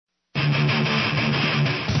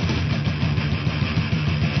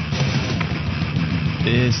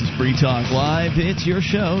This is Free Talk Live. It's your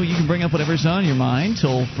show. You can bring up whatever's on your mind.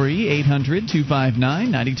 Toll free,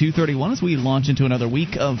 800-259-9231 as we launch into another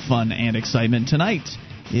week of fun and excitement. Tonight,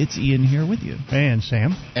 it's Ian here with you. And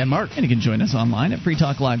Sam. And Mark. And you can join us online at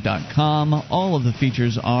freetalklive.com. All of the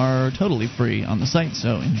features are totally free on the site,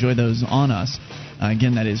 so enjoy those on us.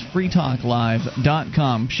 Again, that is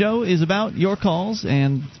freetalklive.com. Show is about your calls,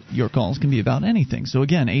 and your calls can be about anything. So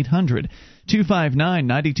again,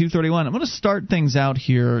 800-259-9231. I'm going to start things out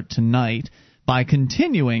here tonight by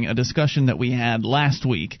continuing a discussion that we had last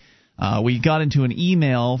week. We got into an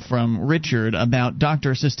email from Richard about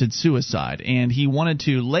doctor-assisted suicide, and he wanted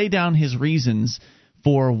to lay down his reasons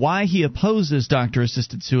for why he opposes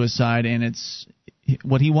doctor-assisted suicide, and it's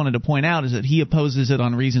what he wanted to point out is that he opposes it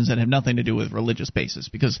on reasons that have nothing to do with religious basis.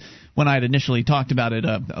 Because when I had initially talked about it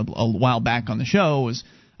a while back on the show,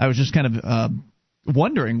 I was just kind of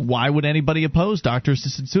wondering why would anybody oppose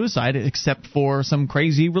doctor-assisted suicide except for some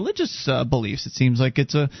crazy religious beliefs. It seems like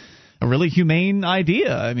it's a really humane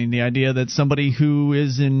idea. I mean, the idea that somebody who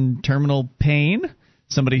is in terminal pain,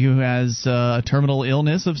 somebody who has a terminal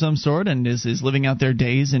illness of some sort and is living out their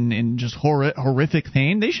days in just horrific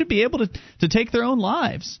pain, they should be able to take their own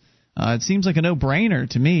lives. It seems like a no-brainer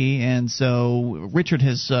to me, and so Richard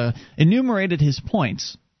has enumerated his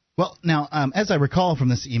points. Well, now, as I recall from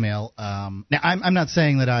this email, now I'm not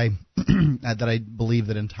saying that I that I believe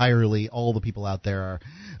that entirely all the people out there are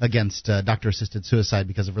against doctor-assisted suicide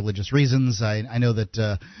because of religious reasons. I know that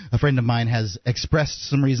a friend of mine has expressed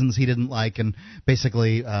some reasons he didn't like, and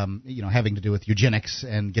basically, having to do with eugenics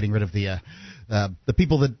and getting rid of the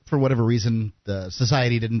people that, for whatever reason, the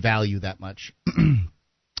society didn't value that much.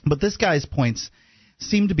 But this guy's points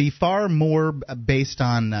seem to be far more based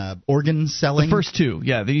on organ selling. The first two,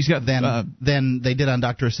 yeah. He's got than they did on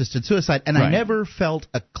doctor-assisted suicide, and right. I never felt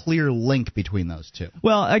a clear link between those two.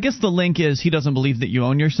 Well, I guess the link is he doesn't believe that you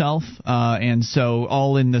own yourself, and so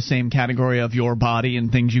all in the same category of your body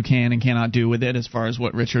and things you can and cannot do with it, as far as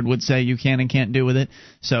what Richard would say you can and can't do with it.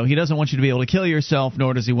 So he doesn't want you to be able to kill yourself,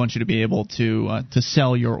 nor does he want you to be able to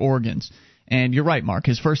sell your organs. And you're right, Mark.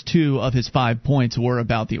 His first two of his 5 points were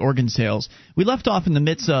about the organ sales. We left off in the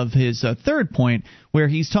midst of his third point, where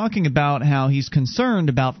he's talking about how he's concerned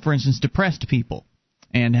about, for instance, depressed people,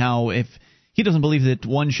 and how if he doesn't believe that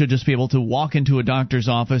one should just be able to walk into a doctor's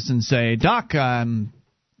office and say, "Doc, I'm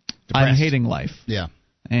hating life, yeah,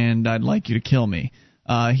 and I'd like you to kill me."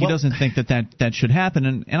 He doesn't think that should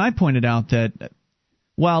happen, and I pointed out that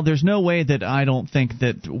while there's no way that I don't think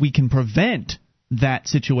that we can prevent that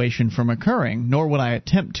situation from occurring, nor would I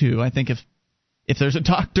attempt to. I think if there's a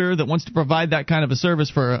doctor that wants to provide that kind of a service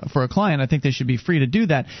for a client, I think they should be free to do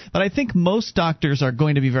that. But I think most doctors are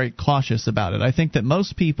going to be very cautious about it. I think that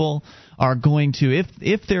most people are going to,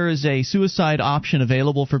 if there is a suicide option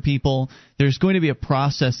available for people, there's going to be a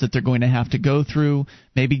process that they're going to have to go through.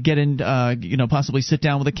 Maybe get in, possibly sit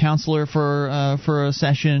down with a counselor for a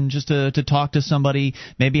session just to talk to somebody.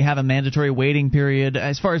 Maybe have a mandatory waiting period.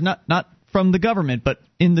 As far as not from the government, but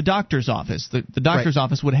in the doctor's office. The doctor's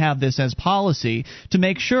office would have this as policy to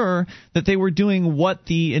make sure that they were doing what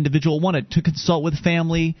the individual wanted, to consult with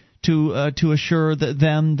family, to assure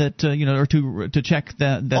them that or to check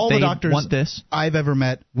that all they the doctors want this. I've ever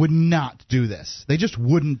met would not do this. They just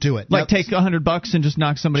wouldn't do it. Like take $100 and just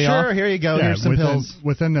knock somebody off. Sure, here you go. Here's some pills.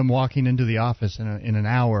 Within them walking into the office in an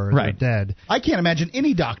hour, right. They're dead. I can't imagine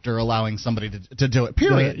any doctor allowing somebody to do it.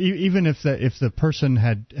 Period. Even if the person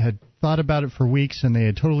had thought about it for weeks and they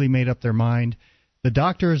had totally made up their mind, the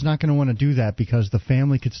doctor is not going to want to do that, because the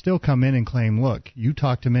family could still come in and claim, look, you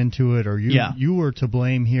talked him into it, or you were to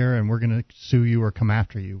blame here, and we're going to sue you or come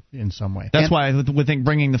after you in some way. That's why I would think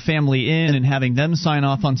bringing the family in and having them sign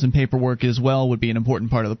off on some paperwork as well would be an important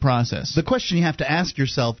part of the process. The question you have to ask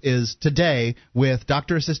yourself is, today, with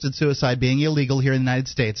doctor-assisted suicide being illegal here in the United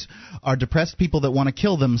States, are depressed people that want to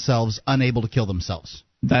kill themselves unable to kill themselves?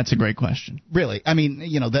 That's a great question. Really. I mean,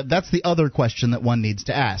 that's the other question that one needs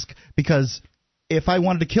to ask, because if I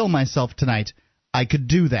wanted to kill myself tonight, I could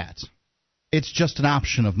do that. It's just an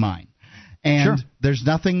option of mine. And there's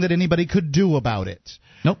nothing that anybody could do about it.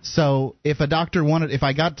 Nope. So if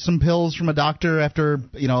I got some pills from a doctor after,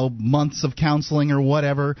 months of counseling or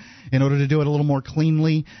whatever, in order to do it a little more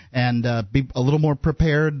cleanly and be a little more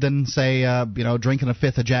prepared than, say, drinking a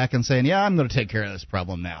fifth of Jack and saying, yeah, I'm going to take care of this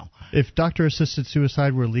problem now. If doctor-assisted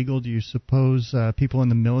suicide were legal, do you suppose people in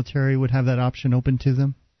the military would have that option open to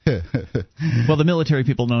them? Well, the military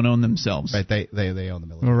people don't own themselves. Right, they own the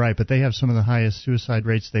military. Well, right, but they have some of the highest suicide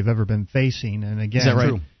rates they've ever been facing. And again, is that right?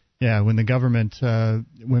 True. Yeah, when the government,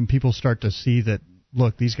 when people start to see that,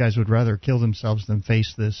 look, these guys would rather kill themselves than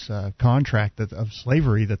face this contract of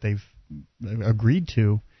slavery that they've agreed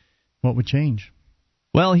to, what would change?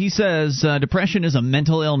 Well, he says depression is a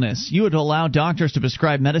mental illness. You would allow doctors to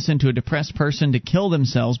prescribe medicine to a depressed person to kill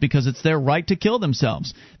themselves because it's their right to kill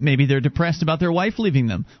themselves. Maybe they're depressed about their wife leaving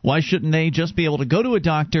them. Why shouldn't they just be able to go to a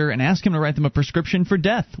doctor and ask him to write them a prescription for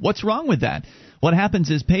death? What's wrong with that? What happens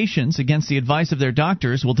is patients, against the advice of their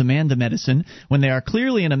doctors, will demand the medicine when they are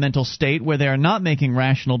clearly in a mental state where they are not making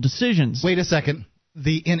rational decisions. Wait a second.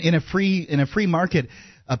 In a free market,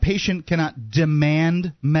 a patient cannot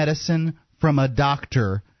demand medicine from a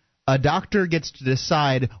doctor. A doctor gets to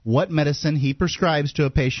decide what medicine he prescribes to a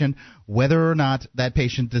patient, whether or not that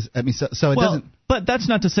patient does. I mean, so it doesn't. But that's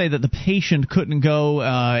not to say that the patient couldn't go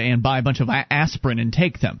and buy a bunch of aspirin and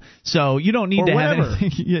take them. So you don't need to have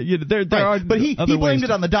anything. There are but he blamed it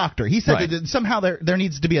on the doctor. He said that somehow there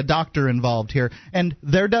needs to be a doctor involved here, and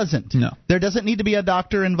there doesn't. No. There doesn't need to be a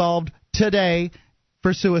doctor involved today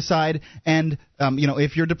for suicide, and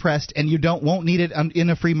if you're depressed, and you won't need it in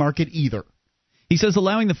a free market either. He says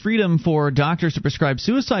allowing the freedom for doctors to prescribe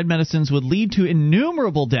suicide medicines would lead to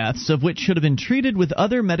innumerable deaths of which should have been treated with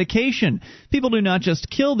other medication. People do not just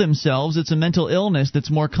kill themselves. It's a mental illness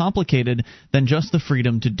that's more complicated than just the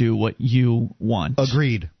freedom to do what you want.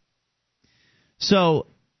 Agreed. So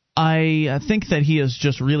I think that he is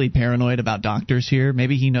just really paranoid about doctors here.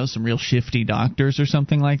 Maybe he knows some real shifty doctors or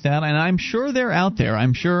something like that. And I'm sure they're out there.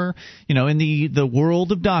 I'm sure, in the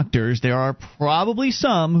world of doctors, there are probably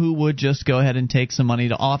some who would just go ahead and take some money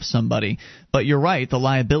to off somebody. But you're right, the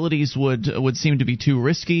liabilities would seem to be too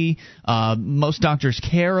risky. Most doctors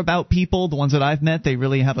care about people. The ones that I've met, they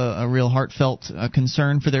really have a real heartfelt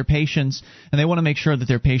concern for their patients, and they want to make sure that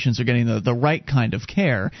their patients are getting the right kind of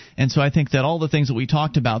care. And so I think that all the things that we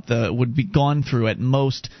talked about would be gone through at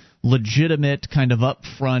most legitimate kind of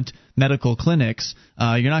upfront medical clinics.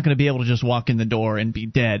 You're not going to be able to just walk in the door and be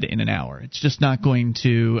dead in an hour. It's just not going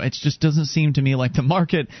to. It just doesn't seem to me like the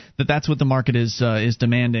market that's what the market is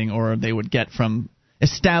demanding, or they would get from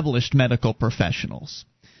established medical professionals.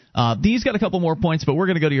 These got a couple more points, but we're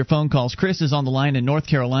going to go to your phone calls. Chris is on the line in North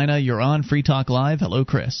Carolina. You're on Free Talk Live. Hello,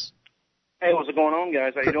 Chris. Hey, what's going on,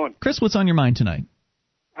 guys? How you doing? Chris, what's on your mind tonight?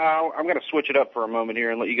 I'm going to switch it up for a moment here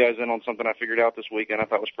and let you guys in on something I figured out this weekend I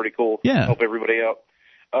thought was pretty cool. Yeah. Help everybody out.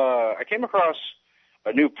 I came across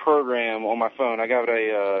a new program on my phone. I got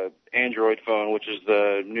a Android phone, which is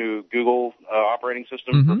the new Google operating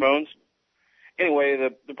system for phones. Anyway,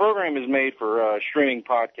 the program is made for streaming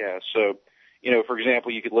podcasts. So, for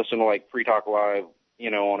example, you could listen to like Free Talk Live,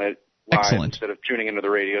 on it live instead of tuning into the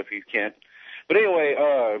radio if you can't. But anyway,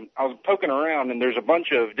 I was poking around, and there's a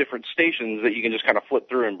bunch of different stations that you can just kind of flip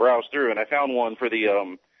through and browse through, and I found one for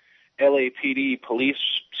the LAPD police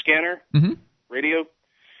scanner radio.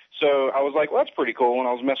 So I was like, well, that's pretty cool, and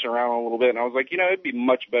I was messing around a little bit, and I was like, it'd be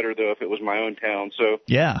much better, though, if it was my own town. So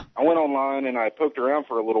yeah, I went online, and I poked around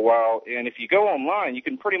for a little while, and if you go online, you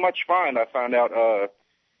can pretty much I found out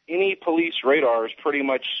any police radar is pretty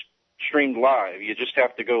much streamed live. You just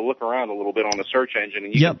have to go look around a little bit on the search engine,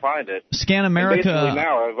 and you can find it. Scan America. And basically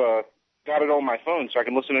now I've got it on my phone, so I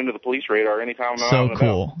can listen into the police radar anytime I'm out and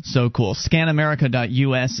about. So cool.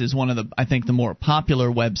 ScanAmerica.us is one of the more popular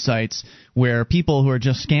websites where people who are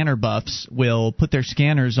just scanner buffs will put their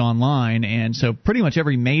scanners online, and so pretty much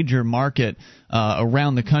every major market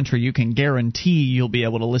around the country, you can guarantee you'll be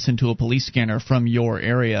able to listen to a police scanner from your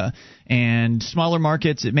area. And smaller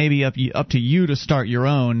markets, it may be up to you to start your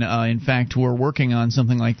own. In fact, we're working on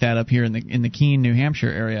something like that up here in the Keene, New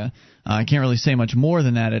Hampshire area. I can't really say much more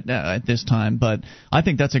than that at this time, but I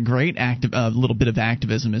think that's a great little bit of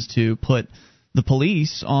activism, is to put the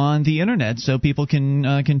police on the internet so people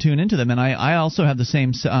can tune into them. And I also have the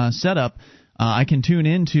same setup. I can tune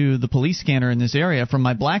into the police scanner in this area from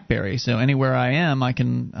my BlackBerry, so anywhere I am, I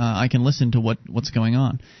can listen to what's going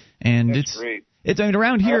on. And that's great.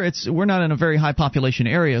 Around here, we're not in a very high population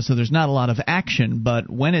area, so there's not a lot of action. But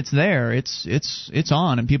when it's there, it's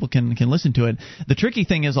on, and people can listen to it. The tricky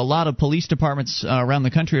thing is a lot of police departments around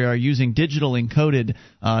the country are using digital encoded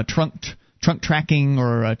trunk tracking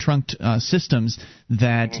or trunked systems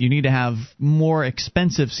that you need to have more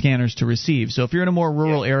expensive scanners to receive. So if you're in a more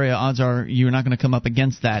rural area, odds are you're not going to come up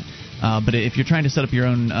against that. But if you're trying to set up your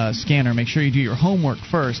own scanner, make sure you do your homework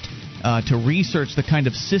first. To research the kind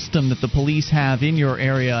of system that the police have in your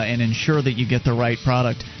area and ensure that you get the right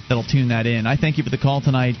product that'll tune that in. I thank you for the call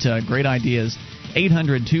tonight. Great ideas.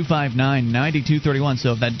 800-259-9231.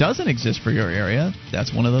 So if that doesn't exist for your area,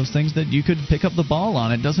 that's one of those things that you could pick up the ball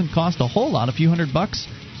on. It doesn't cost a whole lot, a few $100,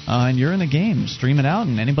 and you're in the game. Stream it out,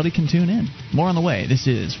 and anybody can tune in. More on the way. This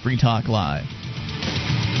is Free Talk Live.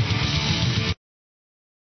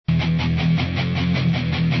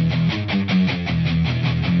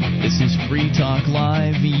 This is Free Talk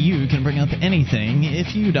Live. You can bring up anything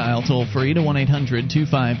if you dial toll-free to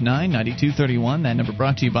 1-800-259-9231. That number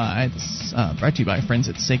brought to you by friends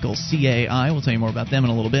at SACL CAI. We'll tell you more about them in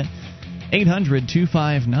a little bit.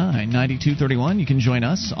 800-259-9231. You can join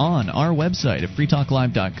us on our website at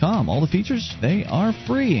freetalklive.com. All the features, they are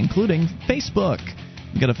free, including Facebook.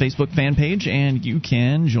 We've got a Facebook fan page, and you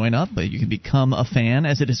can join up. You can become a fan,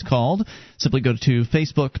 as it is called. Simply go to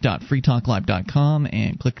facebook.freetalklive.com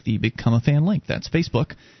and click the Become a Fan link. That's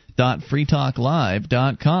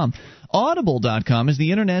facebook.freetalklive.com. Audible.com is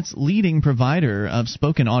the Internet's leading provider of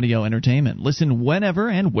spoken audio entertainment. Listen whenever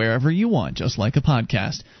and wherever you want, just like a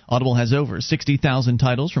podcast. Audible has over 60,000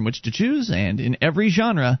 titles from which to choose, and in every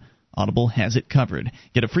genre, Audible has it covered.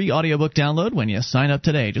 Get a free audiobook download when you sign up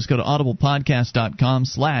today. Just go to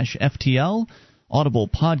audiblepodcast.com/FTL,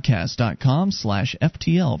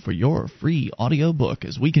 audiblepodcast.com/FTL for your free audiobook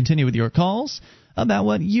as we continue with your calls about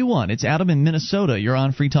what you want. It's Adam in Minnesota. You're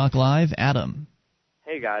on Free Talk Live. Adam.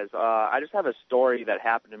 Hey, guys. I just have a story that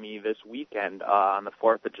happened to me this weekend on the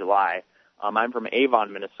 4th of July. I'm from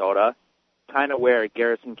Avon, Minnesota, kind of where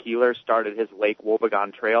Garrison Keillor started his Lake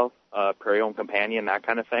Wobegon Trail, Prairie Home Companion, that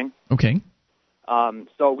kind of thing. Okay.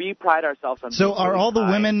 So we pride ourselves on... So are all the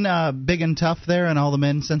women big and tough there and all the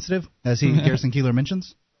men sensitive, as Garrison Keillor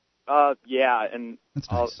mentions? Yeah, and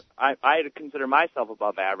that's nice. I consider myself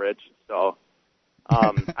above average, so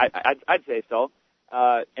I'd say so.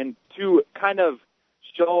 And to kind of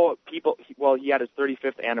show people, well, he had his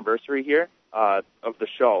 35th anniversary here of the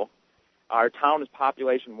show. Our town is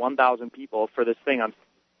population 1,000 people. For this thing on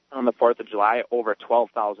the 4th of July, over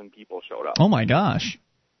 12,000 people showed up. Oh, my gosh.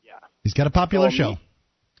 Yeah. He's got a popular show.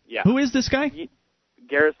 Yeah. Who is this guy?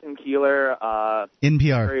 Garrison Keillor,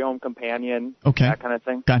 NPR. Prairie Home Companion, okay. That kind of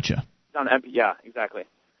thing. Gotcha. On yeah, exactly.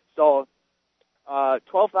 So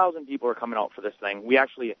 12,000 people were coming out for this thing. We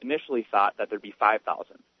actually initially thought that there'd be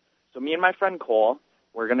 5,000. So me and my friend Cole,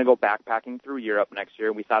 we're going to go backpacking through Europe next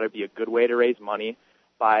year. We thought it'd be a good way to raise money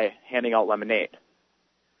by handing out lemonade.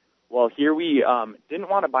 Well, here we didn't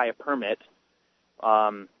want to buy a permit,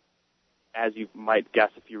 as you might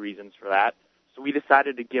guess a few reasons for that. So we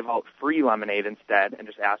decided to give out free lemonade instead and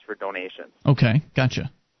just ask for donations. Okay,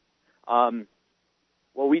 gotcha.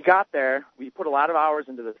 Well, we got there. We put a lot of hours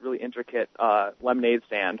into this really intricate lemonade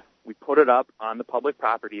stand. We put it up on the public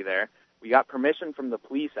property there. We got permission from the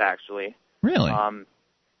police, actually. Really?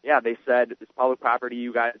 Yeah, they said, it's public property.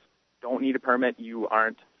 You guys don't need a permit. You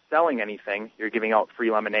aren't selling anything. You're giving out free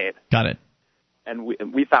lemonade. Got it. And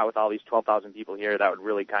we thought with all these 12,000 people here, that would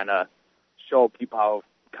really kind of show people how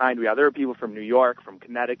kind we are. There are people from New York, from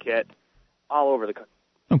Connecticut, all over the country.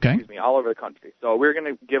 Okay. All over the country. So we're going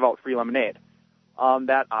to give out free lemonade.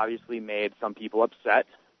 That obviously made some people upset,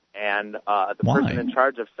 and the person in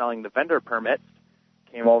charge of selling the vendor permits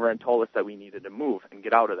came over and told us that we needed to move and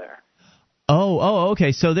get out of there. Oh,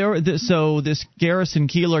 okay. So so this Garrison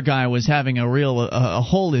Keillor guy was having a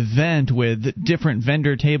whole event with different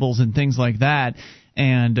vendor tables and things like that,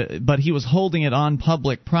 but he was holding it on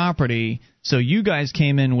public property. So you guys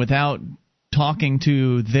came in without talking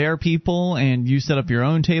to their people, and you set up your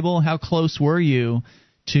own table. How close were you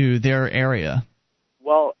to their area?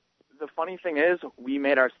 Well, the funny thing is, we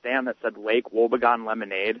made our stand that said Lake Wobegon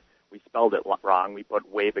Lemonade. We spelled it wrong. We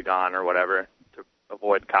put Wobegon or whatever to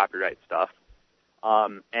avoid copyright stuff.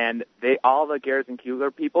 And all the Garrison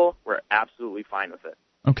Keillor people were absolutely fine with it.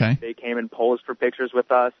 Okay. They came and posed for pictures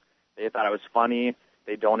with us. They thought it was funny.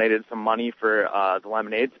 They donated some money for the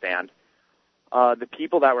lemonade stand. The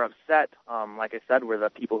people that were upset, like I said, were the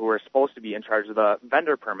people who were supposed to be in charge of the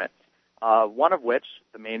vendor permits. One of which,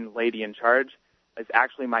 the main lady in charge, is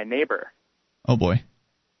actually my neighbor. Oh, boy.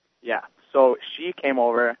 Yeah. So she came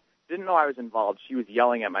over, didn't know I was involved. She was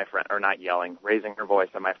yelling at my friend, or not yelling, raising her voice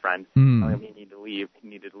at my friend, telling him he needed to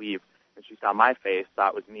leave. And she saw my face, thought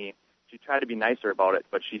it was me. She tried to be nicer about it,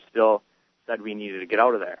 but she still said we needed to get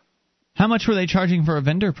out of there. How much were they charging for a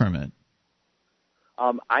vendor permit?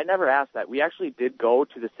 I never asked that. We actually did go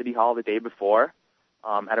to the city hall the day before.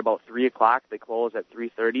 At about 3 o'clock, they closed at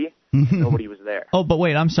 3:30. Nobody was there. Oh, but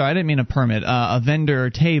wait, I'm sorry. I didn't mean a permit. A vendor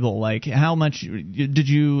table. Like, how much did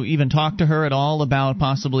you even talk to her at all about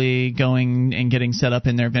possibly going and getting set up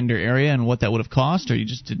in their vendor area and what that would have cost, or you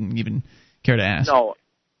just didn't even care to ask? No,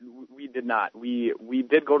 we did not. We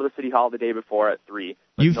did go to the city hall the day before at 3.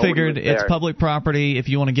 You figured it's public property. If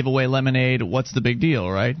you want to give away lemonade, what's the big deal,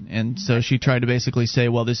 right? And so she tried to basically say,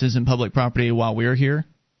 well, this isn't public property while we're here?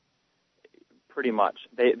 Pretty much.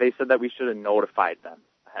 They said that we should have notified them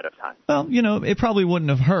ahead of time. Well, it probably wouldn't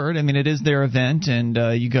have hurt. I mean, it is their event, and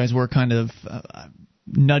you guys were kind of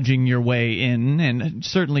nudging your way in, and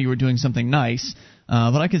certainly you were doing something nice.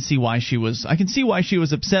 But I can see why she was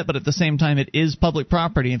upset. But at the same time, it is public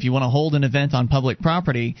property. If you want to hold an event on public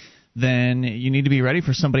property, then you need to be ready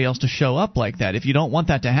for somebody else to show up like that. If you don't want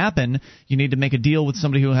that to happen, you need to make a deal with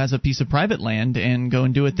somebody who has a piece of private land and go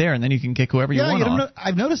and do it there, and then you can kick whoever you want off.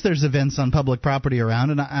 I've noticed there's events on public property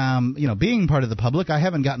around, and being part of the public, I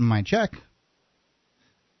haven't gotten my check.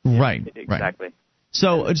 Right. Exactly.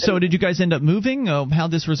 Right. So did you guys end up moving?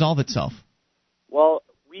 How'd this resolve itself? Well,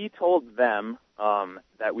 we told them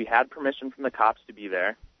that we had permission from the cops to be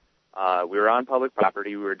there. We were on public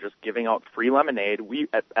property. We were just giving out free lemonade.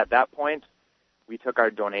 At that point, we took our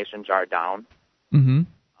donation jar down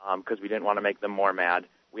because we didn't want to make them more mad.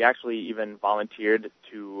 We actually even volunteered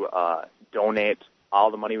to donate all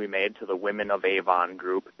the money we made to the Women of Avon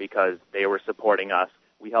group because they were supporting us.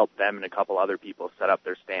 We helped them and a couple other people set up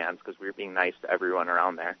their stands because we were being nice to everyone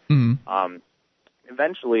around there.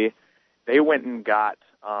 Eventually, they went and got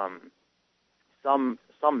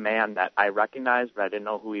some man that I recognized, but I didn't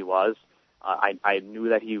know who he was. I knew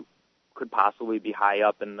that he could possibly be high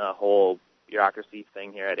up in the whole bureaucracy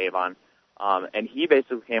thing here at Avon. And he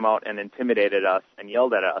basically came out and intimidated us and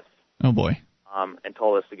yelled at us. Oh, boy. And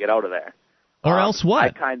told us to get out of there. Or else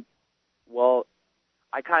what?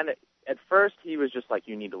 At first he was just like,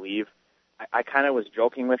 you need to leave. I kind of was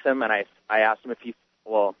joking with him, and I asked him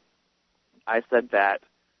I said that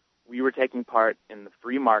we were taking part in the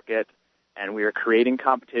free market, and we were creating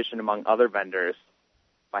competition among other vendors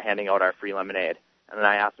by handing out our free lemonade. And then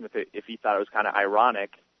I asked him if he thought it was kind of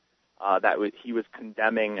ironic that he was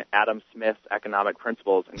condemning Adam Smith's economic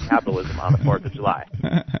principles and capitalism on the 4th of July.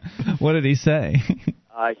 What did he say?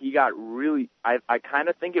 He got really... I kind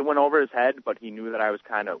of think it went over his head, but he knew that I was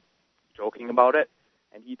kind of joking about it.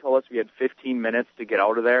 And he told us we had 15 minutes to get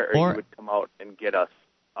out of there, or he would come out and get us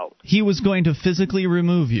out. He was going to physically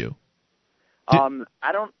remove you?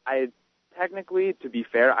 Technically, to be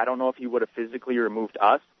fair, I don't know if he would have physically removed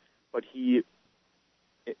us, but he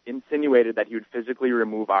insinuated that he would physically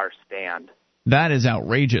remove our stand. That is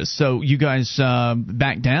outrageous. So you guys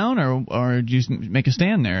back down, or did you make a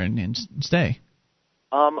stand there and stay?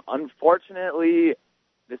 Unfortunately,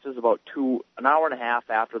 this is about an hour and a half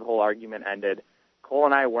after the whole argument ended. Cole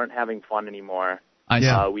and I weren't having fun anymore.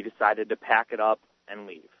 We decided to pack it up and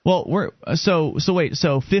leave. Well,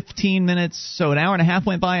 so 15 minutes, so an hour and a half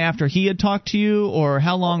went by after he had talked to you, or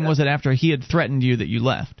how long was it after he had threatened you that you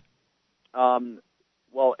left?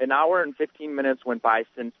 Well, an hour and 15 minutes went by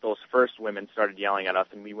since those first women started yelling at us,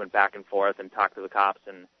 and we went back and forth and talked to the cops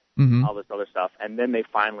and all this other stuff. And then they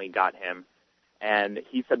finally got him, and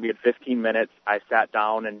he said we had 15 minutes. I sat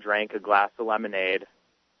down and drank a glass of lemonade,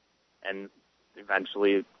 and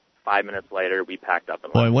eventually, 5 minutes later, we packed up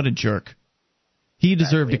and left. Boy, what a jerk. He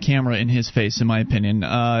deserved a camera in his face, in my opinion.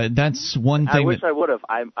 That's one thing. I wish I would have.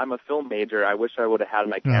 I'm a film major. I wish I would have had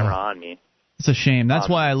my camera on me. It's a shame. That's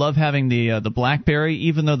why I love having the BlackBerry.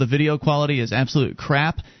 Even though the video quality is absolute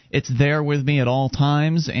crap, it's there with me at all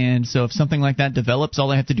times. And so if something like that develops,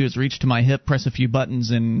 all I have to do is reach to my hip, press a few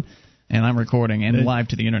buttons, and I'm recording and live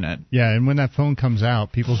to the internet. Yeah, and when that phone comes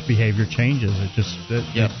out, people's behavior changes.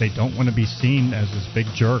 They don't want to be seen as this big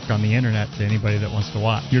jerk on the internet to anybody that wants to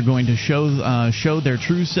watch. You're going to show their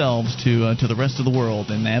true selves to the rest of the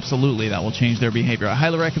world, and absolutely that will change their behavior. I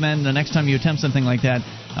highly recommend the next time you attempt something like that,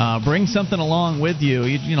 bring something along with you,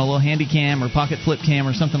 a little handy cam or pocket flip cam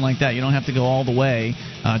or something like that. You don't have to go all the way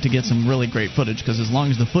to get some really great footage, because as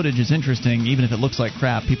long as the footage is interesting, even if it looks like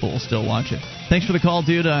crap, people will still watch it. Thanks for the call,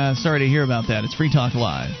 dude. Sorry to hear about that. It's Free Talk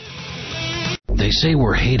Live. They say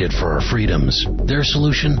we're hated for our freedoms. Their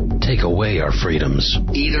solution? Take away our freedoms.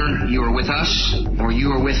 Either you're with us or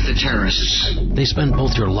you are with the terrorists. They spend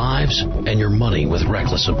both your lives and your money with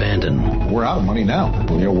reckless abandon. We're out of money now.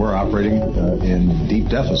 We're operating in deep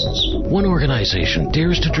deficits. One organization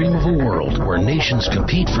dares to dream of a world where nations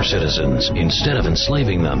compete for citizens instead of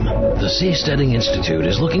enslaving them. The Seasteading Institute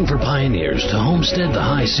is looking for pioneers to homestead the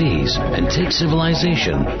high seas and take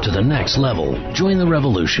civilization to the next level. Join the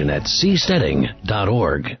revolution at seasteading.org.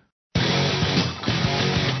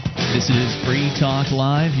 This is Free Talk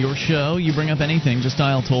Live, your show. You bring up anything, just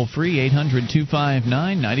dial toll-free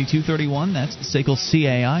 800-259-9231. That's the SACL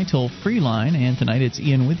CAI toll-free line. And tonight it's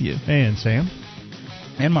Ian with you. And Sam.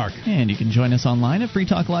 And Mark. And you can join us online at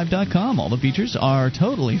freetalklive.com. All the features are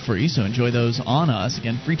totally free, so enjoy those on us.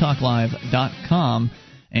 Again, freetalklive.com.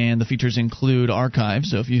 And the features include archives,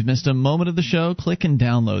 so if you've missed a moment of the show, click and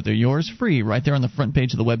download. They're yours free right there on the front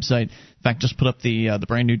page of the website. In fact, just put up the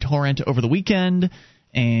brand new torrent over the weekend,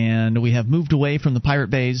 and we have moved away from the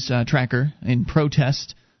Pirate Bay's tracker in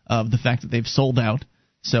protest of the fact that they've sold out.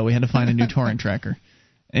 So we had to find a new torrent tracker.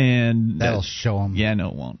 And that'll show them. Yeah,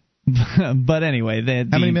 no, it won't. But anyway,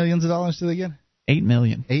 how many millions of dollars do they get? $8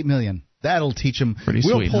 million. $8 million. That'll teach them.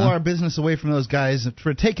 We'll pull our business away from those guys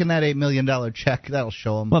for taking that $8 million check. That'll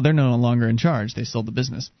show them. Well, they're no longer in charge. They sold the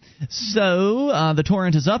business. So the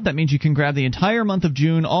torrent is up. That means you can grab the entire month of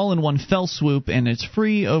June all in one fell swoop, and it's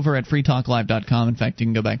free over at freetalklive.com. In fact, you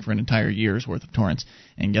can go back for an entire year's worth of torrents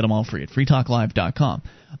and get them all free at freetalklive.com.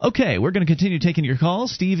 Okay, we're going to continue taking your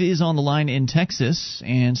calls. Steve is on the line in Texas.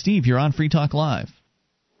 And, Steve, you're on Free Talk Live.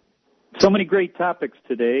 So many great topics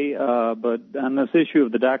today, but on this issue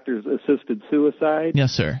of the doctor's assisted suicide.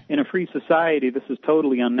 Yes, sir. In a free society, this is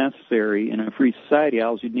totally unnecessary. In a free society,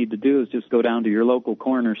 all you'd need to do is just go down to your local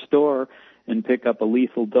corner store and pick up a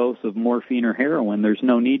lethal dose of morphine or heroin. There's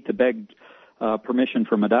no need to beg permission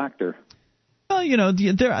from a doctor. Well, you know,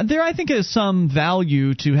 there I think is some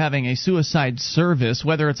value to having a suicide service,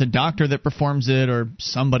 whether it's a doctor that performs it or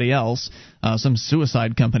somebody else, some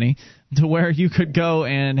suicide company, to where you could go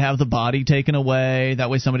and have the body taken away. That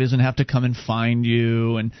way somebody doesn't have to come and find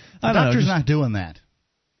you. And I don't know. The doctor's not doing that.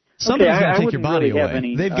 Somebody's going to take your body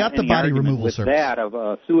away. They've got the body removal with service. That of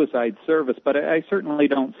a suicide service, but I certainly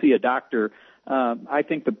don't see a doctor. I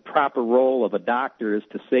think the proper role of a doctor is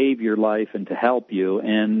to save your life and to help you,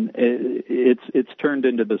 and it's turned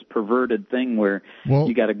into this perverted thing where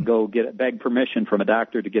you got to go beg permission from a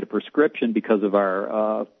doctor to get a prescription because of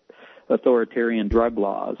our authoritarian drug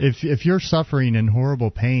laws. If you're suffering in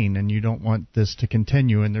horrible pain and you don't want this to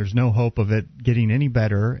continue and there's no hope of it getting any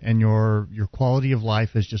better and your quality of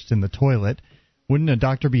life is just in the toilet, wouldn't a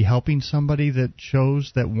doctor be helping somebody that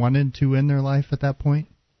wanted to end their life at that point?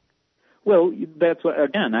 Well, that's what,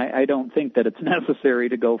 again, I don't think that it's necessary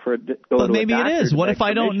to go to a doctor. But maybe it is. What if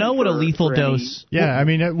I don't know what a lethal dose... Yeah, I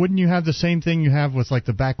mean, wouldn't you have the same thing you have with, like,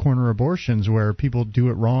 the back corner abortions where people do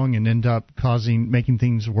it wrong and end up making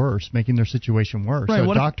things worse, making their situation worse? Right,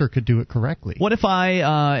 so a doctor could do it correctly. What if I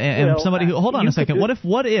am somebody who... Hold on a second.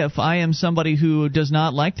 What if I am somebody who does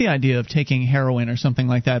not like the idea of taking heroin or something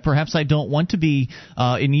like that? Perhaps I don't want to be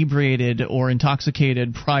inebriated or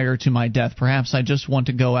intoxicated prior to my death. Perhaps I just want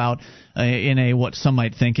to go out in a what some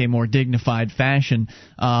might think a more dignified fashion.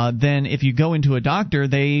 Then if you go into a doctor,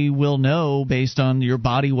 they will know based on your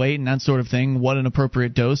body weight and that sort of thing what an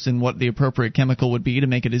appropriate dose and what the appropriate chemical would be to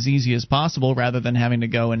make it as easy as possible, rather than having to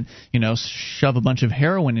go and shove a bunch of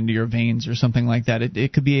heroin into your veins or something like that.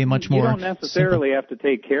 It could be a much more... You don't necessarily have to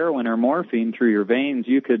take heroin or morphine through your veins.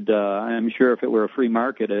 You could, I'm sure if it were a free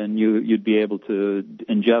market and you'd be able to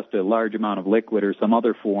ingest a large amount of liquid or some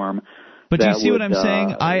other form. But do you see what I'm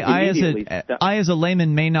saying? I as a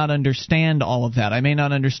layman may not understand all of that. I may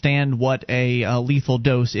not understand what a lethal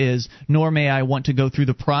dose is, nor may I want to go through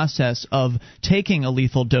the process of taking a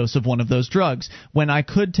lethal dose of one of those drugs when I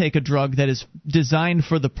could take a drug that is designed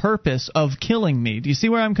for the purpose of killing me. Do you see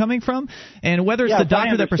where I'm coming from? And whether it's the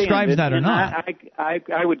doctor that prescribes that or not.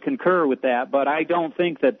 I would concur with that, but I don't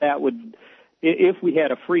think that would... If we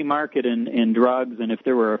had a free market in drugs and if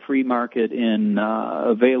there were a free market in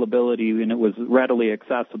availability and it was readily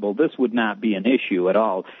accessible, this would not be an issue at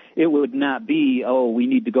all. It would not be, we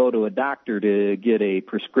need to go to a doctor to get a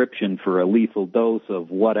prescription for a lethal dose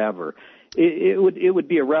of whatever. It would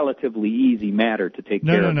be a relatively easy matter to take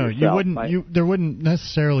care of yourself. There wouldn't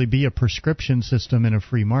necessarily be a prescription system in a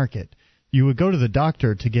free market. You would go to the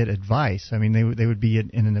doctor to get advice. I mean, they would be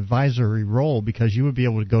in an advisory role because you would be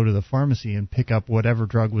able to go to the pharmacy and pick up whatever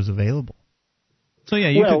drug was available. So yeah,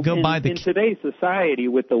 you could go buy the... in today's society,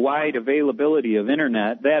 with the wide availability of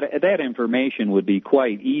internet, that information would be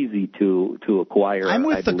quite easy to acquire. I'm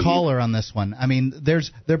with the caller on this one. I mean,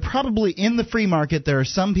 they're probably in the free market. There are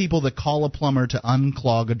some people that call a plumber to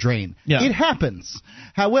unclog a drain. Yeah. It happens.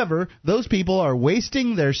 However, those people are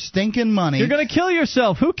wasting their stinking money. You're going to kill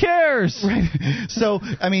yourself. Who cares? Right. So,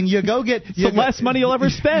 I mean, you go get... It's the less money you'll ever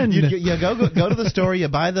spend. You go to the store, you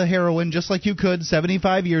buy the heroin just like you could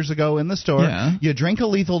 75 years ago in the store. Yeah. You drink a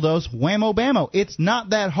lethal dose, whammo bammo. It's not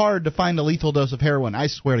that hard to find a lethal dose of heroin, I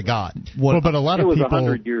swear to God. But a lot of people... It was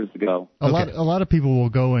 100 years ago. A lot of people will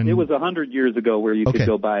go and... It was 100 years ago where you could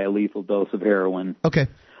go buy a lethal dose of heroin. Okay.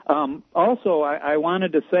 Also, I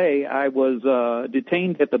wanted to say I was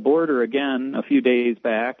detained at the border again a few days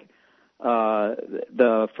back.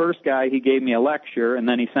 The first guy, he gave me a lecture, and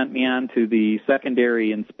then he sent me on to the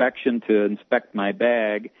secondary inspection to inspect my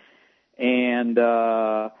bag. And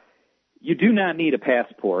you do not need a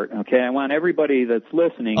passport, okay? I want everybody that's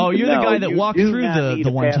listening to know. You're the guy that walked through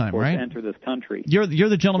the one time, right? To enter this country. You're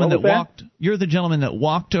the gentleman that walked. You're the gentleman that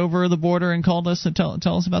walked over the border and called us and tell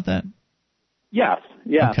us about that. Yes.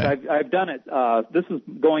 Okay. I've done it. This is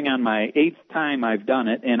going on my 8th time I've done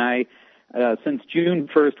it, and since June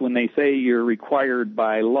 1st, when they say you're required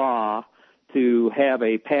by law to have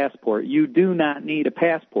a passport. You do not need a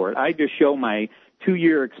passport. I just show my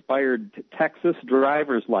 2-year expired Texas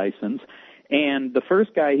driver's license. And the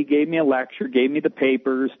first guy, he gave me a lecture, gave me the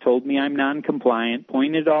papers, told me I'm non-compliant,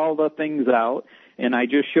 pointed all the things out, and I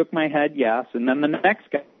just shook my head yes. And then the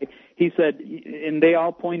next guy, he said, and they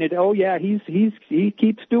all pointed, oh yeah, he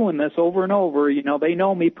keeps doing this over and over. You know, they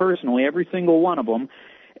know me personally, every single one of them.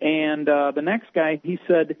 And the next guy, he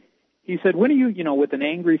said, when are you, you know, with an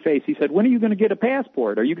angry face, he said, when are you going to get a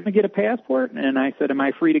passport? Are you going to get a passport? And I said, am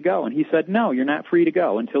I free to go? And he said, no, you're not free to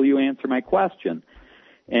go until you answer my question.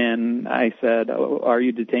 And I said, oh, are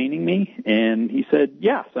you detaining me? And he said,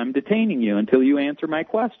 yes, I'm detaining you until you answer my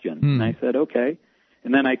question. And I said, okay.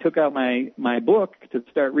 And then I took out my book to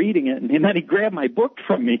start reading it, and then he grabbed my book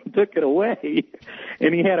from me and took it away.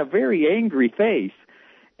 And he had a very angry face.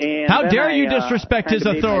 And how dare you disrespect his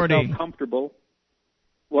authority? Comfortable.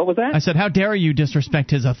 What was that? I said, how dare you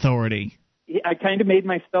disrespect his authority? I kind of made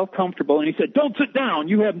myself comfortable, and he said, "Don't sit down.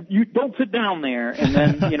 You don't sit down there." And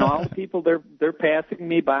then, you know, all the people they're passing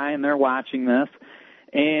me by and they're watching this,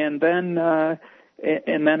 and then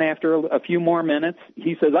after a few more minutes,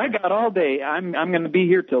 he says, "I got all day. I'm going to be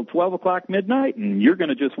here till 12 o'clock midnight, and you're going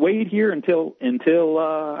to just wait here until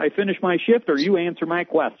I finish my shift, or you answer my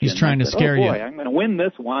question." He's trying to scare you. Oh boy, I'm going to win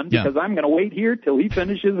this one because I'm going to wait here till he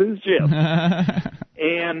finishes his shift.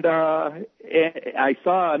 And I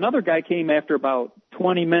saw another guy came after about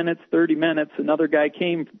 20 minutes, 30 minutes. Another guy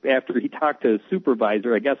came after he talked to his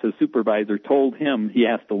supervisor. I guess his supervisor told him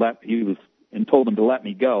told him to let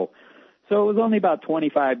me go. So it was only about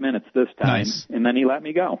 25 minutes this time, and then he let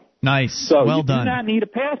me go. Nice. So well you done. do not need a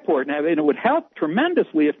passport. Now, and it would help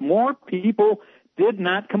tremendously if more people did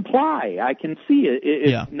not comply. I can see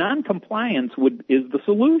it. Non-compliance is the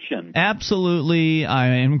solution. Absolutely. I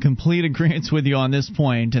am in complete agreement with you on this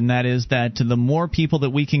point, and that is that the more people that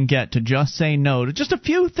we can get to just say no to just a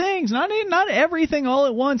few things, not everything all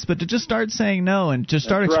at once, but to just start saying no and just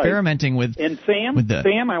start experimenting with. And Sam,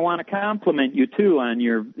 I want to compliment you too on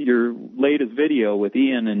your latest video with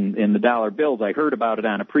Ian and the dollar bills. I heard about it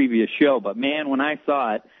on a previous show, but man, when I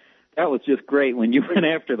saw it, that was just great when you went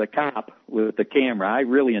after the cop with the camera. I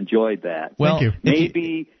really enjoyed that. Well, thank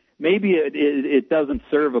you. Maybe it doesn't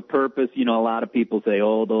serve a purpose. You know, a lot of people say,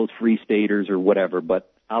 oh, those free staters or whatever, but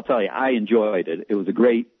I'll tell you, I enjoyed it. It was a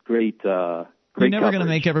great You're never going to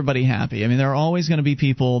make everybody happy. I mean, there are always going to be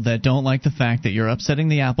people that don't like the fact that you're upsetting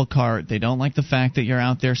the apple cart. They don't like the fact that you're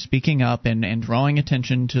out there speaking up and drawing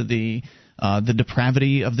attention to the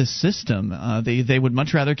depravity of the system. They would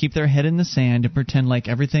much rather keep their head in the sand and pretend like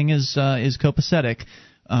everything is copacetic,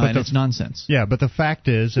 and it's nonsense. Yeah, but the fact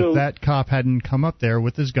is, if that cop hadn't come up there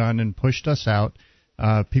with his gun and pushed us out,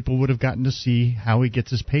 people would have gotten to see how he gets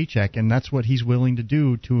his paycheck, and that's what he's willing to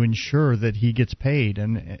do to ensure that he gets paid.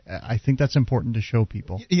 And I think that's important to show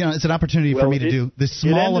people. You know, it's an opportunity for me to do this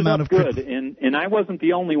small amount of good. And I wasn't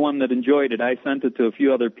the only one that enjoyed it. I sent it to a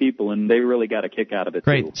few other people, and they really got a kick out of it.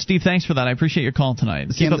 Great. Too. Steve, thanks for that. I appreciate your call tonight.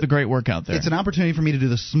 Keep up the great work out there. It's an opportunity for me to do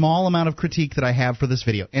the small amount of critique that I have for this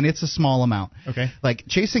video, and it's a small amount. Okay. Like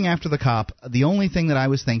chasing after the cop, the only thing that I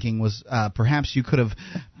was thinking was perhaps you could have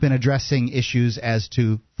been addressing issues as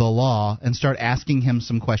to the law and start asking him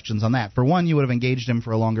some questions on that. For one, you would have engaged him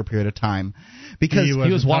for a longer period of time because he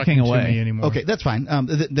was walking away. Okay, that's fine.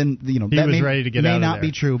 Then he that was ready to get out of may not there.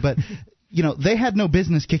 be true, but they had no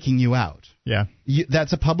business kicking you out. Yeah.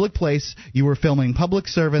 That's a public place. You were filming public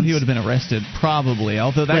servants. He would have been arrested, probably,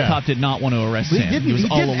 although that cop did not want to arrest him. He was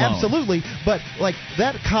all alone. Absolutely. But,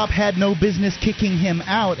 that cop had no business kicking him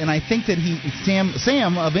out, and I think that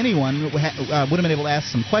Sam of anyone, would have been able to ask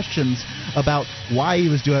some questions about why he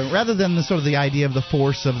was doing it, rather than the idea of the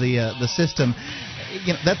force of the system.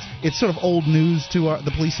 It's sort of old news to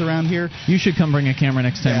the police around here. You should come bring a camera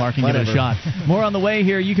next time, Mark, and give it a shot. More on the way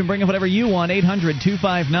here. You can bring up whatever you want.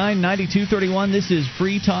 800-259-9231. This is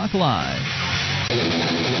Free Talk Live.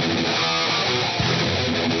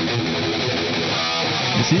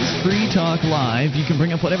 This is Free Talk Live. You can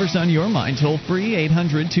bring up whatever's on your mind. Toll free,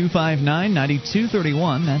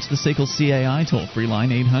 800-259-9231. That's the SACL CAI toll-free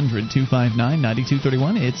line,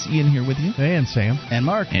 800-259-9231. It's Ian here with you. And Sam. And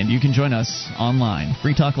Mark. And you can join us online.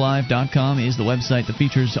 freetalklive.com is the website. The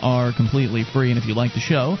features are completely free, and if you like the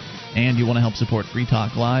show and you want to help support Free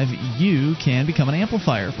Talk Live, you can become an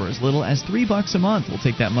amplifier for as little as $3 a month. We'll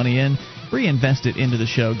take that money in reinvest it into the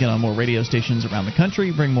show, get on more radio stations around the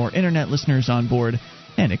country, bring more internet listeners on board,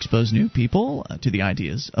 and expose new people to the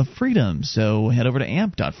ideas of freedom. So head over to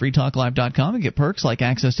amp.freetalklive.com and get perks like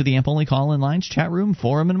access to the AMP-only call-in lines, chat room,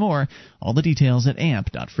 forum, and more. All the details at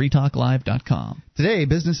amp.freetalklive.com. Today,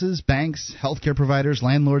 businesses, banks, healthcare providers,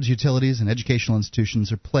 landlords, utilities, and educational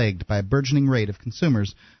institutions are plagued by a burgeoning rate of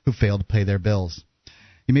consumers who fail to pay their bills.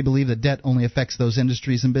 You may believe that debt only affects those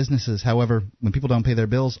industries and businesses. However, when people don't pay their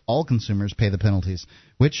bills, all consumers pay the penalties,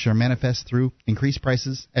 which are manifest through increased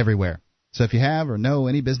prices everywhere. So if you have or know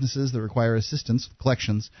any businesses that require assistance with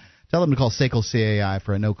collections, tell them to call SACL CAI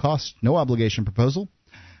for a no-cost, no-obligation proposal.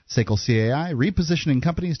 SACL CAI, repositioning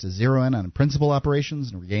companies to zero in on principal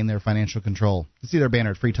operations and regain their financial control. You can see their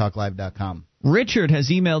banner at freetalklive.com. Richard has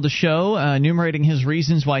emailed the show enumerating his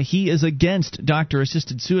reasons why he is against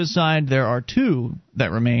doctor-assisted suicide. There are two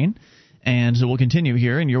that remain. And so we'll continue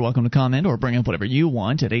here, and you're welcome to comment or bring up whatever you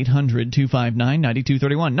want at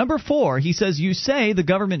 800-259-9231. Number 4, he says, you say the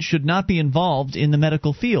government should not be involved in the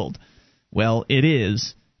medical field. Well, it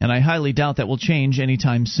is, and I highly doubt that will change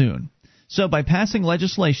anytime soon. So by passing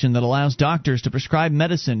legislation that allows doctors to prescribe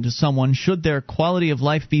medicine to someone should their quality of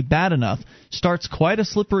life be bad enough starts quite a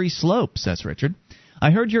slippery slope, says Richard.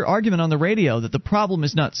 I heard your argument on the radio that the problem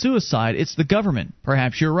is not suicide, it's the government.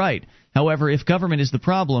 Perhaps you're right. However, if government is the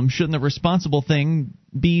problem, shouldn't the responsible thing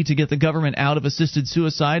be to get the government out of assisted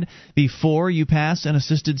suicide before you pass an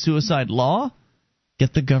assisted suicide law?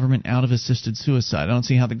 Get the government out of assisted suicide. I don't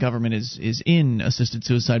see how the government is in assisted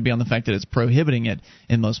suicide beyond the fact that it's prohibiting it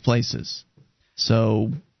in most places.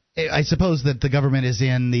 So I suppose that the government is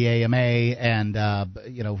in the AMA and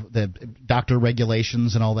the doctor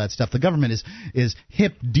regulations and all that stuff. The government is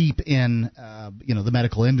hip deep in the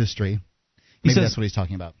medical industry. Maybe that's what he's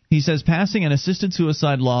talking about. He says passing an assisted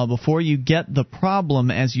suicide law before you get the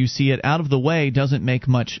problem as you see it out of the way doesn't make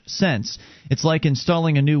much sense. It's like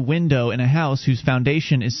installing a new window in a house whose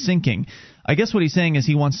foundation is sinking. I guess what he's saying is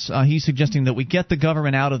he's suggesting that we get the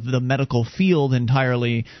government out of the medical field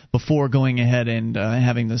entirely before going ahead and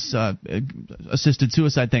having this assisted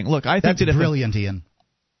suicide thing. Look, I think that's brilliant, Ian.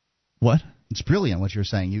 What? It's brilliant what you're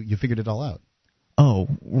saying. You figured it all out. Oh,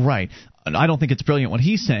 right. I don't think it's brilliant what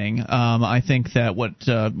he's saying. I think that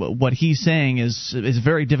what he's saying is a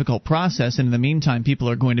very difficult process, and in the meantime, people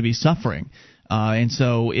are going to be suffering. And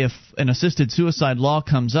so if an assisted suicide law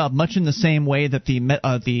comes up, much in the same way that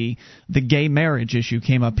the gay marriage issue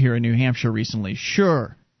came up here in New Hampshire recently,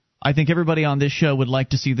 sure, I think everybody on this show would like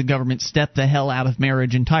to see the government step the hell out of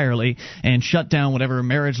marriage entirely and shut down whatever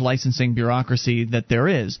marriage licensing bureaucracy that there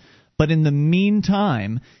is. But in the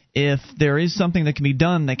meantime, if there is something that can be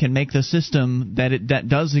done that can make the system that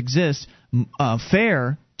does exist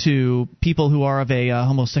fair to people who are of a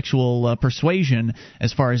homosexual persuasion,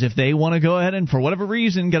 as far as if they want to go ahead and for whatever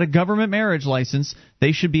reason get a government marriage license,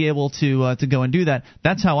 they should be able to go and do that.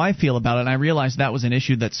 That's how I feel about it, and I realized that was an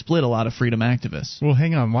issue that split a lot of freedom activists. Well,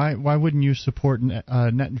 hang on. Why wouldn't you support net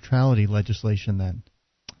neutrality legislation then?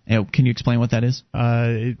 Can you explain what that is?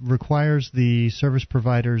 It requires the service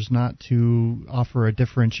providers not to offer a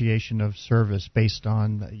differentiation of service based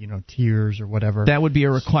on tiers or whatever. That would be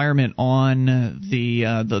a requirement on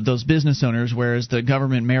those business owners, whereas the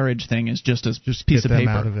government marriage thing is just a piece of paper.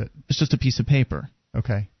 Out of it. It's just a piece of paper.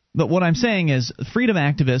 Okay. But what I'm saying is, freedom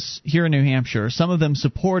activists here in New Hampshire, some of them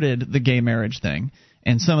supported the gay marriage thing,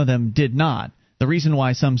 and some of them did not. The reason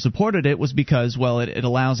why some supported it was because, well, it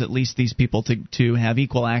allows at least these people to have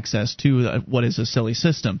equal access to what is a silly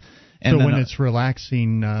system. And so when it's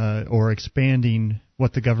relaxing or expanding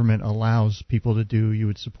what the government allows people to do, you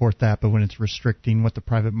would support that. But when it's restricting what the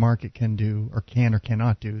private market can do or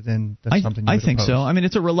cannot do, then that's something you would think oppose. So. I mean,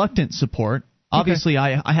 it's a reluctant support. Obviously,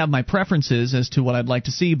 okay. I have my preferences as to what I'd like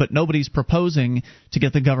to see, but nobody's proposing to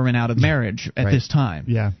get the government out of marriage at this time.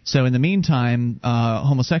 Yeah. So in the meantime,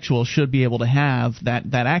 homosexuals should be able to have that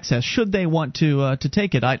access should they want to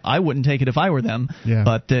take it. I wouldn't take it if I were them,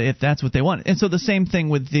 but if that's what they want. And so the same thing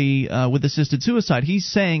with with assisted suicide. He's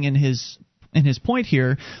saying in his point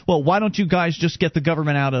here, well, why don't you guys just get the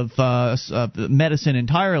government out of medicine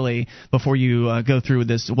entirely before you go through with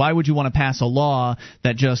this? Why would you want to pass a law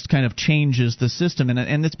that just kind of changes the system?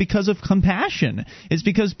 And it's because of compassion. It's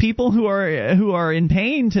because people who are in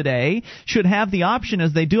pain today should have the option,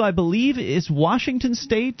 as they do. I believe is Washington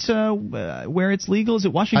State where it's legal. Is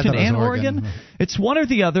it Washington and Oregon? It's one or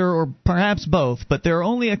the other, or perhaps both. But there are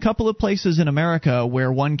only a couple of places in America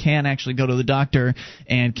where one can actually go to the doctor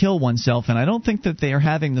and kill oneself. And I don't think that they are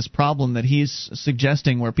having this problem that he's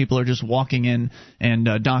suggesting, where people are just walking in and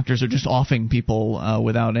doctors are just offing people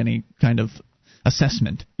without any kind of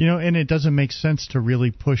assessment. And it doesn't make sense to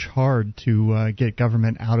really push hard to get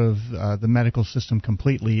government out of the medical system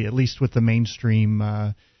completely, at least with the mainstream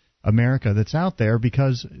America that's out there,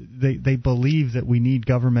 because they believe that we need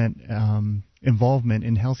government involvement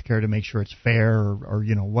in healthcare to make sure it's fair or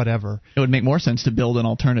whatever. It would make more sense to build an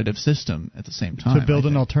alternative system at the same time. To build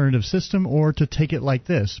an alternative system, or to take it like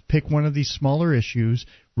this. Pick one of these smaller issues,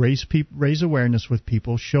 raise awareness with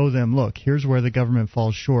people, show them, look, here's where the government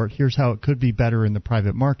falls short, here's how it could be better in the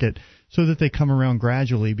private market, so that they come around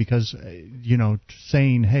gradually, because,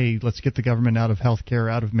 saying, hey, let's get the government out of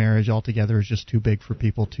healthcare, out of marriage altogether is just too big for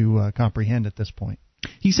people to comprehend at this point.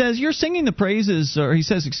 He says, you're singing the praises, or he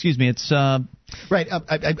says, excuse me, it's... Right.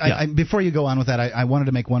 Before you go on with that, I wanted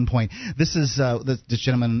to make one point. This is this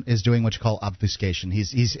gentleman is doing what you call obfuscation.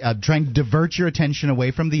 He's trying to divert your attention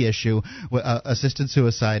away from the issue, assisted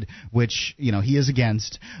suicide, which he is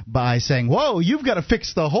against, by saying, "Whoa, you've got to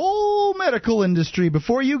fix the whole medical industry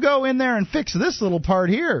before you go in there and fix this little part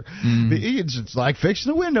here. It's like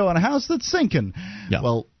fixing a window on a house that's sinking." Yeah.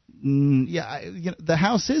 Well. The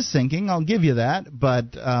house is sinking. I'll give you that,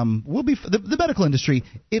 but we'll be the medical industry.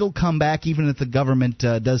 It'll come back even if the government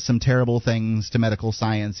does some terrible things to medical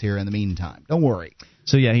science here in the meantime. Don't worry.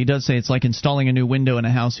 So yeah, he does say it's like installing a new window in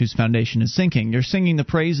a house whose foundation is sinking. You're singing the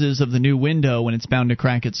praises of the new window when it's bound to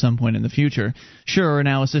crack at some point in the future. Sure,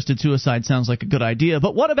 now assisted suicide sounds like a good idea,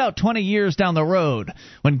 but what about 20 years down the road,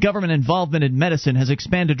 when government involvement in medicine has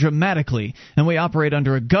expanded dramatically and we operate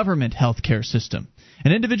under a government healthcare system?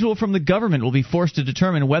 An individual from the government will be forced to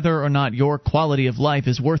determine whether or not your quality of life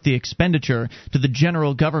is worth the expenditure to the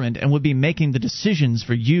general government, and would be making the decisions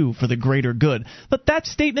for you for the greater good. But that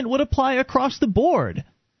statement would apply across the board.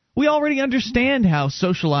 We already understand how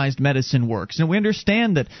socialized medicine works, and we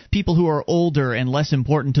understand that people who are older and less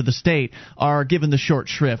important to the state are given the short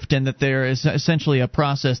shrift, and that there is essentially a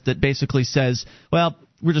process that basically says, well,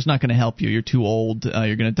 we're just not going to help you. You're too old.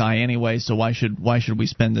 You're going to die anyway. So why should we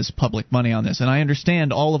spend this public money on this? And I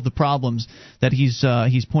understand all of the problems that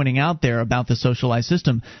he's pointing out there about the socialized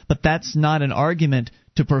system, but that's not an argument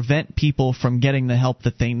to prevent people from getting the help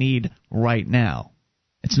that they need right now.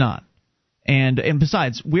 It's not. And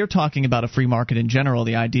besides, we're talking about a free market in general,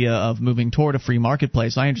 the idea of moving toward a free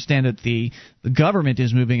marketplace. I understand that the government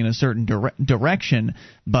is moving in a certain direction,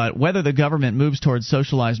 but whether the government moves towards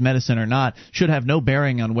socialized medicine or not should have no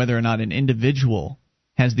bearing on whether or not an individual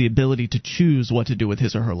has the ability to choose what to do with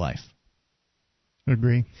his or her life.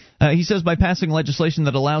 Agree. He says, by passing legislation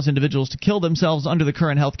that allows individuals to kill themselves under the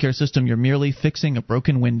current healthcare system, you're merely fixing a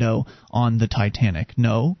broken window on the Titanic.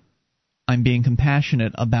 No, I'm being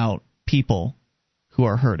compassionate about people who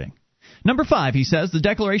are hurting. Number 5, he says, the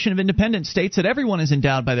Declaration of Independence states that everyone is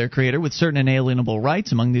endowed by their Creator with certain inalienable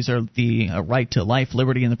rights. Among these are the right to life,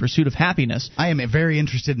 liberty, and the pursuit of happiness. I am very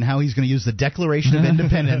interested in how he's going to use the Declaration of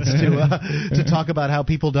Independence to talk about how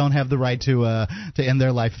people don't have the right to end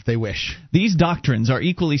their life if they wish. These doctrines are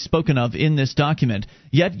equally spoken of in this document,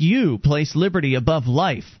 yet you place liberty above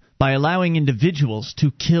life by allowing individuals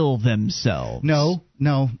to kill themselves. No.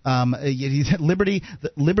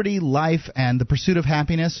 Liberty, life, and the pursuit of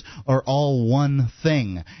happiness are all one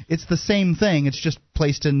thing. It's the same thing. It's just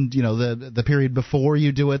placed in the period before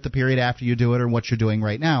you do it, the period after you do it, or what you're doing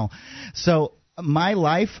right now. So my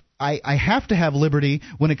life, I have to have liberty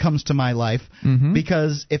when it comes to my life,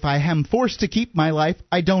 because if I am forced to keep my life,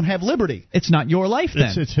 I don't have liberty. It's not your life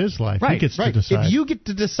then. It's his life. Right. He gets to decide. If you get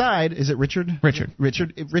to decide, is it Richard?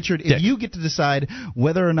 Richard, if you get to decide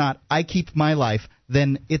whether or not I keep my life,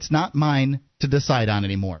 then it's not mine to decide on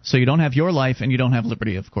anymore. So you don't have your life, and you don't have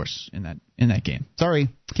liberty, of course, in that game. Sorry,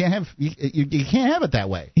 you can't have it that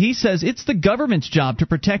way. He says it's the government's job to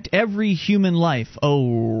protect every human life.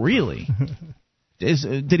 Oh, really?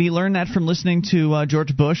 Did he learn that from listening to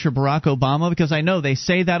George Bush or Barack Obama? Because I know they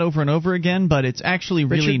say that over and over again, but it's actually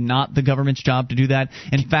really not the government's job to do that.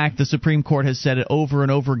 In fact, the Supreme Court has said it over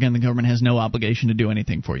and over again. The government has no obligation to do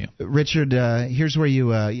anything for you. Richard, here's where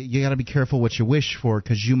you got to be careful what you wish for,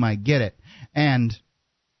 because you might get it. And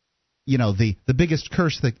the biggest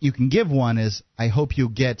curse that you can give one is, I hope you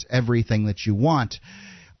get everything that you want.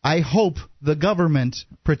 I hope the government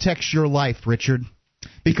protects your life, Richard,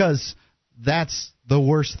 because that's the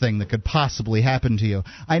worst thing that could possibly happen to you.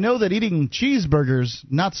 I know that eating cheeseburgers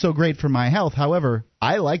not so great for my health. However,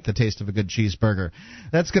 I like the taste of a good cheeseburger.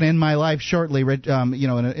 That's going to end my life shortly,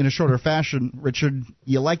 in a shorter fashion. Richard,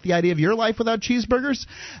 you like the idea of your life without cheeseburgers?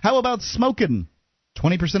 How about smoking?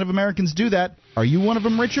 20% of Americans do that. Are you one of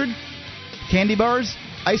them, Richard? Candy bars,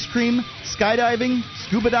 ice cream, skydiving,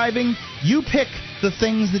 scuba diving. You pick the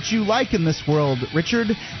things that you like in this world, Richard,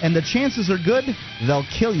 and the chances are good they'll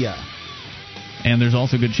kill you. And there's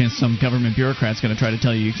also a good chance some government bureaucrat's going to try to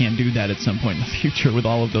tell you can't do that at some point in the future with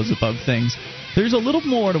all of those above things. There's a little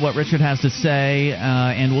more to what Richard has to say,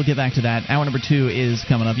 and we'll get back to that. Hour number 2 is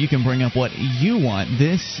coming up. You can bring up what you want.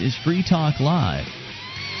 This is Free Talk Live.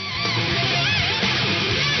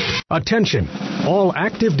 Attention, all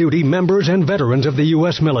active duty members and veterans of the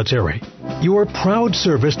U.S. military. Your proud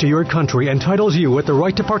service to your country entitles you with the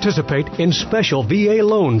right to participate in special VA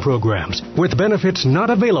loan programs with benefits not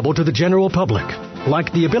available to the general public,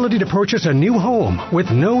 like the ability to purchase a new home with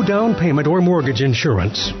no down payment or mortgage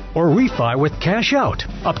insurance, or refi with cash out,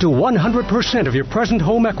 up to 100% of your present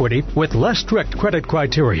home equity with less strict credit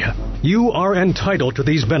criteria. You are entitled to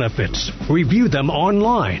these benefits. Review them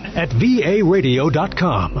online at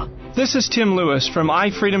varadio.com. This is Tim Lewis from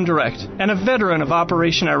iFreedom Direct and a veteran of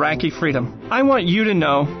Operation Iraqi Freedom. I want you to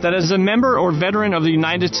know that as a member or veteran of the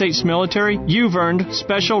United States military, you've earned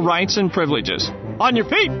special rights and privileges. On your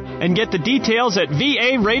feet! And get the details at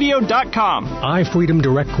varadio.com. iFreedom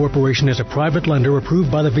Direct Corporation is a private lender approved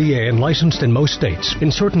by the VA and licensed in most states. In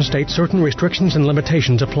certain states, certain restrictions and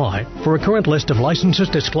limitations apply. For a current list of licenses,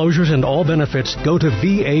 disclosures, and all benefits, go to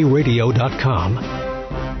varadio.com.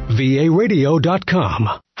 varadio.com.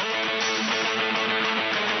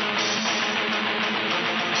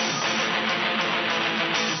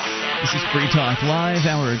 This is Free Talk Live.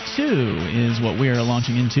 Hour 2 is what we are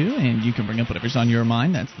launching into, and you can bring up whatever's on your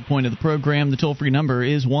mind. That's the point of the program. The toll-free number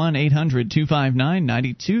is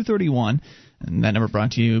 1-800-259-9231. And that number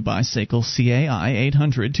brought to you by SACL CAI,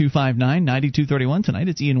 800-259-9231. Tonight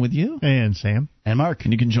it's Ian with you. And Sam. And Mark.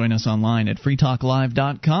 And you can join us online at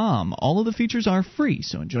freetalklive.com. All of the features are free,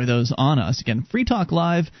 so enjoy those on us. Again,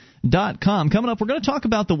 freetalklive.com. Coming up, we're going to talk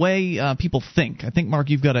about the way people think. I think,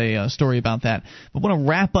 Mark, you've got a story about that. But I want to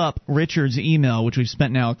wrap up Richard's email, which we've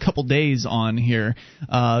spent now a couple days on here,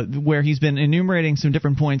 where he's been enumerating some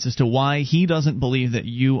different points as to why he doesn't believe that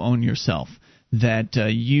you own yourself, that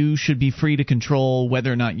you should be free to control whether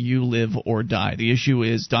or not you live or die. The issue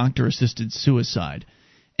is doctor-assisted suicide.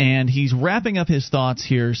 And he's wrapping up his thoughts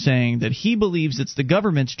here saying that he believes it's the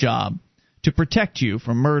government's job to protect you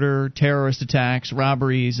from murder, terrorist attacks,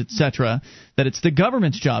 robberies, etc., that it's the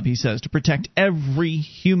government's job, he says, to protect every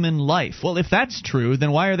human life. Well, if that's true,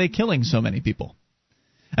 then why are they killing so many people?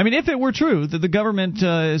 I mean, if it were true that the government's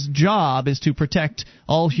job is to protect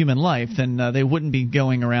all human life, then they wouldn't be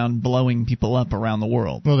going around blowing people up around the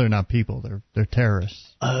world. Well, they're not people. They're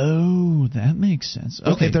terrorists. Oh, that makes sense.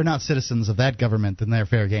 Okay. If they're not citizens of that government, then they're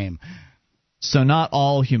fair game. So not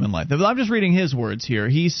all human life. I'm just reading his words here.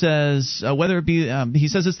 He says, he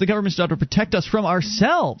says it's the government's job to protect us from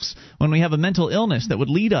ourselves when we have a mental illness that would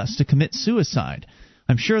lead us to commit suicide.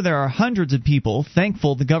 I'm sure there are hundreds of people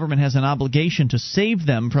thankful the government has an obligation to save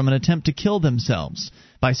them from an attempt to kill themselves.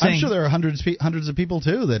 By saying, I'm sure there are hundreds of people,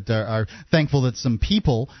 too, that are thankful that some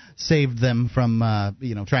people saved them from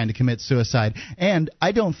trying to commit suicide. And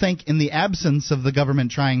I don't think in the absence of the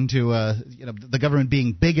government trying to, the government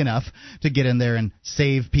being big enough to get in there and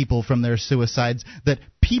save people from their suicides, that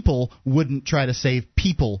people wouldn't try to save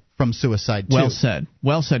people from suicide, too. Well said.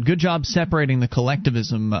 Well said. Good job separating the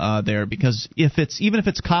collectivism there, because even if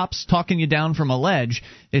it's cops talking you down from a ledge,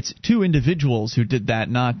 it's two individuals who did that,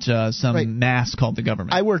 not some mass called the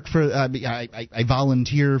government. I work for I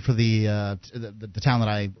volunteer for the town that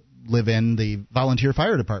I live in, the volunteer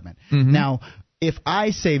fire department. Mm-hmm. Now, if I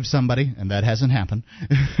save somebody, and that hasn't happened,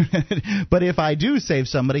 but if I do save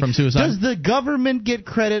somebody, from suicide, does the government get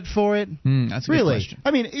credit for it? That's a good question.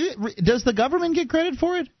 I mean, does the government get credit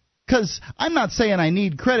for it? Because I'm not saying I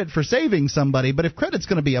need credit for saving somebody, but if credit's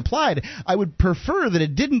going to be applied, I would prefer that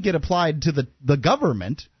it didn't get applied to the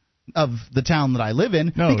government of the town that I live in,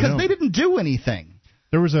 because they didn't do anything.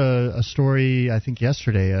 There was a story, I think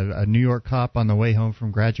yesterday, a New York cop on the way home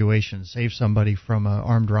from graduation saved somebody from an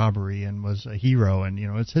armed robbery and was a hero, and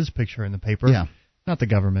it's his picture in the paper, not the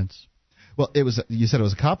government's. Well, you said it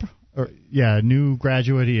was a cop? Or a new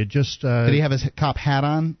graduate. He had just did he have his cop hat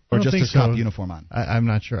on, or just his cop uniform on? I'm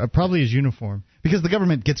not sure. Probably his uniform, because the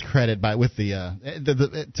government gets credit with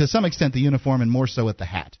the to some extent the uniform, and more so with the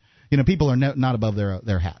hat. People are not above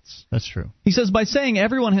their hats. That's true. He says, by saying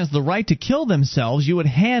everyone has the right to kill themselves, you would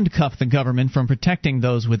handcuff the government from protecting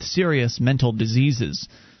those with serious mental diseases.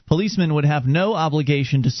 Policemen would have no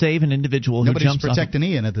obligation to save an individual who jumps off. Nobody's protecting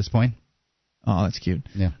Ian at this point. Oh, that's cute.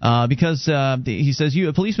 Yeah. Because he says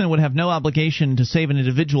a policeman would have no obligation to save an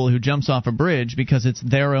individual who jumps off a bridge because it's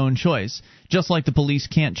their own choice, just like the police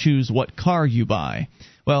can't choose what car you buy.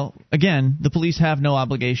 Well, again, the police have no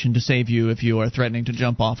obligation to save you if you are threatening to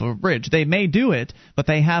jump off of a bridge. They may do it, but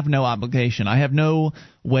they have no obligation. I have no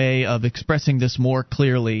way of expressing this more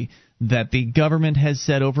clearly that the government has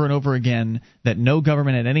said over and over again that no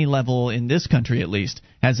government at any level, in this country at least,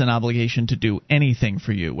 has an obligation to do anything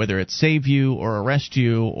for you, whether it's save you or arrest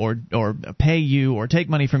you or pay you or take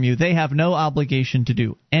money from you. They have no obligation to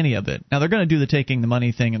do any of it. Now, they're going to do the taking the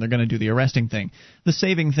money thing and they're going to do the arresting thing. The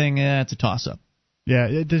saving thing, it's a toss-up. Yeah,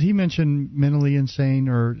 did he mention mentally insane,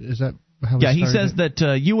 or is that how it started? He says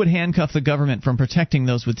that you would handcuff the government from protecting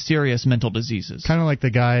those with serious mental diseases. Kind of like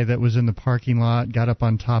the guy that was in the parking lot, got up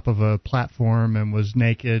on top of a platform and was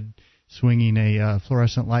naked, swinging a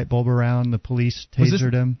fluorescent light bulb around. The police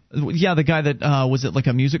tasered him. Yeah, the guy that, was it like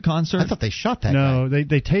a music concert? I thought they shot that guy. No,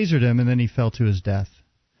 they tasered him, and then he fell to his death.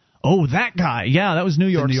 Oh, that guy. Yeah, that was New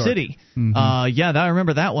York City. Mm-hmm. I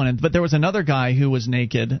remember that one. But there was another guy who was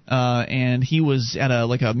naked, and he was at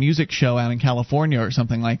a music show out in California or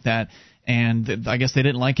something like that. And I guess they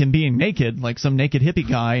didn't like him being naked, like some naked hippie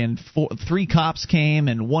guy. And 3 cops came,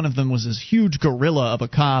 and one of them was this huge gorilla of a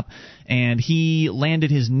cop, and he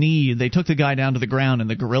landed his knee. They took the guy down to the ground, and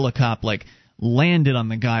the gorilla cop landed on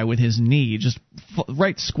the guy with his knee, just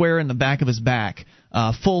right square in the back of his back,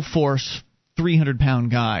 full force.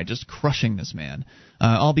 300-pound guy just crushing this man,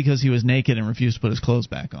 all because he was naked and refused to put his clothes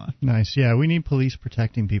back on. Nice. Yeah, we need police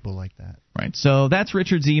protecting people like that. Right. So that's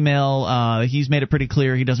Richard's email. He's made it pretty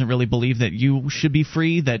clear he doesn't really believe that you should be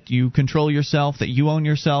free, that you control yourself, that you own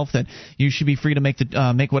yourself, that you should be free to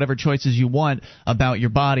make whatever choices you want about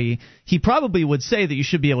your body. He probably would say that you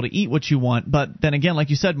should be able to eat what you want, but then again, like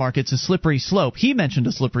you said, Mark, it's a slippery slope. He mentioned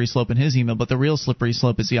a slippery slope in his email, but the real slippery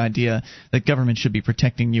slope is the idea that government should be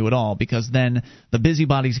protecting you at all, because then the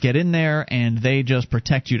busybodies get in there and they just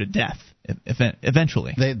protect you to death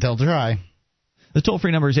eventually. They'll try. The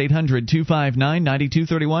toll-free number is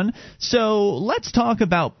 800-259-9231. So let's talk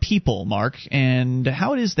about people, Mark, and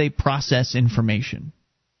how it is they process information.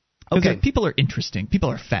 Okay. People are interesting. People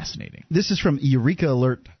are fascinating. This is from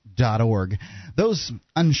EurekaAlert.org. Those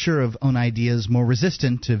unsure of own ideas, more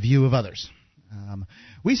resistant to view of others.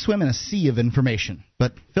 We swim in a sea of information,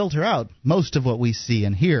 but filter out most of what we see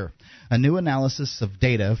and hear. A new analysis of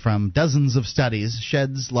data from dozens of studies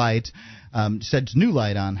sheds new light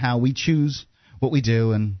on how we choose what we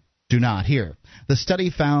do and do not hear. The study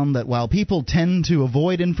found that while people tend to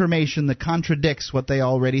avoid information that contradicts what they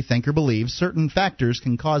already think or believe, certain factors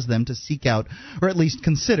can cause them to seek out or at least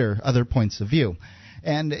consider other points of view.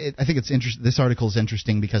 And I think this article is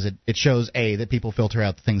interesting because it shows, A, that people filter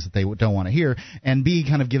out the things that they don't want to hear, and B,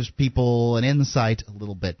 kind of gives people an insight a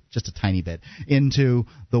little bit, just a tiny bit, into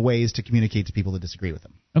the ways to communicate to people that disagree with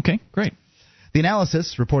them. Okay, great. The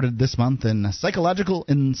analysis reported this month in Psychological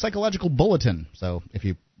Bulletin. So if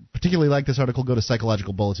you particularly like this article, go to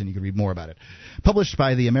Psychological Bulletin. You can read more about it. Published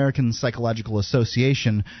by the American Psychological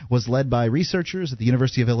Association, was led by researchers at the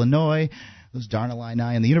University of Illinois, those darn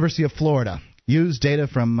Illini, and the University of Florida. Used data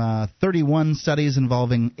from 31 studies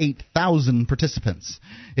involving 8,000 participants.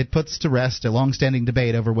 It puts to rest a long-standing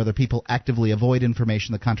debate over whether people actively avoid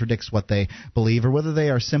information that contradicts what they believe, or whether they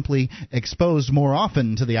are simply exposed more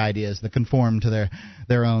often to the ideas that conform to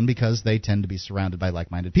their own because they tend to be surrounded by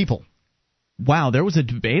like-minded people. Wow, there was a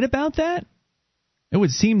debate about that? It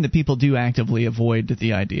would seem that people do actively avoid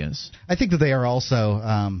the ideas. I think that they are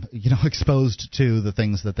also, exposed to the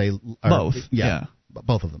things that they are. Both, yeah.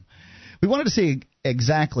 Both of them. We wanted to see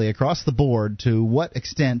exactly across the board to what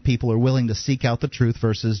extent people are willing to seek out the truth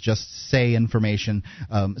versus just stay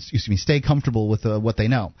comfortable with what they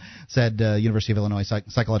know, said University of Illinois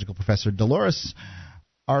psychological professor Dolores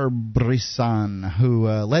Arbrisan, who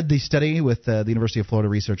led the study with the University of Florida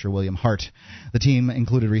researcher William Hart. The team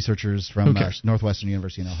included researchers from Northwestern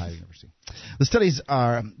University and Ohio University. The studies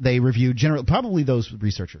they reviewed probably those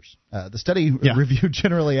researchers. The study reviewed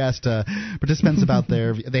generally asked participants about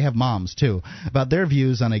they have moms too, about their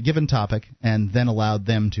views on a given topic, and then allowed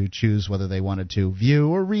them to choose whether they wanted to view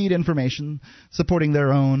or read information supporting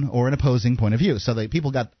their own or an opposing point of view. So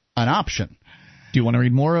people got an option. Do you want to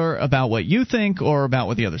read more about what you think or about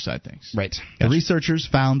what the other side thinks? Right. Gotcha. The researchers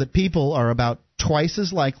found that people are about twice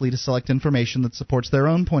as likely to select information that supports their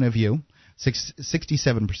own point of view,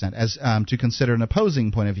 67%, as to consider an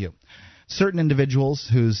opposing point of view. Certain individuals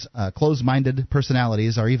whose closed-minded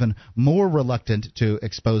personalities are even more reluctant to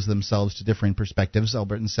expose themselves to differing perspectives,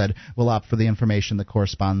 Albertin said, will opt for the information that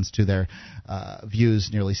corresponds to their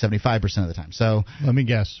views nearly 75% of the time. So let me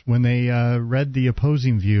guess. When they read the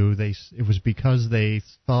opposing view, it was because they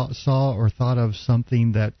saw or thought of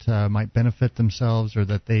something that might benefit themselves, or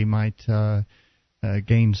that they might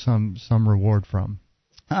gain some reward from.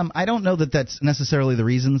 I don't know that that's necessarily the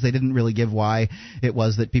reasons. They didn't really give why it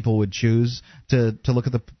was that people would choose to look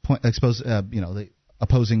at the the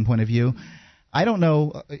opposing point of view. I don't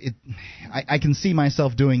know. I can see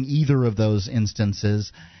myself doing either of those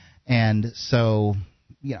instances, and so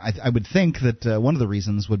I would think that one of the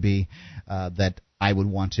reasons would be that I would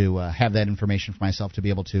want to have that information for myself to be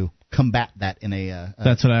able to combat that in a.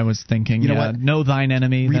 That's what I was thinking. What? Know thine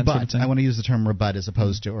enemy. Rebut. That sort of thing. I want to use the term rebut as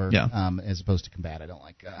opposed to as opposed to combat. I don't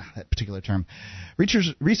like that particular term.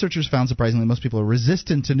 Researchers found surprisingly most people are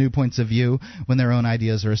resistant to new points of view when their own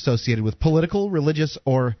ideas are associated with political, religious,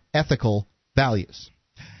 or ethical values.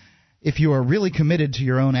 If you are really committed to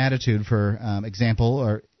your own attitude, for example,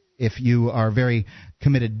 or if you are a very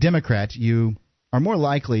committed Democrat, you are more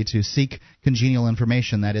likely to seek congenial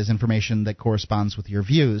information, that is, information that corresponds with your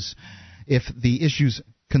views. If the issues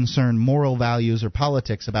concern moral values or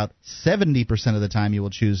politics, about 70% of the time you will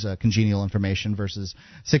choose congenial information versus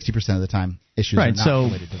 60% of the time issues are not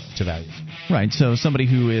related to values. Right, so somebody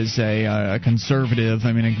who is a conservative,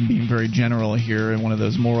 I mean, I'm being very general here, and one of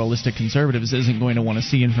those moralistic conservatives isn't going to want to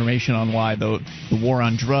see information on why the war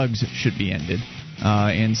on drugs should be ended.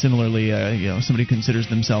 And similarly, somebody who considers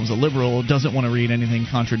themselves a liberal doesn't want to read anything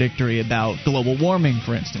contradictory about global warming,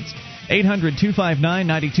 for instance.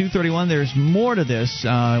 800-259-9231. There's more to this.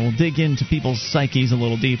 We'll dig into people's psyches a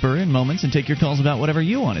little deeper in moments and take your calls about whatever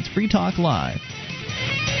you want. It's Free Talk Live.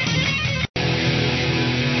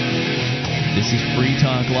 This is Free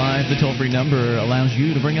Talk Live. The toll-free number allows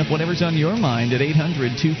you to bring up whatever's on your mind at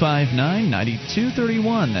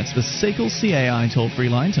 800-259-9231. That's the SACL CAI toll-free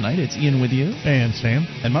line. Tonight it's Ian with you. And Sam.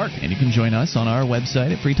 And Mark. And you can join us on our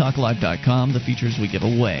website at freetalklive.com, the features we give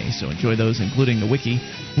away. So enjoy those, including the wiki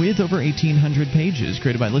with over 1,800 pages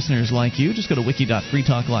created by listeners like you. Just go to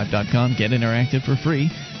wiki.freetalklive.com. Get interactive for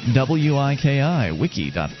free. WIKI,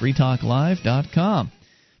 wiki.freetalklive.com.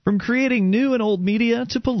 From creating new and old media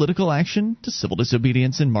to political action to civil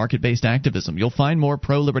disobedience and market-based activism, you'll find more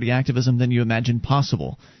pro-liberty activism than you imagined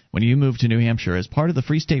possible when you move to New Hampshire as part of the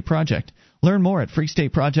Free State Project. Learn more at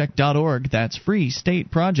freestateproject.org. That's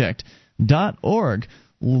freestateproject.org.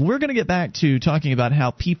 We're going to get back to talking about how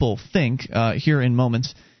people think here in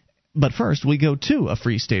moments. But first, we go to a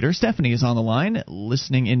Free Stater. Stephanie is on the line,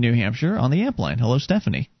 listening in New Hampshire on the amp line. Hello,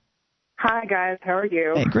 Stephanie. Hi, guys. How are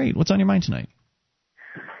you? Hey, great. What's on your mind tonight?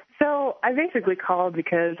 So I basically called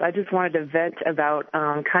because I just wanted to vent about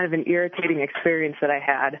kind of an irritating experience that I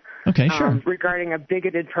had. Okay, sure. Regarding a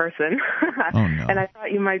bigoted person. Oh, no. And I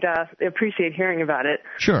thought you might appreciate hearing about it.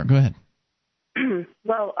 Sure, go ahead.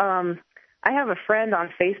 Well, I have a friend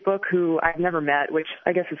on Facebook who I've never met, which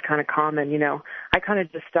I guess is kind of common, I kind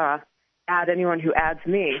of just add anyone who adds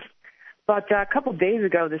me. But a couple days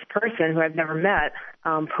ago, this person who I've never met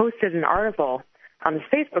posted an article on his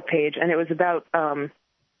Facebook page, and it was about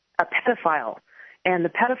a pedophile. And the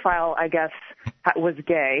pedophile, I guess, was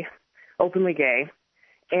gay, openly gay.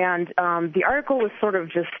 And the article was sort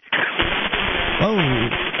of just... Oh,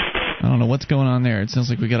 I don't know what's going on there. It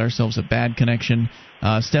sounds like we got ourselves a bad connection.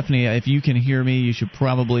 Stephanie, if you can hear me, you should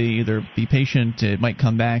probably either be patient, it might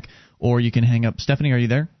come back, or you can hang up. Stephanie, are you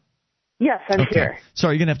there? Yes, I'm here.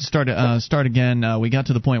 Sorry, you're going to have to start again. We got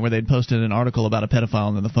to the point where they'd posted an article about a pedophile,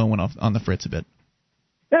 and then the phone went off on the fritz a bit.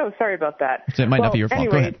 Oh, sorry about that. So it might not be your fault.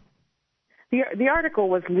 Anyway, go ahead. The article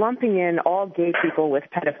was lumping in all gay people with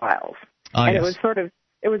pedophiles. And yes.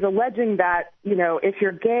 It was alleging that, if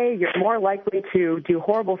you're gay, you're more likely to do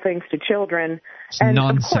horrible things to children. And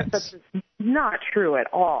nonsense. Of course, that's not true at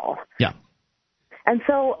all. Yeah. And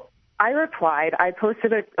so I replied. I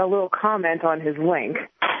posted a little comment on his link,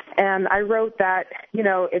 and I wrote that,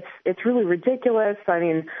 it's really ridiculous. I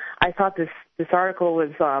mean, I thought this article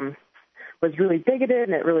was really bigoted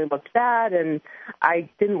and it really looked bad, and I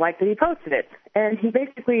didn't like that he posted it. And he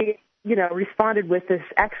basically, responded with this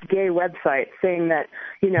ex-gay website saying that,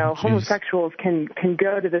 homosexuals can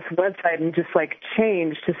go to this website and just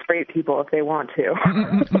change to straight people if they want to.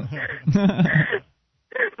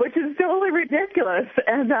 Which is totally ridiculous.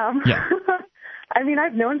 And yeah. I mean,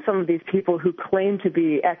 I've known some of these people who claim to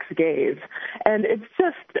be ex-gays, and it's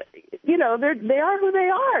just, they are who they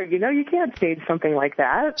are. You can't stage something like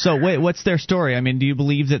that. So wait, what's their story? I mean, do you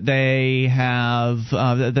believe that they have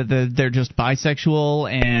that they're just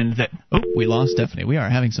bisexual and that? Oh, we lost Stephanie. We are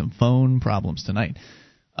having some phone problems tonight.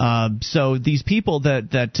 So these people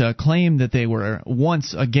that claim that they were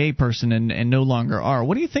once a gay person and no longer are,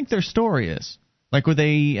 what do you think their story is? Like, are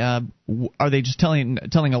they just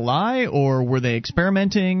telling a lie, or were they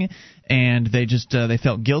experimenting and they just they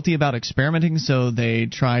felt guilty about experimenting, so they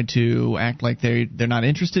tried to act like they're not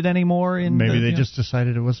interested anymore in? Maybe they just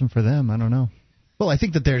decided it wasn't for them. I don't know. Well, I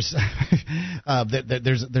think that there's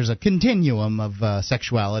there's a continuum of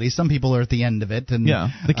sexuality. Some people are at the end of it, and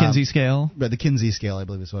the Kinsey scale. The Kinsey scale, I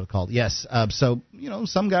believe, is what it's called. Yes. So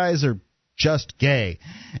some guys are just gay.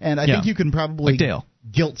 And I think you can probably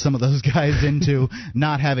guilt some of those guys into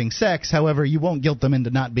not having sex. However, you won't guilt them into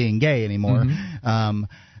not being gay anymore.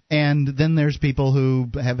 And then there's people who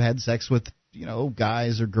have had sex with,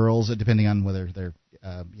 guys or girls, depending on whether they're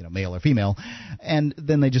male or female, and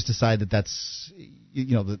then they just decide that that's,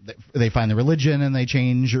 they find the religion and they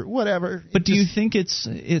change or whatever. But do you think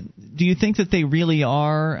do you think that they really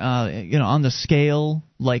are, on the scale,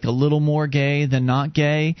 like a little more gay than not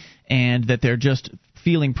gay, and that they're just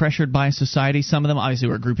feeling pressured by society? Some of them, obviously,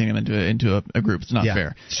 we're grouping them into a group. It's not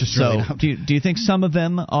fair. It's just so, really do you think some of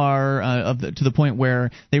them are to the point where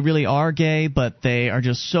they really are gay, but they are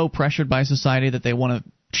just so pressured by society that they want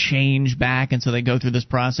to change back, and so they go through this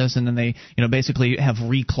process, and then they, basically have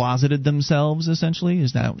recloseted themselves? Essentially,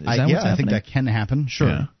 is that what's happening? I think that can happen. Sure.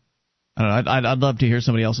 Yeah. I don't know, I'd love to hear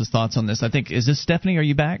somebody else's thoughts on this. Is this Stephanie? Are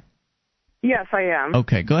you back? Yes, I am.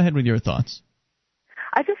 Okay, go ahead with your thoughts.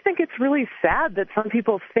 I just think it's really sad that some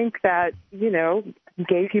people think that,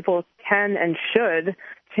 gay people can and should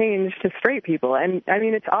change to straight people. And, I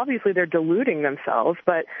mean, it's obviously they're deluding themselves,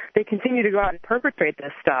 but they continue to go out and perpetrate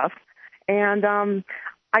this stuff. And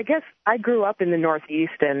I guess I grew up in the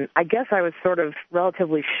Northeast, and I guess I was sort of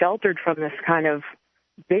relatively sheltered from this kind of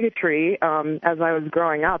bigotry as I was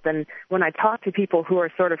growing up. And when I talk to people who are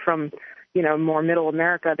sort of from more middle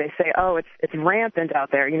America, they say, oh, it's rampant out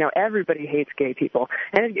there. Everybody hates gay people.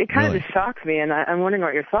 And it kind of just shocks me, and I'm wondering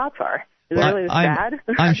what your thoughts are. Is it really sad?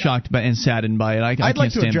 I'm shocked and saddened by it. I'd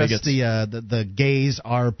like to address the gays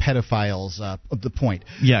are pedophiles the point.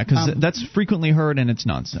 Yeah, because that's frequently heard, and it's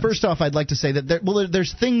nonsense. First off, I'd like to say that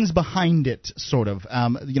there's things behind it, sort of.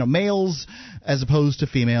 Males, as opposed to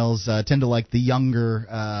females, tend to like the younger,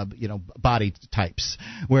 body types,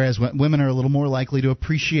 whereas women are a little more likely to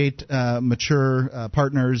appreciate mature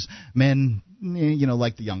partners. Men,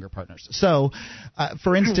 like the younger partners. So,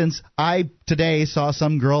 for instance, I today saw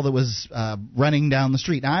some girl that was running down the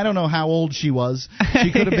street. Now, I don't know how old she was.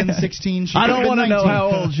 She could have been 16. I don't want to know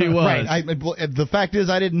how old she was. Right. The fact is,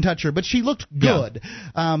 I didn't touch her, but she looked good.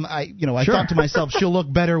 Yeah. I thought to myself, she'll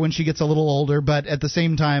look better when she gets a little older, but at the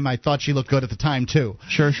same time, I thought she looked good at the time, too.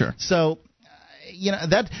 Sure. So,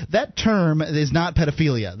 that term is not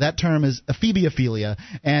pedophilia. That term is ephebiophilia,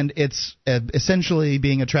 and it's essentially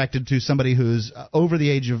being attracted to somebody who's over the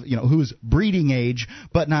age of, who's breeding age,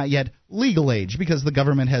 but not yet legal age, because the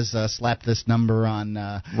government has slapped this number on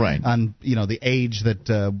the age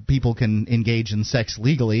that people can engage in sex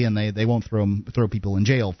legally, and they won't throw people in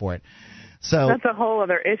jail for it. So that's a whole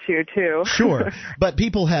other issue, too. Sure. But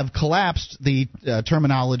people have collapsed the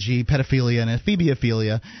terminology pedophilia and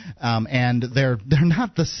ephebiophilia, and they're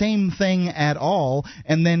not the same thing at all.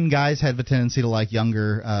 And then guys have a tendency to like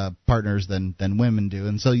younger partners than women do.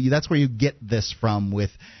 And so that's where you get this from with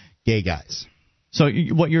gay guys. So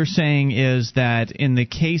what you're saying is that in the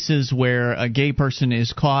cases where a gay person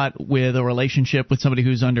is caught with a relationship with somebody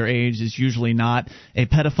who's underage, it's usually not a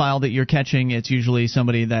pedophile that you're catching. It's usually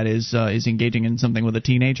somebody that is engaging in something with a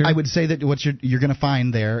teenager. I would say that what you're going to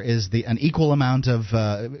find there is an equal amount of,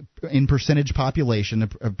 in percentage population,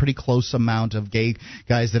 a pretty close amount of gay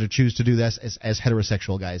guys that choose to do this as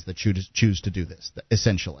heterosexual guys that choose to do this,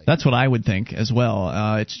 essentially. That's what I would think as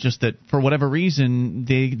well. It's just that for whatever reason,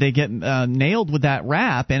 they get nailed with that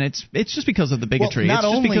rap, and it's just because of the bigotry. It's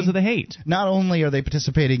just because of the hate. Not only are they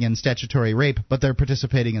participating in statutory rape, but they're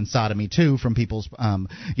participating in sodomy too, from people's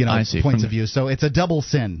points of view. So it's a double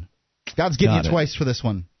sin. God's getting you twice for this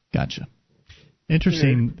one. Gotcha.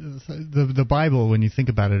 Interesting. The Bible, when you think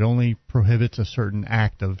about it, only prohibits a certain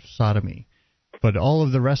act of sodomy, but all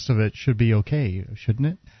of the rest of it should be okay, shouldn't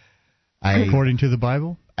it? According to the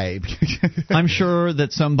Bible? I'm sure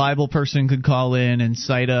that some Bible person could call in and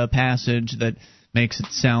cite a passage that makes it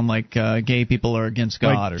sound like gay people are against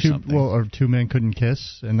God or something. Well, or two men couldn't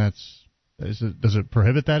kiss, and does it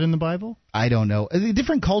prohibit that in the Bible? I don't know.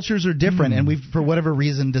 Different cultures are different, and we've, for whatever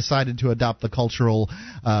reason, decided to adopt the cultural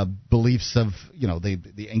beliefs of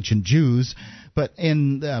the ancient Jews. But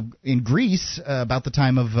in Greece, about the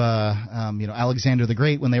time of Alexander the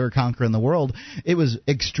Great, when they were conquering the world, it was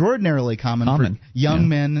extraordinarily common for young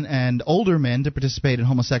men and older men to participate in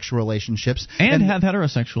homosexual relationships and have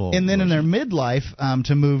heterosexual. And then in their midlife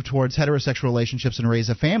to move towards heterosexual relationships and raise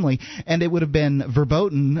a family. And it would have been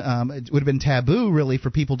verboten. It would have been taboo, really, for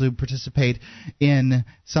people to participate in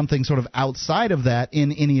something sort of outside of that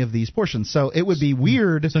in any of these portions. So it would be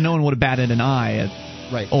weird. So no one would have batted an eye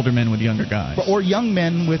at older men with younger guys. Or young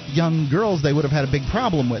men with young girls. They would have had a big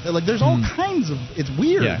problem with it. Like, there's all kinds of... It's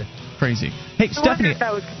weird. Yeah. crazy. Hey, I Stephanie. wonder if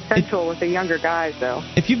that was consensual with the younger guys, though.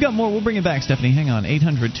 If you've got more, we'll bring it back, Stephanie. Hang on.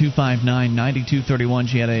 800-259-9231.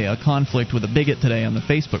 She had a conflict with a bigot today on the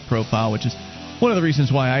Facebook profile, which is one of the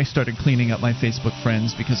reasons why I started cleaning up my Facebook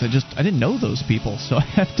friends, because I didn't know those people. So I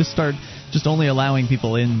have to start just only allowing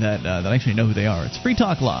people in that actually know who they are. It's Free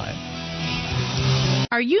Talk Live.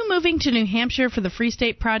 Are you moving to New Hampshire for the Free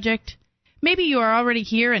State Project? Maybe you are already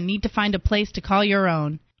here and need to find a place to call your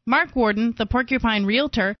own. Mark Warden, the Porcupine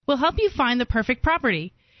Realtor, will help you find the perfect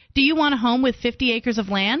property. Do you want a home with 50 acres of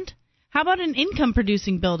land? How about an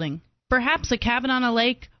income-producing building? Perhaps a cabin on a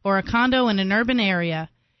lake or a condo in an urban area.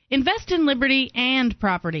 Invest in liberty and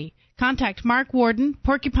property. Contact Mark Warden,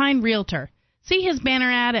 Porcupine Realtor. See his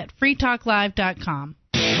banner ad at freetalklive.com.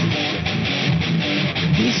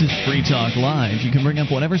 This is Free Talk Live. You can bring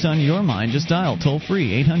up whatever's on your mind. Just dial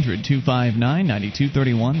toll-free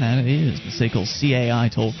 800-259-9231. That is the SACL CAI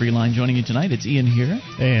toll-free line. Joining you tonight, it's Ian here.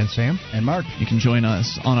 And Sam. And Mark. You can join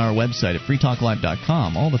us on our website at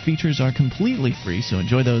freetalklive.com. All the features are completely free, so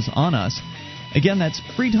enjoy those on us. Again, that's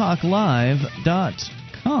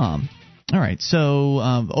freetalklive.com. All right, so,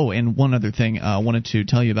 and one other thing I wanted to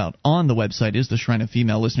tell you about on the website is the Shrine of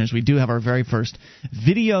Female Listeners. We do have our very first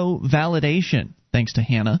video validation, thanks to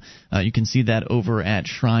Hannah. You can see that over at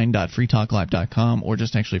shrine.freetalklive.com, or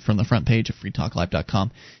just actually from the front page of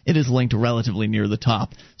freetalklive.com. It is linked relatively near the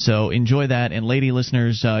top, so enjoy that. And lady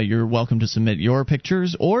listeners, you're welcome to submit your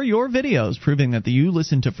pictures or your videos proving that you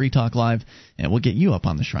listen to Free Talk Live, and we'll get you up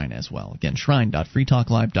on the Shrine as well. Again,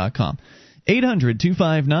 shrine.freetalklive.com.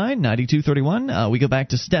 800-259-9231. We go back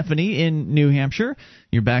to Stephanie in New Hampshire.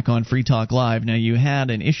 You're back on Free Talk Live. Now, you had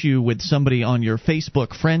an issue with somebody on your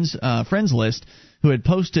Facebook friends list who had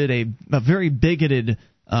posted a very bigoted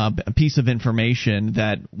piece of information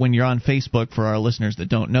that when you're on Facebook, for our listeners that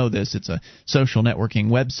don't know this, it's a social networking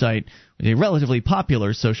website, a relatively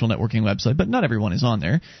popular social networking website, but not everyone is on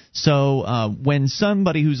there. So when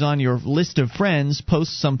somebody who's on your list of friends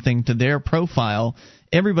posts something to their profile,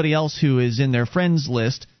 everybody else who is in their friends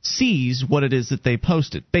list sees what it is that they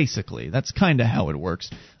posted, basically. That's kind of how it works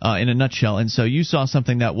in a nutshell. And so you saw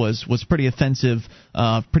something that was pretty offensive,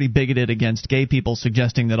 pretty bigoted against gay people,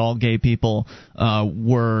 suggesting that all gay people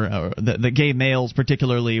the gay males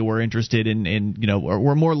particularly were interested in or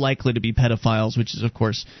were more likely to be pedophiles, which is, of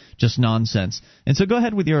course, just nonsense. And so go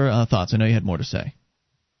ahead with your thoughts. I know you had more to say.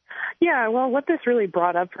 Yeah, well, what this really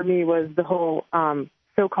brought up for me was the whole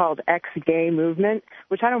so-called ex-gay movement,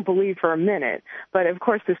 which I don't believe for a minute. But, of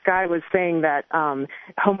course, this guy was saying that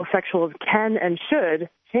homosexuals can and should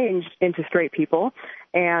change into straight people.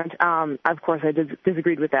 And, of course, I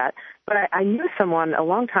disagreed with that. But I knew someone a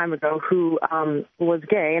long time ago who was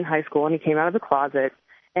gay in high school, and he came out of the closet.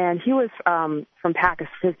 And he was from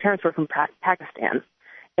Pakistan. His parents were from Pakistan.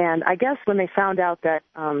 And I guess when they found out that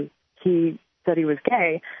he said he was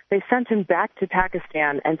gay, they sent him back to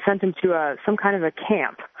Pakistan and sent him to some kind of a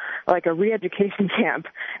camp, like a re-education camp.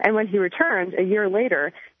 And when he returned a year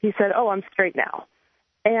later, he said, "Oh, I'm straight now."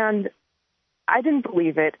 And I didn't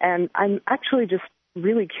believe it, and I'm actually just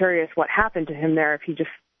really curious what happened to him there, if he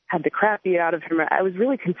just had the crap beat out of him. I was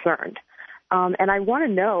really concerned. And I want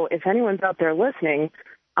to know if anyone's out there listening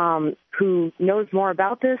who knows more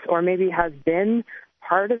about this, or maybe has been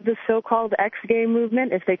part of the so-called ex-gay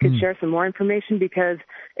movement, if they could share some more information, because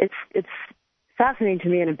it's fascinating to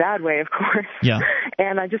me in a bad way, of course. Yeah.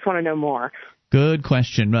 And I just want to know more. Good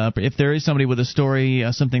question. If there is somebody with a story,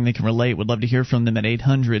 something they can relate, would love to hear from them at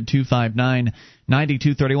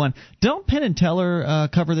 800-259-9231. Don't Penn and Teller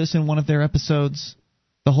cover this in one of their episodes?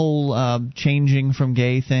 The whole changing from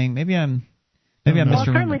gay thing? Maybe I'm misremembering. Well, it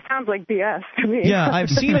certainly sounds like BS to me. Yeah, I've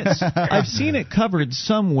seen it. I've seen it covered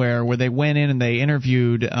somewhere where they went in and they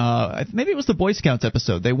interviewed. Maybe it was the Boy Scouts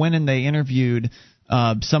episode. They went and they interviewed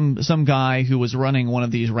some guy who was running one of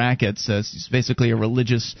these rackets. He's basically a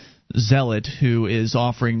religious zealot who is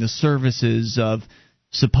offering the services of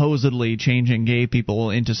supposedly changing gay people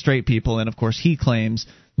into straight people, and of course he claims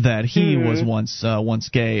that he was once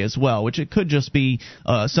gay as well, which it could just be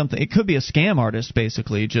something. It could be a scam artist,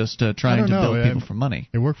 basically, just trying to build people for money.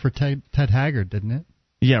 It worked for Ted Haggard, didn't it?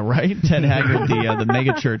 Yeah, right. Ted Haggard, the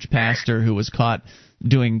megachurch pastor who was caught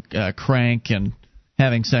doing crank and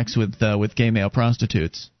having sex with gay male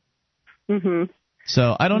prostitutes. Mm-hmm.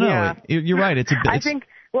 So I don't know. Yeah. You're right. I think.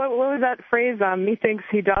 What was that phrase? Methinks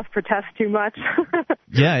he doth protest too much.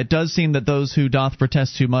 Yeah, it does seem that those who doth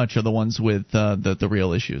protest too much are the ones with the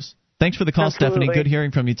real issues. Thanks for the call, Absolutely. Stephanie. Good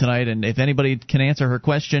hearing from you tonight. And if anybody can answer her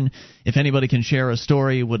question, if anybody can share a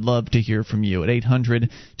story, would love to hear from you at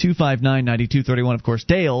 800-259-9231. Of course,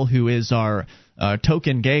 Dale, who is our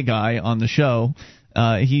token gay guy on the show,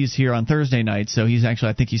 He's here on Thursday night, so he's actually,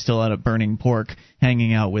 I think he's still out at Burning Pork,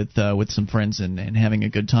 hanging out with some friends and having a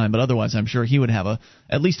good time. But otherwise, I'm sure he would have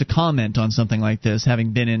at least a comment on something like this.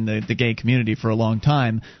 Having been in the gay community for a long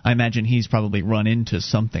time, I imagine he's probably run into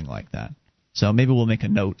something like that. So maybe we'll make a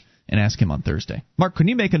note and ask him on Thursday. Mark, can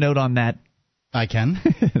you make a note on that? I can.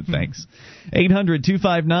 Thanks.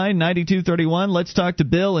 800-259-9231. Let's talk to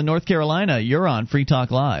Bill in North Carolina. You're on Free Talk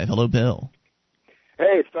Live. Hello, Bill.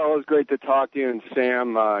 Hey, fellas, great to talk to you. And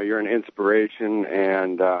Sam, you're an inspiration.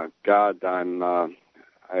 And God, I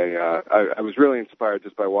was really inspired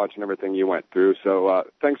just by watching everything you went through. So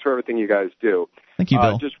thanks for everything you guys do. Thank you,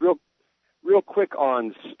 Bill. Just real quick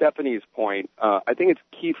on Stephanie's point, I think it's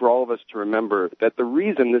key for all of us to remember that the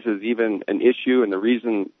reason this is even an issue and the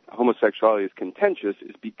reason homosexuality is contentious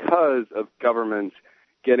is because of governments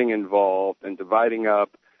getting involved and dividing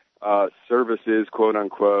up services, quote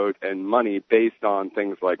unquote, and money based on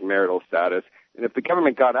things like marital status. And if the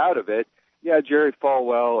government got out of it, yeah, Jerry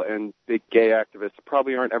Falwell and big gay activists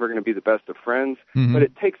probably aren't ever going to be the best of friends, but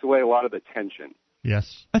it takes away a lot of the tension.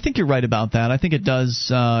 Yes. I think you're right about that. I think it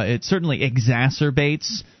does. It certainly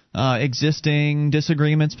exacerbates existing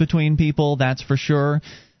disagreements between people. That's for sure.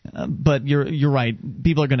 But you're right.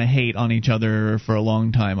 People are going to hate on each other for a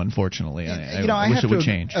long time. Unfortunately, I wish it would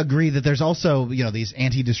change. Agree that there's also these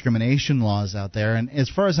anti-discrimination laws out there, and as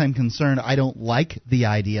far as I'm concerned, I don't like the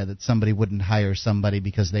idea that somebody wouldn't hire somebody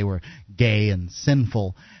because they were gay and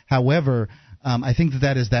sinful. However, I think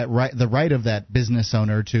that is the right of that business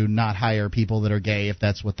owner to not hire people that are gay if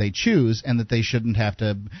that's what they choose, and that they shouldn't have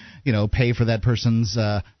to, pay for that person's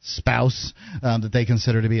spouse that they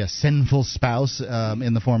consider to be a sinful spouse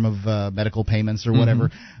in the form of medical payments or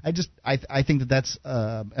whatever. I think that that's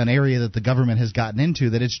an area that the government has gotten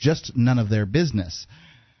into that it's just none of their business.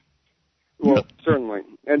 Well, certainly,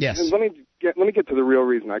 and, yes. And let me get to the real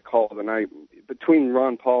reason I called, and between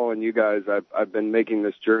Ron Paul and you guys, I've bin making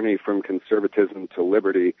this journey from conservatism to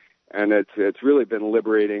liberty, and it's really been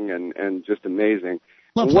liberating and just amazing.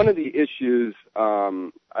 One of the issues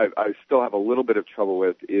I still have a little bit of trouble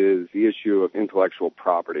with is the issue of intellectual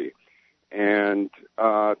property, and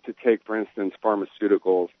to take, for instance,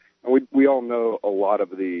 pharmaceuticals. And we all know a lot of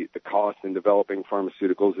the cost in developing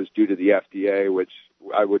pharmaceuticals is due to the FDA, which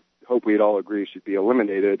I would hope we'd all agree should be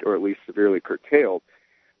eliminated or at least severely curtailed.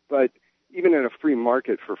 But even in a free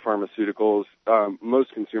market for pharmaceuticals,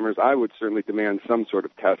 most consumers, I would certainly demand some sort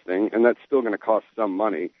of testing, and that's still going to cost some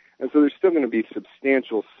money. And so there's still going to be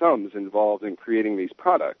substantial sums involved in creating these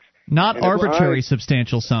products. Not arbitrary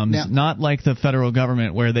substantial sums, not like the federal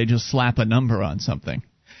government where they just slap a number on something.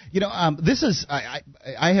 This is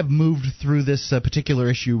I have moved through this particular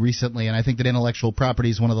issue recently, and I think that intellectual property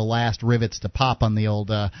is one of the last rivets to pop on the old,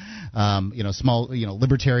 small,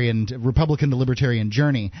 libertarian, Republican to libertarian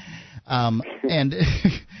journey. And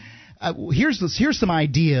here's some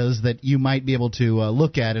ideas that you might be able to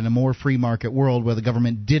look at in a more free market world where the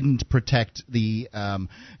government didn't protect the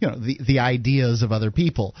ideas of other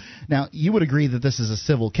people. Now, you would agree that this is a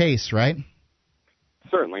civil case, right?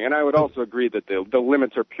 Certainly, and I would also agree that the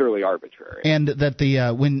limits are purely arbitrary. And that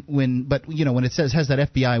when it says has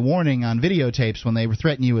that FBI warning on videotapes when they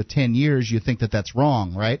threaten you with 10 years, you think that that's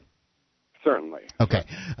wrong, right? Certainly. Okay.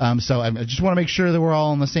 So I just want to make sure that we're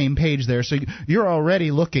all on the same page there. So you're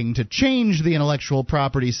already looking to change the intellectual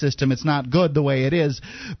property system. It's not good the way it is,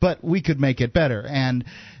 but we could make it better. And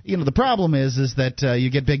the problem is that you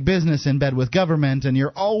get big business in bed with government, and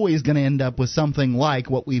you're always going to end up with something like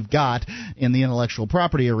what we've got in the intellectual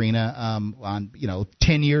property arena on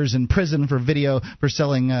 10 years in prison for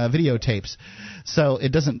selling videotapes. So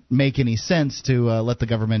it doesn't make any sense to let the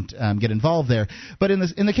government get involved there. But in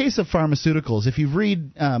the case of pharmaceuticals, if you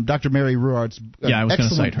read Dr. Mary Ruart's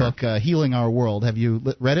excellent book, Healing Our World, have you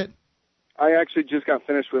read it? I actually just got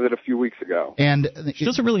finished with it a few weeks ago. And she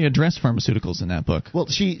doesn't really address pharmaceuticals in that book. Well,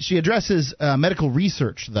 she addresses medical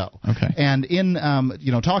research, though. Okay. And in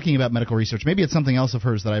talking about medical research, maybe it's something else of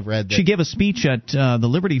hers that I've read. She gave a speech at the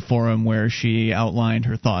Liberty Forum where she outlined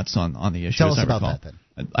her thoughts on the issue. Tell us about that, then.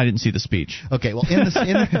 I didn't see the speech. Okay, well,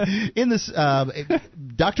 in this,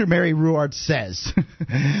 Dr. Mary Ruart says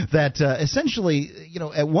that essentially,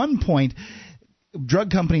 at one point,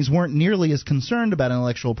 drug companies weren't nearly as concerned about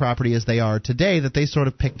intellectual property as they are today, that they sort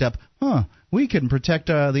of picked up, we can protect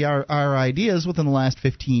our ideas within the last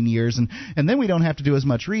 15 years, and then we don't have to do as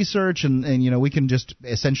much research, and we can just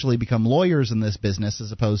essentially become lawyers in this business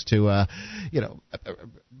as opposed to,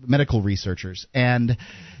 medical researchers. And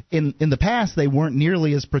in the past, they weren't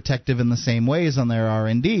nearly as protective in the same ways on their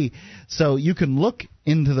R&D. So you can look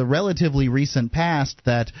into the relatively recent past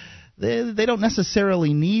that they don't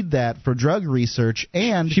necessarily need that for drug research.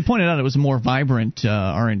 And she pointed out it was a more vibrant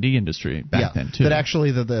R&D industry back then too. That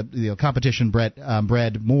actually the competition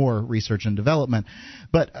bred more research and development.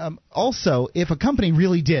 But also, if a company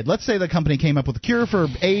really did, let's say the company came up with a cure for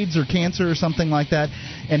AIDS or cancer or something like that,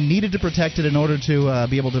 and needed to protect it in order to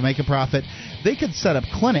be able to make a profit, they could set up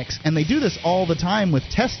clinics, and they do this all the time with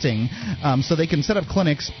testing. So they can set up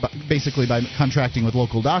clinics basically by contracting with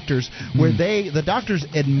local doctors, where the doctors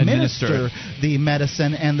administer the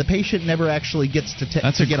medicine, and the patient never actually gets to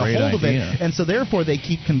get a hold of it. And so therefore they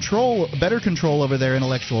keep better control over their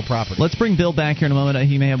intellectual property. Let's bring Bill back here in a moment.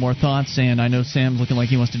 He may have more thoughts, and I know Sam's looking like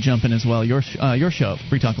he wants to jump in as well. Your show,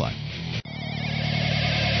 Free Talk Live.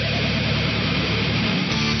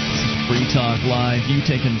 Free Talk Live. You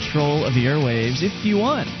take control of the airwaves if you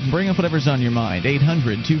want. Bring up whatever's on your mind.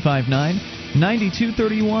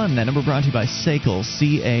 800-259-9231. That number brought to you by SACL,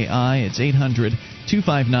 C-A-I. It's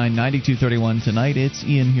 800-259-9231. Tonight, it's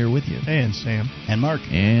Ian here with you. And Sam. And Mark.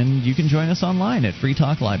 And you can join us online at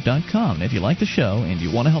freetalklive.com. If you like the show and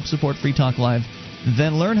you want to help support Free Talk Live,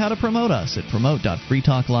 then learn how to promote us at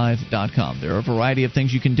promote.freetalklive.com. There are a variety of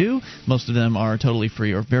things you can do. Most of them are totally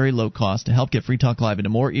free or very low cost to help get Free Talk Live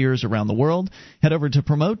into more ears around the world. Head over to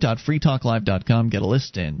promote.freetalklive.com, get a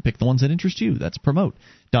list, and pick the ones that interest you. That's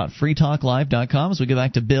promote.freetalklive.com. As we go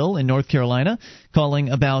back to Bill in North Carolina, calling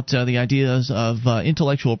about the ideas of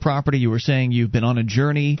intellectual property. You were saying you've been on a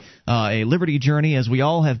journey, a liberty journey, as we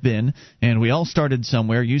all have been, and we all started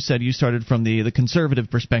somewhere. You said you started from the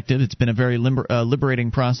conservative perspective. It's been a very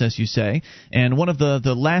liberating process, you say. And one of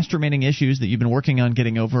the last remaining issues that you've been working on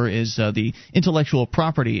getting over is the intellectual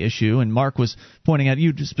property issue. And Mark was pointing out,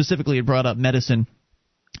 you specifically had brought up medicine.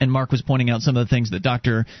 And Mark was pointing out some of the things that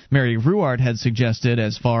Dr. Mary Ruwart had suggested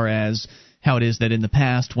as far as how it is that in the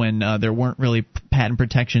past, when there weren't really patent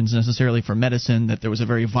protections necessarily for medicine, that there was a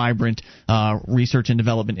very vibrant research and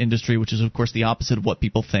development industry, which is, of course, the opposite of what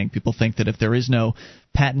people think. People think that if there is no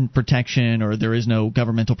patent protection or there is no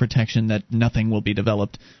governmental protection, that nothing will be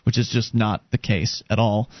developed, which is just not the case at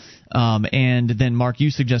all. And then, Mark, you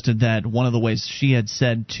suggested that one of the ways she had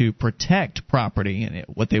said to protect property, and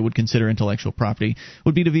what they would consider intellectual property,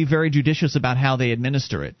 would be to be very judicious about how they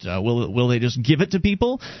administer it. Will they just give it to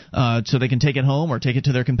people so they can take it home or take it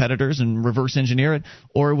to their competitors and reverse engineer it,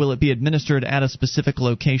 or will it be administered at a specific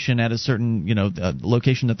location, at a certain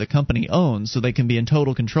location that the company owns, so they can be in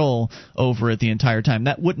total control over it the entire time?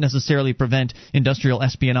 That wouldn't necessarily prevent industrial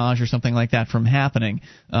espionage or something like that from happening,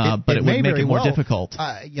 but it would make it more difficult.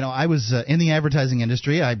 I was in the advertising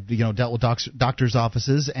industry. I dealt with doctors'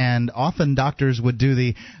 offices, and often doctors would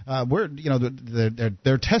do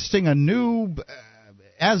they're testing a new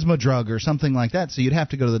asthma drug or something like that, so you'd have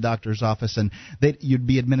to go to the doctor's office and you'd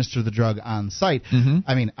be administered the drug on site.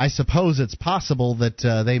 I mean, I suppose it's possible that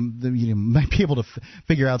they might be able to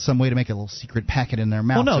figure out some way to make a little secret packet in their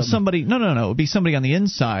mouth. Well, no. It would be somebody on the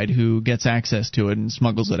inside who gets access to it and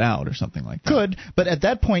smuggles it out or something like that. Could, but at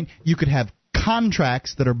that point you could have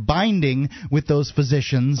contracts that are binding with those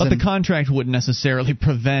physicians. But the contract wouldn't necessarily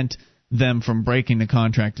prevent them from breaking the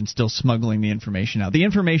contract and still smuggling the information out. The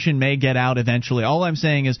information may get out eventually. All I'm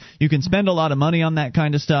saying is you can spend a lot of money on that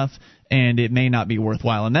kind of stuff, and it may not be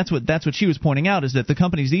worthwhile. And that's what she was pointing out, is that the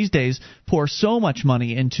companies these days pour so much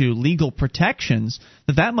money into legal protections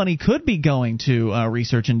that money could be going to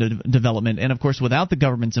research and development. And, of course, without the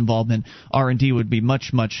government's involvement, R&D would be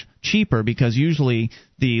much, much cheaper, because usually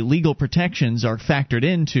the legal protections are factored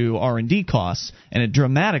into R&D costs, and it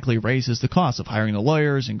dramatically raises the cost of hiring the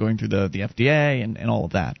lawyers and going through the FDA and all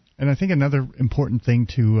of that. And I think another important thing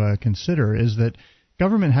to consider is that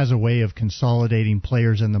government has a way of consolidating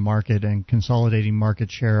players in the market and consolidating market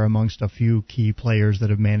share amongst a few key players that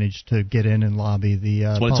have managed to get in and lobby the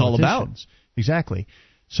That's what it's all about. Exactly.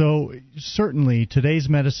 So certainly today's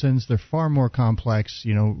medicines, they're far more complex.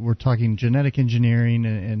 We're talking genetic engineering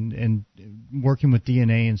and working with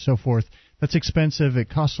DNA and so forth. That's expensive. It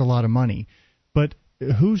costs a lot of money. But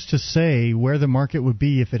who's to say where the market would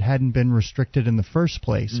be if it hadn't been restricted in the first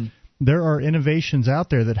place? There are innovations out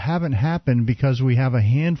there that haven't happened because we have a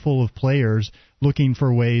handful of players looking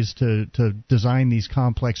for ways to design these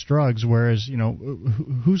complex drugs, whereas,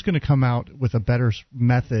 who's going to come out with a better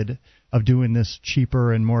method of doing this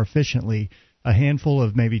cheaper and more efficiently? A handful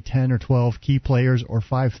of maybe 10 or 12 key players, or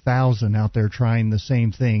 5,000 out there trying the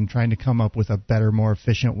same thing, trying to come up with a better, more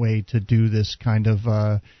efficient way to do this kind of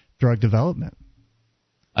drug development.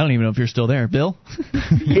 I don't even know if you're still there, Bill.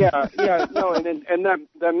 Yeah, no, and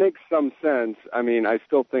that makes some sense. I mean, I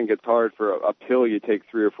still think it's hard for a pill you take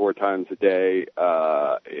 3 or 4 times a day,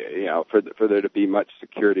 for there to be much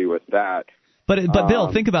security with that. But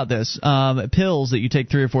Bill, think about this. Pills that you take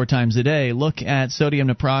 3 or 4 times a day, look at sodium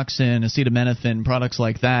naproxen, acetaminophen, products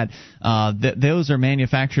like that. Those are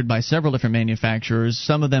manufactured by several different manufacturers.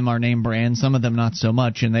 Some of them are name brand, some of them not so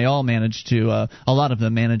much, and they all manage to, a lot of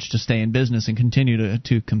them manage to stay in business and continue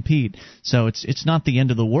to compete. So it's not the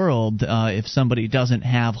end of the world if somebody doesn't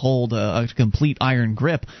hold a complete iron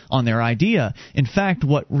grip on their idea. In fact,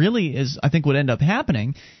 what really is, I think, would end up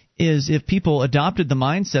happening is if people adopted the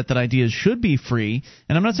mindset that ideas should be free,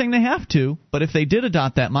 and I'm not saying they have to, but if they did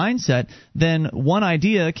adopt that mindset, then one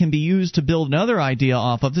idea can be used to build another idea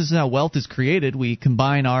off of. This is how wealth is created. We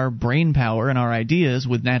combine our brain power and our ideas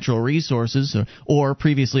with natural resources or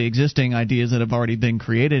previously existing ideas that have already been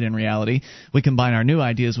created in reality. We combine our new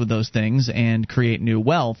ideas with those things and create new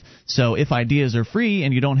wealth. So if ideas are free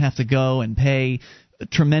and you don't have to go and pay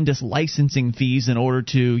tremendous licensing fees in order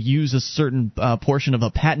to use a certain portion of a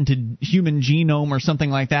patented human genome or something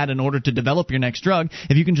like that in order to develop your next drug,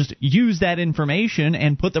 if you can just use that information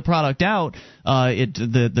and put the product out,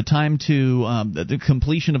 the time to the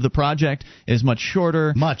completion of the project is much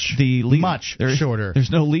shorter. Much shorter. There's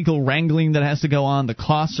no legal wrangling that has to go on. The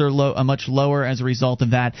costs are much lower as a result of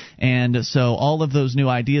that, and so all of those new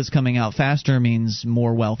ideas coming out faster means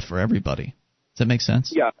more wealth for everybody. Does that make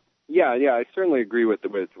sense? Yeah, I certainly agree with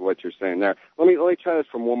what you're saying there. Let me try this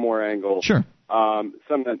from one more angle. Sure.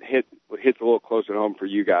 Something that hits a little closer to home for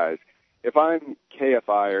you guys. If I'm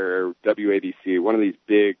KFI or WABC, one of these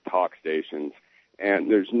big talk stations, and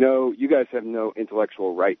you guys have no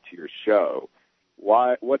intellectual right to your show,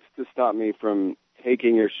 what's to stop me from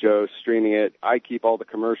taking your show, streaming it? I keep all the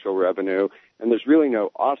commercial revenue, and there's really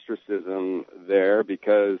no ostracism there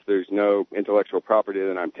because there's no intellectual property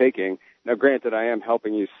that I'm taking. Now, granted, I am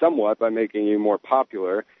helping you somewhat by making you more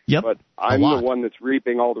popular, but I'm the one that's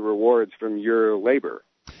reaping all the rewards from your labor.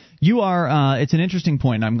 You are. It's an interesting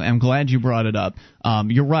point. I'm glad you brought it up.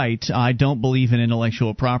 You're right. I don't believe in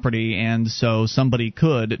intellectual property, and so somebody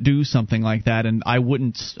could do something like that, and I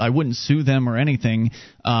wouldn't sue them or anything.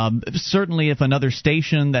 Certainly, if another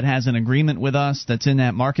station that has an agreement with us that's in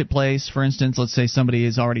that marketplace, for instance, let's say somebody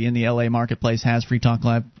is already in the LA marketplace, has Free Talk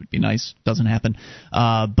Live, would be nice. Doesn't happen.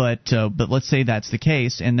 But let's say that's the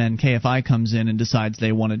case, and then KFI comes in and decides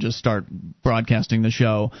they want to just start broadcasting the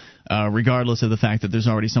show, regardless of the fact that there's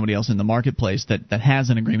already somebody else in the marketplace that has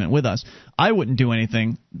an agreement with us. I wouldn't do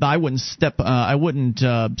anything. I wouldn't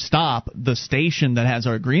stop the station that has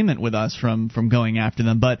our agreement with us from going after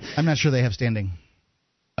them. But I'm not sure they have standing.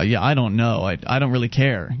 I don't know. I don't really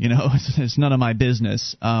care. It's none of my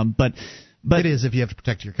business. But it is if you have to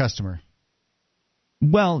protect your customer.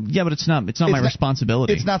 Well, yeah, but it's not my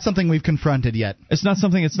responsibility. It's not something we've confronted yet. It's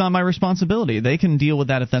not my responsibility. They can deal with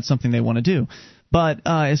that if that's something they want to do. But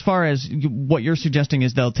as far as what you're suggesting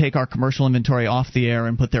is they'll take our commercial inventory off the air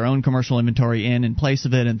and put their own commercial inventory in place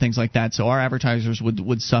of it and things like that. So our advertisers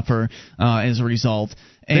would suffer as a result.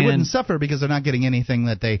 They wouldn't suffer because they're not getting anything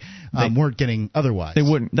that they weren't getting otherwise. They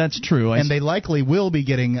wouldn't. That's true. And they likely will be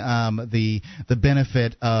getting the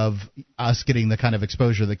benefit of us getting the kind of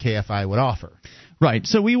exposure that KFI would offer. Right.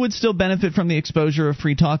 So we would still benefit from the exposure of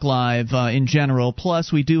Free Talk Live in general.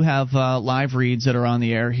 Plus, we do have live reads that are on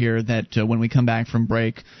the air here that when we come back from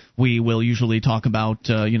break, we will usually talk about,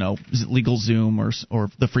 Legal Zoom or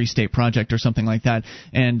the Free State Project or something like that.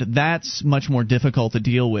 And that's much more difficult to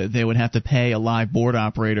deal with. They would have to pay a live board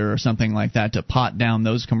operator or something like that to pot down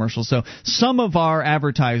those commercials. So some of our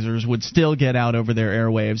advertisers would still get out over their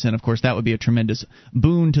airwaves, and of course that would be a tremendous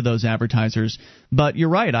boon to those advertisers. But you're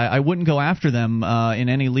right. I wouldn't go after them in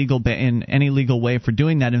any legal way for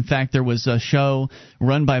doing that. In fact, there was a show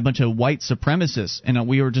run by a bunch of white supremacists, and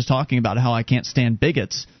we were just talking about how I can't stand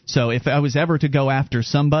bigots. So if I was ever to go after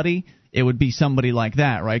somebody, it would be somebody like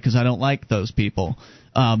that, right? Because I don't like those people.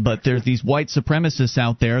 But there's these white supremacists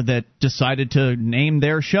out there that decided to name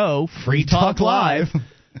their show Free Talk Live.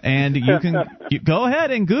 And you can go ahead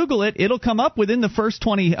and Google it. It'll come up within the first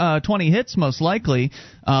 20 hits, most likely.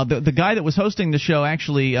 The guy that was hosting the show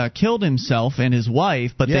actually killed himself and his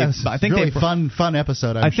wife. But yes, I think really fun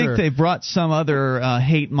episode. I think they brought some other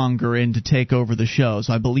hate monger in to take over the show.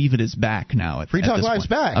 So I believe it is back now. Free Talk Live's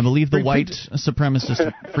back. I believe the white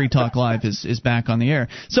supremacist Free Talk Live is back on the air.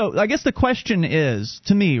 So I guess the question is,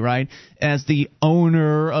 to me, right, as the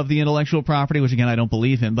owner of the intellectual property, which again I don't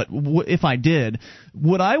believe in, but if I did,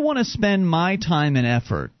 would I want to spend my time and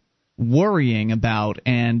effort worrying about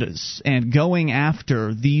and going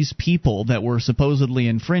after these people that were supposedly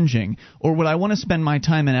infringing, or would I want to spend my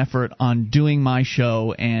time and effort on doing my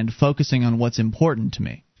show and focusing on what's important to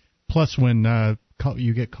me? Plus, when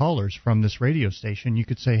you get callers from this radio station. You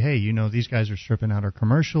could say, hey, these guys are stripping out our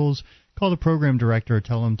commercials. Call the program director or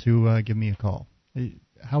tell them to give me a call.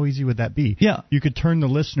 How easy would that be? Yeah. You could turn the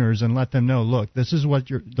listeners and let them know, look, this is what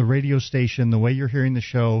the radio station, the way you're hearing the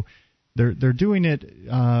show, they're doing it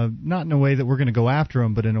not in a way that we're going to go after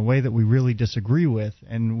them, but in a way that we really disagree with,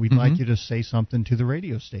 and we'd like you to say something to the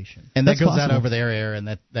radio station. And that goes out over their air, and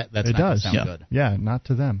that's it not going to sound good. Yeah, not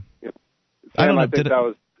to them. Yep. Sam,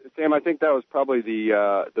 I think that was probably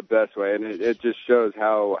the best way, and it just shows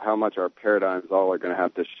how much our paradigms all are going to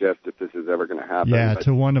have to shift if this is ever going to happen. Yeah,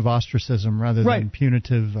 to one of ostracism rather than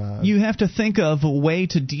punitive. You have to think of a way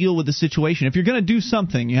to deal with the situation. If you're going to do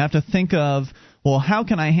something, you have to think of, well, how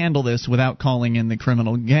can I handle this without calling in the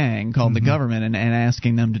criminal gang called the government and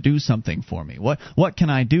asking them to do something for me? What can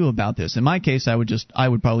I do about this? In my case, I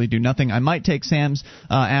would probably do nothing. I might take Sam's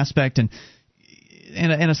aspect and. In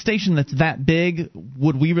a station that's that big,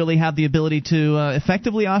 would we really have the ability to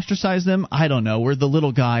effectively ostracize them? I don't know. We're the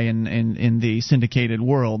little guy in the syndicated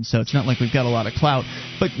world, so it's not like we've got a lot of clout.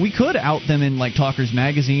 But we could out them in like Talkers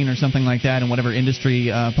Magazine or something like that, and whatever industry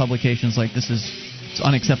publications like this is. It's an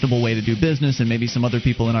unacceptable way to do business, and maybe some other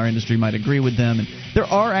people in our industry might agree with them. And there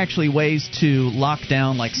are actually ways to lock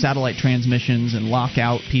down like satellite transmissions and lock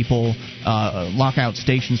out people, lock out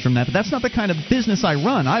stations from that. But that's not the kind of business I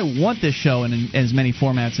run. I want this show in as many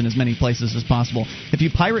formats and as many places as possible. If you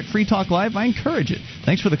pirate Free Talk Live, I encourage it.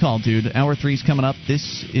 Thanks for the call, dude. Hour 3's coming up.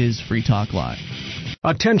 This is Free Talk Live.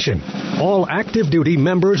 Attention, all active duty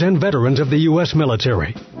members and veterans of the U.S.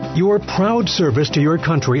 military. Your proud service to your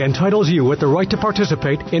country entitles you with the right to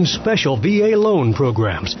participate in special VA loan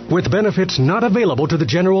programs with benefits not available to the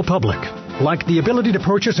general public, like the ability to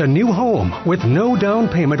purchase a new home with no down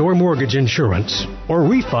payment or mortgage insurance, or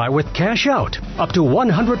refi with cash out, up to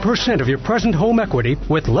 100% of your present home equity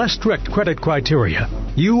with less strict credit criteria.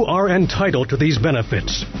 You are entitled to these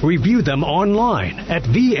benefits. Review them online at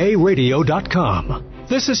varadio.com.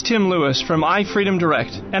 This is Tim Lewis from iFreedom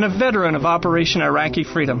Direct and a veteran of Operation Iraqi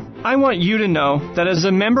Freedom. I want you to know that as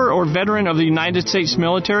a member or veteran of the United States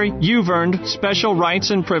military, you've earned special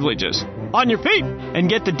rights and privileges. On your feet! And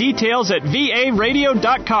get the details at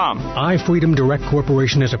varadio.com. iFreedom Direct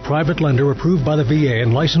Corporation is a private lender approved by the VA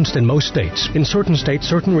and licensed in most states. In certain states,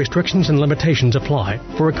 certain restrictions and limitations apply.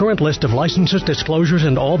 For a current list of licenses, disclosures,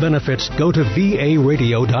 and all benefits, go to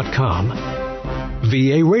varadio.com.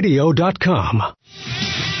 varadio.com.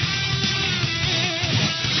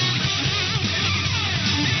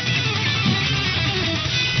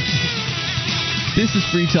 This is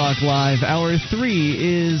Free Talk Live. Hour 3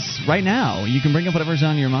 is right now. You can bring up whatever's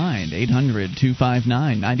on your mind.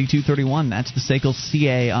 800-259-9231. That's the SACL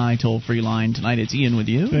CAI toll-free line. Tonight it's Ian with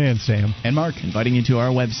you. And Sam. And Mark. Inviting you to our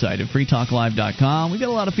website at freetalklive.com. We've got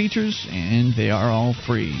a lot of features, and they are all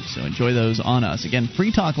free. So enjoy those on us. Again,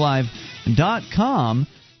 freetalklive.com.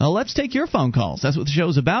 Let's take your phone calls. That's what the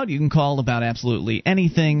show's about. You can call about absolutely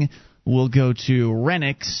anything. We'll go to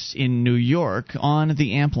Renix in New York on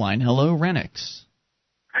the amp line. Hello, Renix.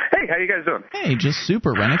 Hey, how you guys doing? Hey, just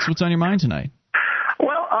super, Renix. What's on your mind tonight?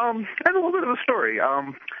 Well, I have a little bit of a story.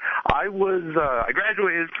 I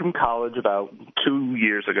graduated from college about 2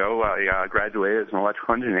 years ago. I graduated as an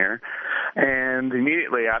electrical engineer, and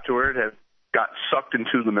immediately afterward have got sucked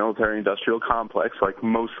into the military-industrial complex like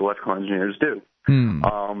most electrical engineers do.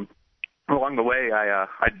 Along the way, I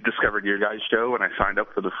discovered your guys' show, and I signed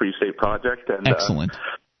up for the Free State Project. And, excellent.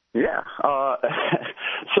 Yeah.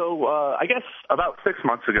 So I guess about 6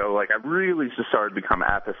 months ago, I really just started to become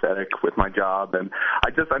apathetic with my job, and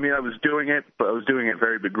I was doing it, but I was doing it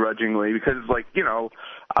very begrudgingly because, I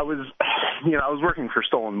was working for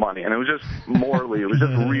stolen money, and it was just morally, it was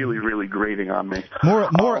just really, really grating on me.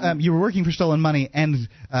 You were working for stolen money and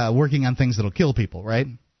working on things that'll kill people, right?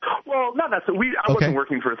 Well, not necessarily. I wasn't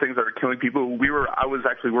working for things that are killing people. I was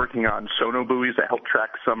actually working on sono buoys that help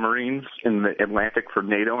track submarines in the Atlantic for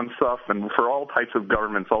NATO and stuff, and for all types of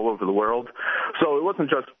governments all over the world. So it wasn't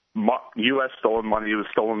just U.S. stolen money. It was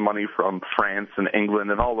stolen money from France and England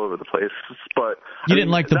and all over the place. But you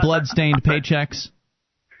didn't like the blood-stained paychecks?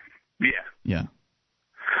 Yeah. Yeah.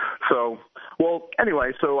 So,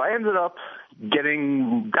 anyway, I ended up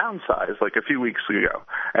getting downsized a few weeks ago,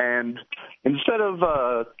 and instead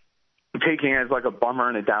of taking it as a bummer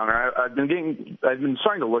and a downer, I've been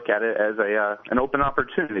starting to look at it as an open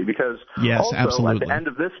opportunity because also absolutely. At the end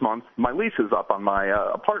of this month, my lease is up on my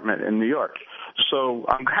apartment in New York. So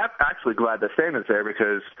I'm actually glad that Sam is there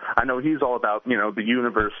because I know he's all about, the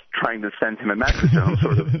universe trying to send him a message, and I'm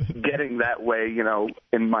sort of getting that way,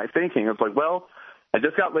 in my thinking. It's I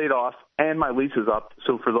just got laid off and my lease is up,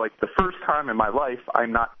 so for the first time in my life,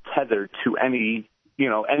 I'm not tethered to any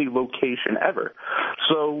any location ever.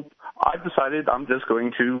 So I've decided I'm just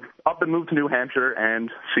going to up and move to New Hampshire and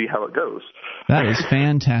see how it goes. That is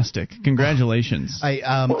fantastic. Congratulations.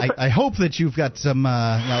 I hope that you've got some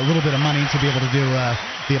a little bit of money to be able to do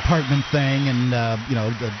the apartment thing and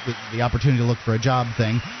the opportunity to look for a job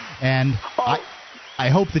thing. And I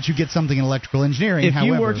hope that you get something in electrical engineering. If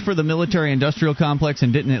you worked for the military-industrial complex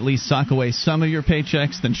and didn't at least sock away some of your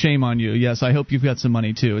paychecks, then shame on you. Yes, I hope you've got some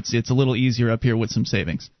money, too. It's a little easier up here with some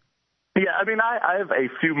savings. Yeah, I mean, I have a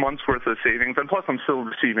few months' worth of savings, and plus I'm still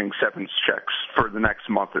receiving severance checks for the next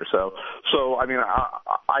month or so. So, I mean,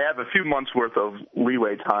 I have a few months' worth of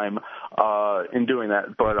leeway time in doing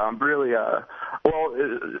that, but I'm really,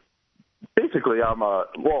 basically,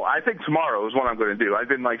 I think tomorrow is what I'm going to do. I've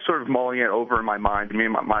been, sort of mulling it over in my mind. Me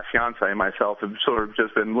and my fiance and myself have sort of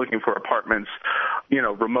just been looking for apartments,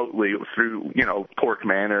 remotely through, Pork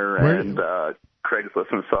Manor and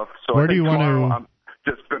Craigslist and stuff. So where do you want to... I'm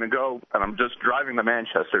just going to go, and I'm just driving to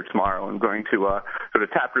Manchester tomorrow. I'm going to go to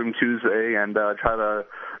Taproom Tuesday and try to,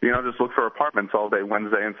 just look for apartments all day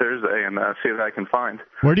Wednesday and Thursday and see what I can find.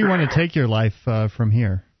 Where do you want to take your life from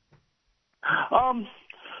here?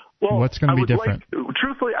 Well, what's going to be different?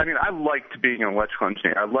 Truthfully, I mean, I liked being an electrical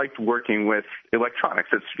engineer. I liked working with electronics.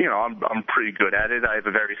 It's, I'm pretty good at it. I have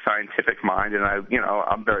a very scientific mind, and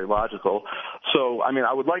I'm very logical. So, I mean,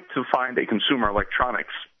 I would like to find a consumer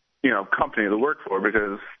electronics, company to work for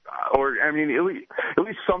because, at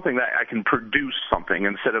least something that I can produce something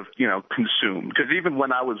instead of, consume. Because even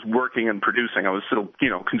when I was working and producing, I was still,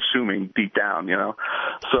 consuming deep down,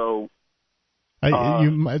 So.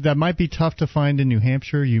 That might be tough to find in New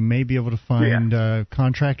Hampshire. You may be able to find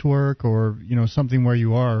contract work or something where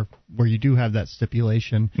you do have that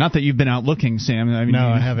stipulation. Not that you've been out looking, Sam. I mean, no,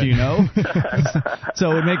 I haven't. Do you know? So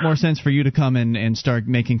it would make more sense for you to come and start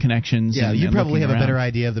making connections. Yeah, you probably have around. a better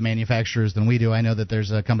idea of the manufacturers than we do. I know that there's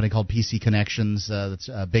a company called PC Connections that's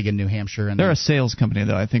big in New Hampshire. And they're a sales company,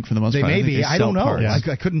 though, I think, for the most part. They may be. I don't know. Yeah.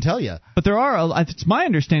 I couldn't tell you. But there are, it's my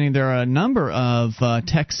understanding, there are a number of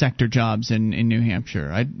tech sector jobs in New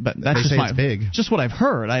Hampshire. But that's it's big. Just what I've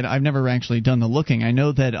heard. I've never actually done the looking. I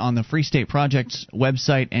know that on the Free State Project's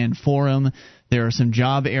website and forum, there are some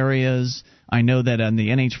job areas. I know that on the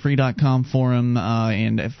NHFree.com forum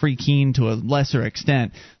and Free Keen to a lesser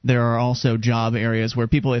extent, there are also job areas where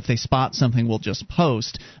people, if they spot something, will just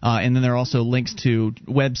post. And then there are also links to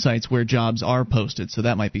websites where jobs are posted. So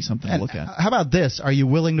that might be something to look at. How about this? Are you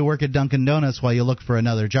willing to work at Dunkin' Donuts while you look for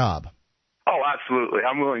another job? Oh, absolutely.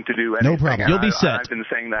 I'm willing to do anything. No problem. You'll be set. I've been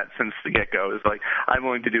saying that since the get-go. It's like I'm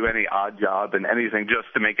willing to do any odd job and anything just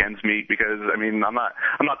to make ends meet because, I mean, I'm not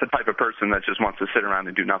the type of person that just wants to sit around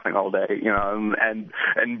and do nothing all day, and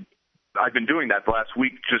I've been doing that the last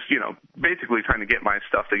week, just, basically trying to get my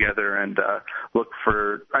stuff together and look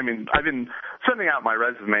for, I've been sending out my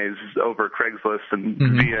resumes over Craigslist and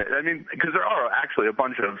because there are actually a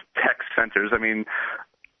bunch of tech centers.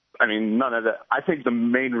 None of that. I think the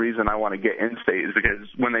main reason I want to get in-state is because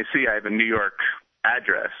when they see I have a New York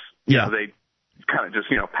address, they kind of just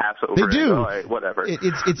pass over. They do. All right, whatever.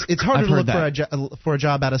 It's harder to look for a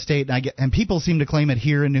job out of state, and people seem to claim it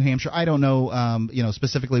here in New Hampshire. I don't know,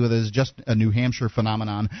 specifically whether it's just a New Hampshire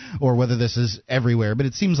phenomenon or whether this is everywhere, but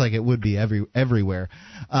it seems like it would be everywhere.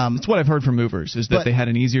 It's what I've heard from movers is that they had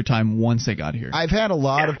an easier time once they got here. I've had a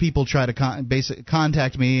lot of people try to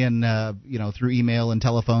contact me and through email and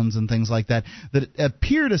telephones and things like that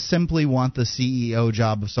appear to simply want the CEO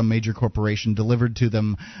job of some major corporation delivered to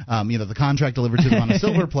them, the contract delivered to them on a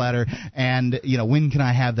silver platter, and when can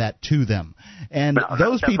I have that to them? And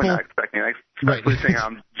those people, not expecting, especially saying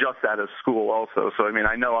I'm just out of school also. So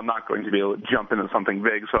I know I'm not going to be able to jump into something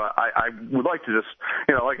big. So I would like to just,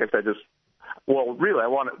 like I said, the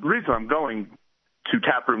reason I'm going to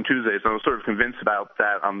Taproom Tuesdays, and I was sort of convinced about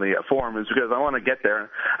that on the forum, is because I want to get there and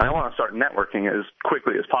I want to start networking as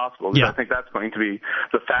quickly as possible. Because I think that's going to be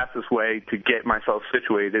the fastest way to get myself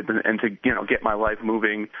situated and to get my life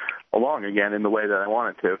moving along again in the way that I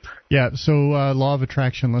want it to. Yeah. So law of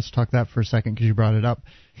attraction. Let's talk that for a second because you brought it up.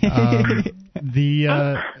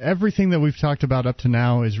 Everything that we've talked about up to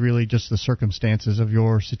now is really just the circumstances of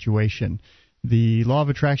your situation. The law of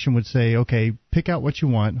attraction would say, okay, pick out what you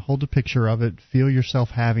want, hold a picture of it, feel yourself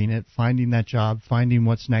having it, finding that job, finding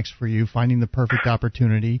what's next for you, finding the perfect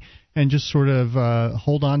opportunity, and just sort of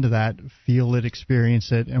hold on to that, feel it,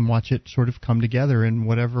 experience it, and watch it sort of come together in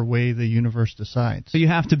whatever way the universe decides. So you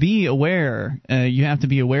have to be aware. You have to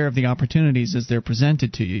be aware of the opportunities as they're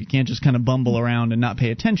presented to you. You can't just kind of bumble around and not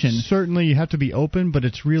pay attention. Certainly, you have to be open, but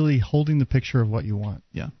it's really holding the picture of what you want.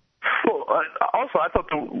 Yeah. also, I thought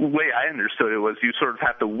the way I understood it was you sort of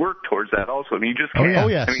have to work towards that also. I mean, you just can't.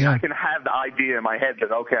 I can have the idea in my head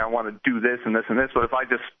that, okay, I want to do this and this and this, but if I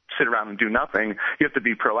just sit around and do nothing, you have to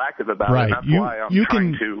be proactive about it. And that's why I'm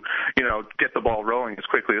trying to, get the ball rolling as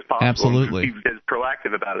quickly as possible. Absolutely. And be as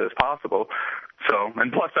proactive about it as possible. So,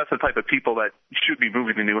 and plus, that's the type of people that should be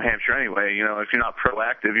moving to New Hampshire anyway. If you're not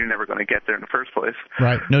proactive, you're never going to get there in the first place.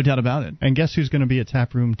 Right. No doubt about it. And guess who's going to be at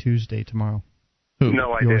Taproom Tuesday tomorrow? Who?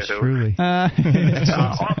 No idea. Yours truly.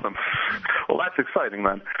 Awesome. Well, that's exciting,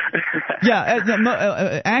 then.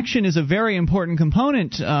 Action is a very important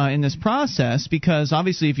component in this process because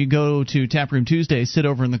obviously if you go to Taproom Tuesday, sit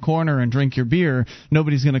over in the corner and drink your beer,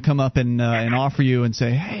 nobody's going to come up and offer you and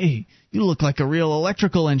say, hey, you look like a real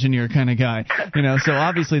electrical engineer kind of guy. So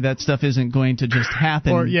obviously that stuff isn't going to just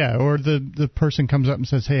happen. Or the person comes up and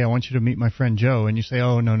says, hey, I want you to meet my friend Joe, and you say,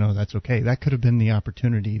 oh, no, that's okay. That could have been the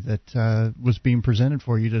opportunity that was being presented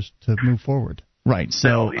for you just to move forward. Right.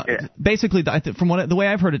 So basically, from the way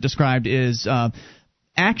I've heard it described is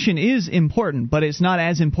action is important, but it's not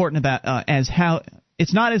as important as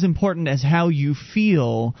how you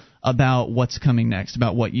feel about what's coming next,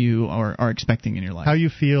 about what you are expecting in your life. How you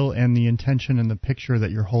feel and the intention and the picture that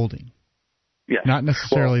you're holding. Yes. Not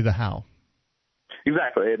necessarily the how.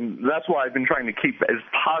 Exactly, and that's why I've been trying to keep as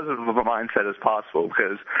positive of a mindset as possible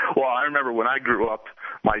because, I remember when I grew up,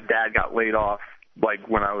 my dad got laid off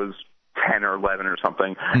when I was 10 or 11 or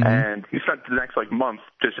something, and he spent the next month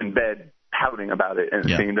just in bed pouting about it, and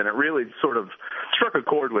it seemed, and it really sort of struck a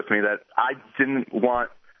chord with me that I didn't want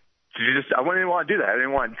I didn't want to do that. I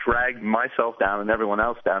didn't want to drag myself down and everyone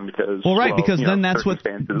else down because then that's what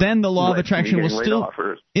then the law of attraction will still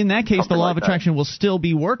in that case the law of attraction will still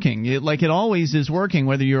be working it always is working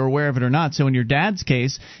whether you're aware of it or not. So in your dad's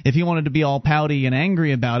case, if he wanted to be all pouty and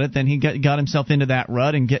angry about it, then he got himself into that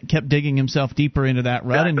rut and kept digging himself deeper into that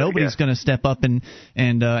rut, and nobody's going to step up and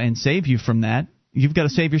save you from that. You've got to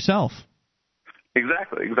save yourself.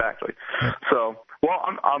 Exactly. So,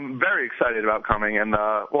 I'm very excited about coming, and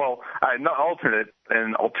an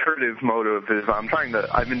alternative motive is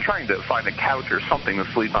I've been trying to find a couch or something to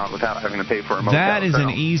sleep on without having to pay for a motel. That is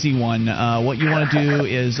an easy one. What you want to do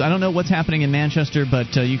is, I don't know what's happening in Manchester,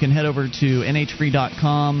 but you can head over to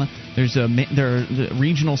nhfree.com. There are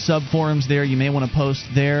regional sub-forums there. You may want to post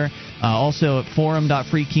there. Also at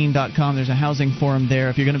forum.freekeene.com, there's a housing forum there.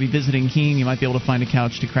 If you're going to be visiting Keene, you might be able to find a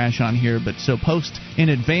couch to crash on here. But so post in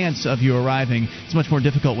advance of you arriving. It's much more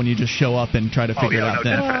difficult when you just show up and try to figure it out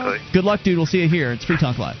then. Definitely. Good luck, dude. We'll see you here. It's Free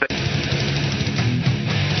Talk Live.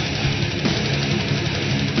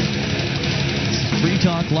 Free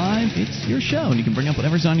Talk Live, it's your show, and you can bring up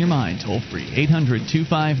whatever's on your mind. Toll free,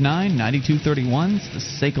 800-259-9231. It's the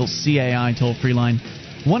SACL CAI toll-free line,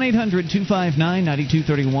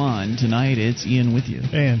 1-800-259-9231. Tonight, it's Ian with you.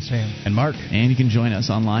 And Sam. And Mark. And you can join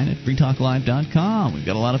us online at freetalklive.com. We've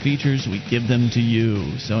got a lot of features. We give them to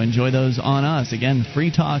you, so enjoy those on us. Again,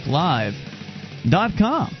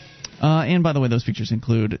 freetalklive.com. And by the way, those features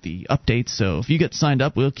include the updates, so if you get signed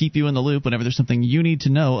up, we'll keep you in the loop whenever there's something you need to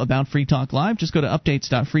know about Free Talk Live. Just go to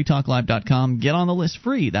updates.freetalklive.com. Get on the list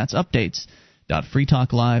free. That's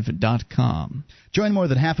updates.freetalklive.com. Join more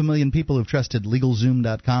than 500,000 people who've trusted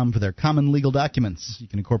LegalZoom.com for their common legal documents. You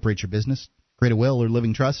can incorporate your business, create a will or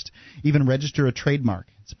living trust, even register a trademark.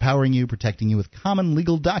 It's empowering you, protecting you with common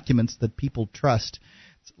legal documents that people trust.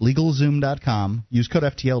 It's LegalZoom.com. Use code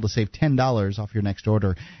FTL to save $10 off your next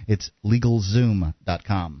order. It's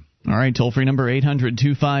LegalZoom.com. All right, toll-free number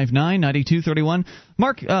 800-259-9231.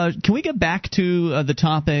 Mark, can we get back to the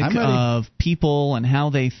topic of people and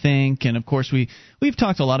how they think? And, of course, we've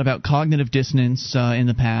talked a lot about cognitive dissonance in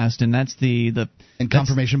the past, and that's and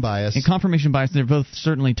confirmation bias. And confirmation bias, they're both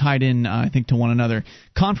certainly tied in, I think, to one another.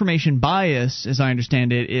 Confirmation bias, as I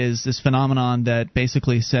understand it, is this phenomenon that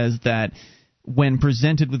basically says that when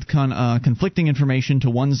presented with conflicting information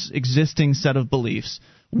to one's existing set of beliefs,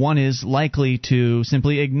 one is likely to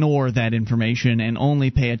simply ignore that information and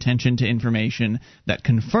only pay attention to information that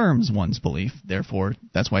confirms one's belief. Therefore,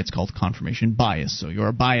 that's why it's called confirmation bias. So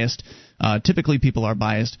you're biased. Typically, people are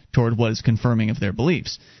biased toward what is confirming of their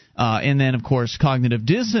beliefs. And then, of course, cognitive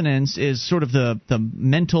dissonance is sort of the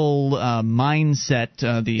mental mindset.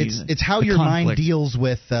 It's how your mind deals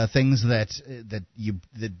with things that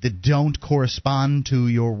don't correspond to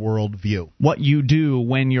your worldview. What you do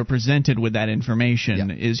when you're presented with that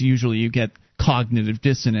information is usually you get cognitive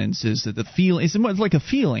dissonance. Is that it's like a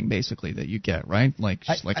feeling basically that you get, right?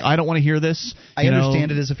 I don't want to hear this. I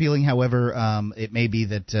understand it as a feeling. However, it may be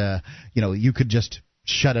that you could just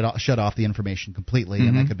shut off the information completely,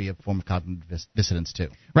 and that could be a form of cognitive dissonance too.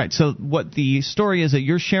 Right. So what the story is that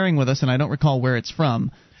you're sharing with us, and I don't recall where it's from,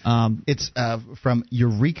 It's from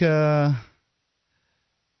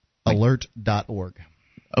EurekaAlert.org.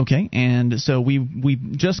 Okay, and so we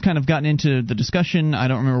just kind of gotten into the discussion. I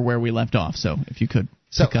don't remember where we left off, so if you could.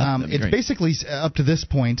 So it's basically up to this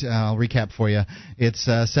point. I'll recap for you. It's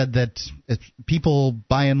said that people,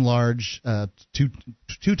 by and large, two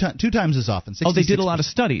times as often. They did a lot of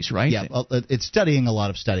studies, right? Yeah, it's studying a lot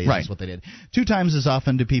of studies. Right. Is what they did. 2 times as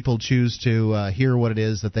often do people choose to hear what it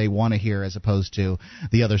is that they want to hear, as opposed to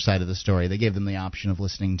the other side of the story. They gave them the option of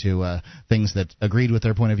listening to things that agreed with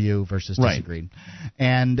their point of view versus disagreed.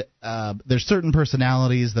 And there's certain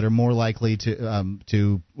personalities that are more likely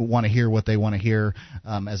to want to hear what they want to hear,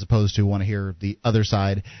 as opposed to want to hear the other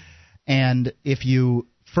side. And if you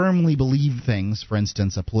firmly believe things, for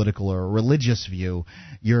instance, a political or a religious view,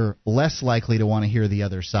 you're less likely to want to hear the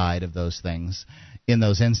other side of those things in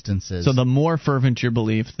those instances. So the more fervent your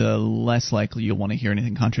belief, the less likely you'll want to hear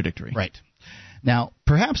anything contradictory. Right. Now,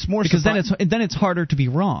 perhaps more because then it's harder to be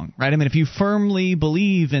wrong, right? I mean, if you firmly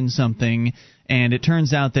believe in something and it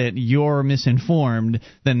turns out that you're misinformed,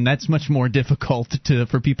 then that's much more difficult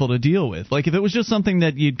for people to deal with. Like if it was just something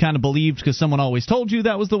that you'd kind of believed because someone always told you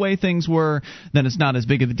that was the way things were, then it's not as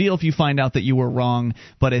big of a deal if you find out that you were wrong.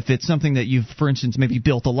 But if it's something that you've, for instance, maybe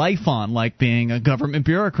built a life on, like being a government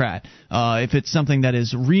bureaucrat, if it's something that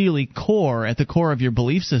is really at the core of your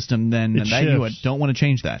belief system, then you don't want to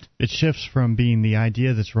change that. It shifts from being the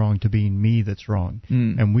idea that's wrong to being me that's wrong.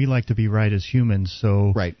 And we like to be right as humans,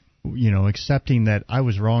 so accepting that I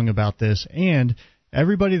was wrong about this, and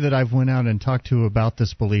everybody that I've went out and talked to about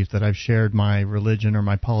this belief that I've shared my religion or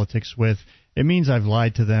my politics with, it means I've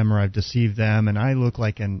lied to them or I've deceived them, and I look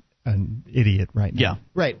like an idiot right now. Yeah,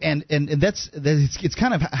 right, and it's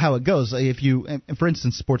kind of how it goes. If you, for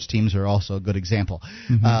instance, sports teams are also a good example.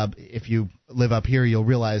 If you live up here, you'll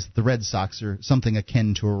realize that the Red Sox are something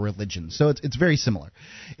akin to a religion. So it's very similar.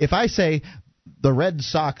 If I say the Red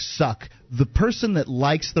Sox suck, the person that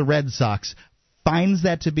likes the Red Sox finds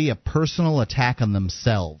that to be a personal attack on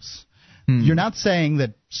themselves. You're not saying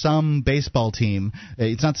that some baseball team.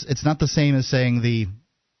 It's not the same as saying the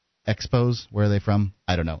Expos. Where are they from?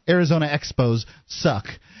 I don't know. Arizona Expos suck.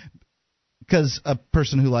 Because a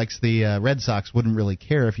person who likes the Red Sox wouldn't really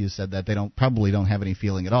care if you said that. They probably don't have any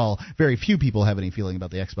feeling at all. Very few people have any feeling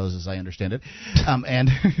about the Expos, as I understand it. And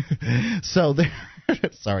so,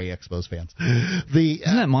 sorry, Expos fans. Isn't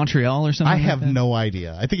that Montreal or something? I have no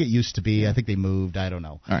idea. I think it used to be. I think they moved. I don't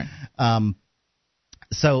know. All right.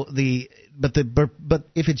 But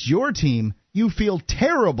if it's your team, you feel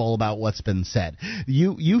terrible about what's been said.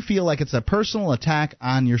 You feel like it's a personal attack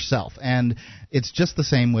on yourself, and it's just the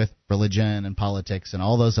same with religion and politics and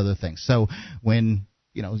all those other things. So when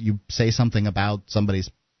you say something about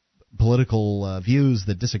somebody's political views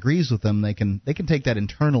that disagrees with them, they can take that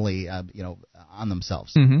internally, on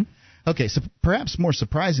themselves. Okay, so perhaps more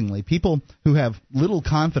surprisingly, people who have little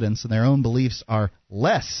confidence in their own beliefs are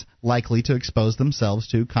less likely to expose themselves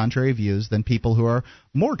to contrary views than people who are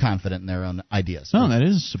more confident in their own ideas. Oh, that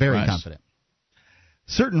is a surprise. Very confident.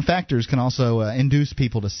 Certain factors can also induce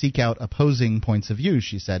people to seek out opposing points of view,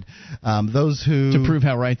 she said. Those who to prove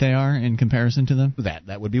how right they are in comparison to them?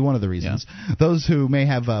 That would be one of the reasons. Yeah. Those who may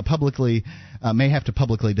have to publicly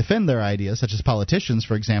defend their ideas, such as politicians,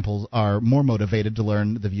 for example, are more motivated to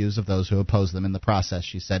learn the views of those who oppose them in the process,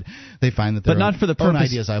 she said. They find that their own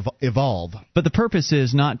ideas evolve. But the purpose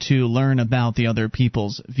is not to learn about the other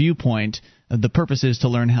people's viewpoint. The purpose is to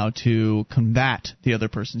learn how to combat the other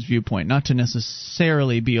person's viewpoint, not to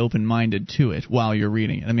necessarily be open-minded to it while you're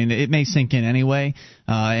reading it. I mean, it may sink in anyway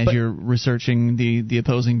as you're researching the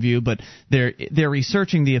opposing view, but they're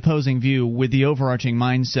researching the opposing view with the overarching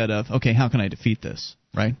mindset of, okay, how can I defeat this?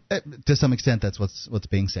 Right? To some extent, that's what's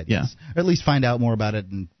being said. Yes. Or at least find out more about it,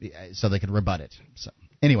 and so they can rebut it. So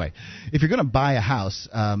anyway, if you're going to buy a house,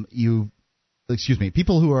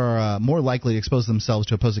 people who are more likely to expose themselves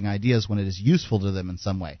to opposing ideas when it is useful to them in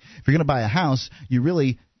some way. If you're going to buy a house, you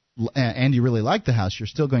really like the house, you're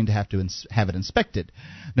still going to have it inspected.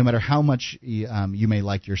 No matter how much you may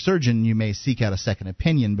like your surgeon, you may seek out a second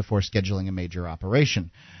opinion before scheduling a major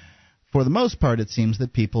operation. For the most part, it seems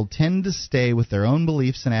that people tend to stay with their own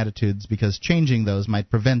beliefs and attitudes because changing those might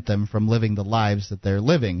prevent them from living the lives that they're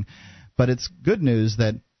living. But it's good news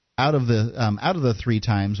that out of the 3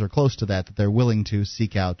 times or close to that they're willing to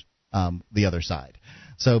seek out the other side.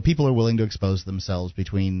 So people are willing to expose themselves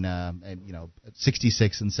between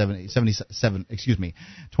 66 and 77,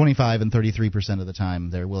 25 and 33% of the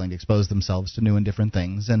time they're willing to expose themselves to new and different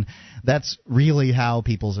things, and that's really how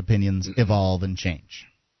people's opinions evolve and change.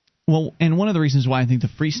 Well, and one of the reasons why I think the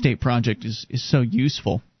Free State Project is so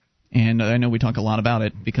useful And I know we talk a lot about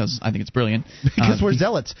it because I think it's brilliant. Because we're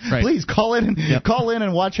zealots. Right. Please call in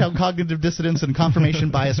and watch how cognitive dissonance and confirmation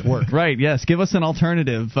bias work. Right. Yes. Give us an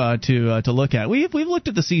alternative to look at. We've looked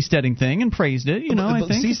at the seasteading thing and praised it. I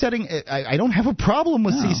think seasteading. I don't have a problem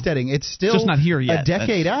with seasteading. It's still just not here yet. A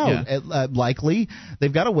decade out. Likely,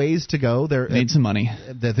 they've got a ways to go. They need some money.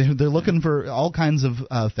 They're looking for all kinds of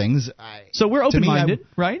things. So we're open-minded,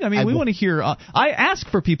 right? I mean, we want to hear. I ask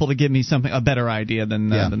for people to give me a better idea than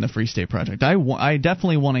the Free State Project. I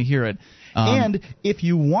definitely want to hear it. And if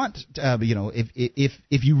you want,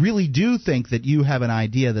 if you really do think that you have an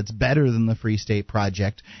idea that's better than the Free State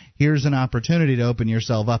Project, here's an opportunity to open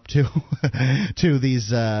yourself up to these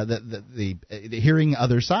the hearing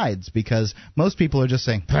other sides, because most people are just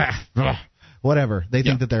saying whatever. They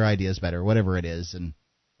think that their idea is better, whatever it is, and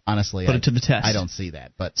honestly, put it to the test. I don't see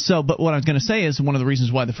that. But what I was going to say is one of the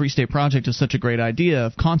reasons why the Free State Project is such a great idea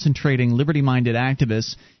of concentrating liberty-minded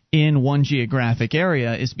activists in one geographic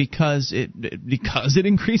area is because it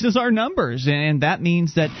increases our numbers, and that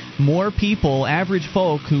means that more people, average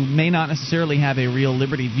folk who may not necessarily have a real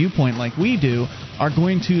liberty viewpoint like we do, are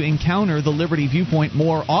going to encounter the liberty viewpoint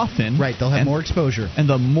more often. Right, they'll have more exposure. And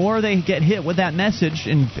the more they get hit with that message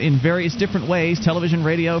in various different ways, television,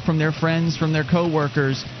 radio, from their friends, from their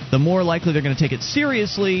coworkers, the more likely they're going to take it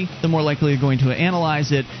seriously, the more likely they're going to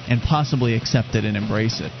analyze it and possibly accept it and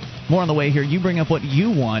embrace it. More on the way here. You bring up what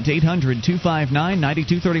you want.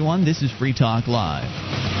 800-259-9231. This is Free Talk Live.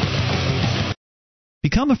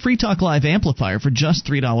 Become a Free Talk Live amplifier for just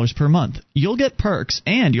 $3 per month. You'll get perks,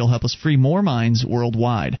 and you'll help us free more minds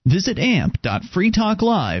worldwide. Visit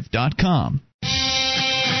amp.freetalklive.com.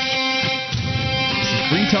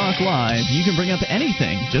 Free Talk Live. You can bring up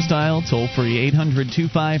anything. Just dial toll-free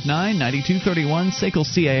 800-259-9231. SACL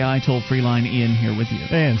CAI toll-free line. Ian here with you.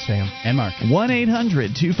 And Sam. And Mark.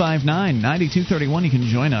 1-800-259-9231. You can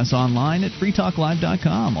join us online at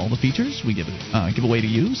freetalklive.com. All the features we give away to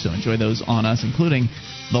you, so enjoy those on us, including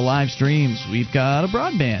the live streams. We've got a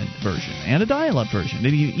broadband version and a dial-up version,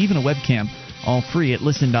 and even a webcam, all free at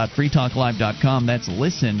listen.freetalklive.com. That's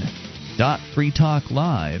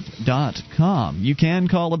listen.freetalklive.com. You can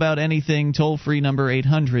call about anything. Toll-free number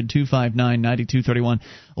 800-259-9231.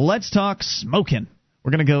 Let's talk smoking.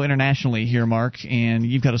 We're going to go internationally here, Mark, and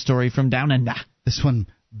you've got a story from down under. This one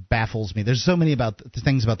baffles me. There's so many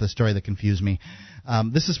things about this story that confuse me.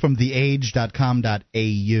 This is from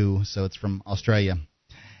theage.com.au, so it's from Australia.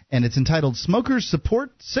 And it's entitled, Smokers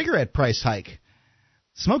Support Cigarette Price Hike.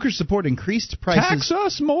 Smokers support increased prices. Tax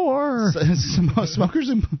us more.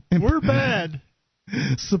 Smokers we're bad.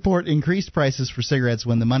 Support increased prices for cigarettes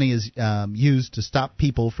when the money is used to stop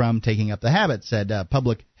people from taking up the habit, said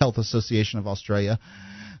Public Health Association of Australia.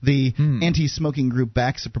 The anti-smoking group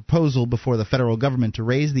backs a proposal before the federal government to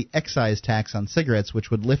raise the excise tax on cigarettes,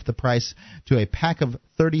 which would lift the price to a pack of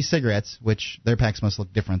 30 cigarettes, which their packs must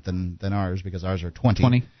look different than ours because ours are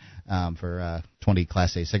 20. For 20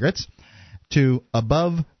 Class A cigarettes, to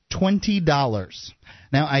above $20.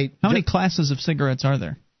 Now, how many classes of cigarettes are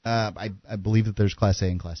there? I believe that there's Class A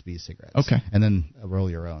and Class B cigarettes. Okay. And then roll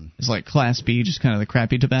your own. Is like Class B just kind of the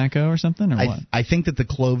crappy tobacco or something, or what? I think that the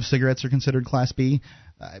clove cigarettes are considered Class B.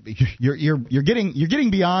 You're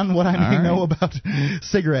getting beyond what I may know about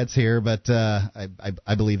cigarettes here, but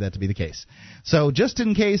I believe that to be the case. So just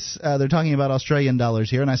in case they're talking about Australian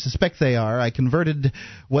dollars here, and I suspect they are, I converted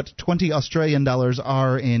what 20 Australian dollars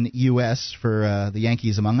are in U.S. for the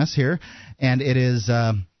Yankees among us here, and it is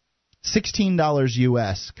 $16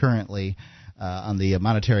 U.S. currently on the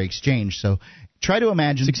monetary exchange. So try to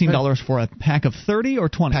imagine $16 for a pack of 30 or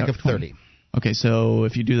 20? Pack of 30. Okay, so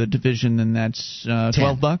if you do the division, then that's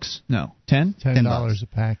 $12? No, 10? $10 a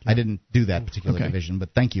pack. Yeah. I didn't do that particular division, but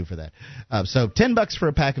thank you for that. So $10 for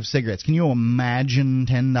a pack of cigarettes. Can you imagine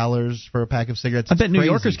 $10 for a pack of cigarettes? I bet New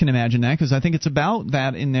Yorkers can imagine that, because I think it's about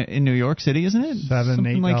that in New York City, isn't it? $7,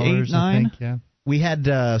 $8, like 8, 9. I think, yeah. We had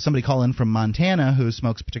somebody call in from Montana who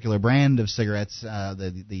smokes a particular brand of cigarettes,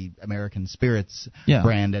 the American Spirits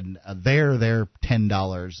brand, and they're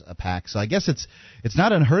 $10 a pack. So I guess it's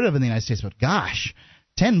not unheard of in the United States, but gosh,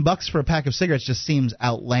 $10 for a pack of cigarettes just seems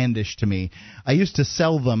outlandish to me. I used to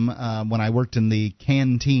sell them when I worked in the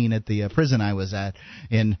canteen at the prison I was at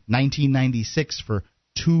in 1996 for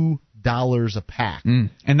 $2 a pack.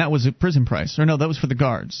 And that was a prison price, or no? That was for the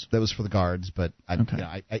guards. That was for the guards, but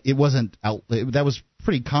it wasn't out. That was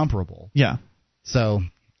pretty comparable. Yeah. So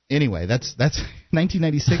anyway, that's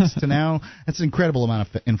 1996 to now. That's an incredible amount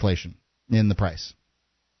of inflation in the price.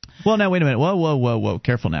 Well, now wait a minute. Whoa!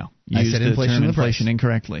 Careful now. You I said inflation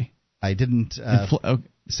incorrectly. I didn't.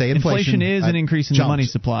 say inflation is an increase in jumped. the money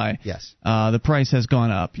supply. Yes. The price has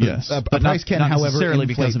gone up, yes. The but price can, however, necessarily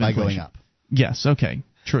inflate because of by inflation. going up. Yes, okay.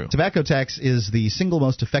 True. Tobacco tax is the single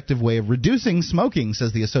most effective way of reducing smoking,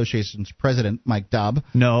 says the association's president, Mike Dobb.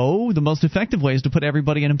 No, the most effective way is to put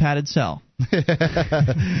everybody in a padded cell.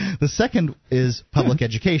 The second is public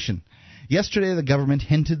education. Yesterday, the government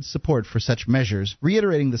hinted support for such measures,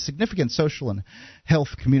 reiterating the significant social and health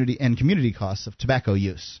community costs of tobacco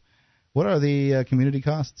use. What are the community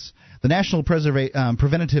costs? The National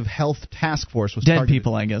Preventative Health Task Force was dead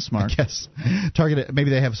people, I guess, Mark. Yes, targeted. Maybe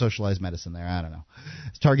they have socialized medicine there. I don't know.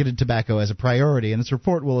 It's targeted tobacco as a priority, and its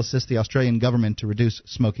report will assist the Australian government to reduce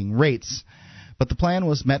smoking rates. But the plan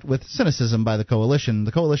was met with cynicism by the coalition.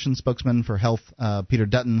 The coalition spokesman for health, Peter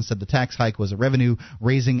Dutton, said the tax hike was a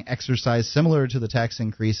revenue-raising exercise similar to the tax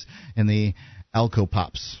increase in the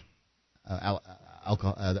Alcopops.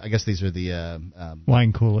 I guess these are the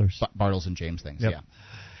wine coolers, Bartles and James things. Yep. Yeah,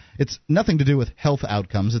 it's nothing to do with health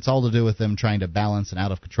outcomes. It's all to do with them trying to balance an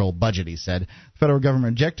out-of-control budget. He said the federal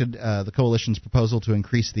government rejected the coalition's proposal to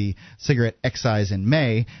increase the cigarette excise in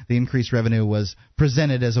May. The increased revenue was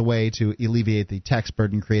presented as a way to alleviate the tax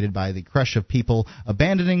burden created by the crush of people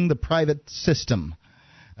abandoning the private system.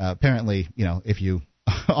 Apparently, if you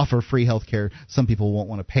offer free health care, some people won't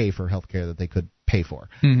want to pay for health care that they could pay for.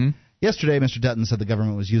 Mm-hmm. Yesterday, Mr. Dutton said the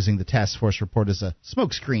government was using the task force report as a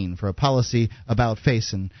smokescreen for a policy about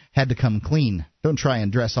face and had to come clean. Don't try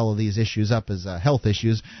and dress all of these issues up as health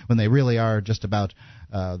issues when they really are just about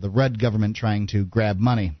the red government trying to grab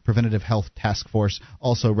money. Preventative Health Task Force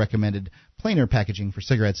also recommended plainer packaging for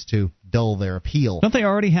cigarettes to dull their appeal. Don't they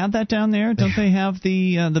already have that down there? Don't they have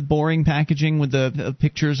the boring packaging with the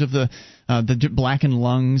pictures of the blackened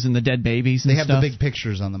lungs and the dead babies and They have stuff? the big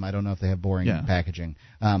pictures on them. I don't know if they have boring packaging.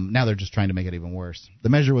 Now they're just trying to make it even worse. The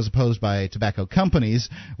measure was opposed by tobacco companies,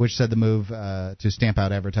 which said the move to stamp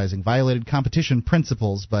out advertising violated competition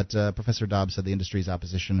principles, but Professor Dobbs said the industry's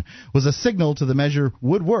opposition was a signal to the measure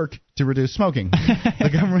would work to reduce smoking. The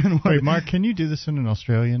government Wait, Mark, can you do this in an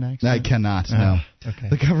Australian accent? I cannot, no. Okay.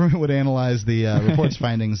 The government would analyze the report's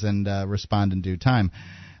findings and respond in due time,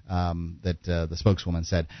 that the spokeswoman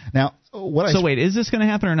said. Now, wait, is this going to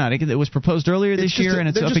happen or not? It was proposed earlier this year, and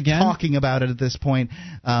it's up again? They're just talking about it at this point.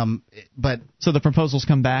 So the proposals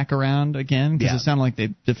come back around again? Because it sounded like they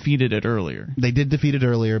defeated it earlier. They did defeat it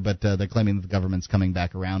earlier, but they're claiming that the government's coming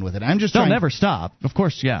back around with it. They'll never stop. Of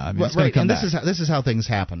course, yeah. I mean, it's right, come and back. this is how things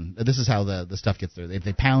happen. This is how the stuff gets through.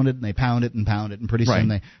 They pound it, and they pound it, and pound it, and pretty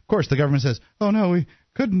soon of course, the government says, oh, no, we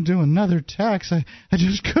couldn't do another tax. I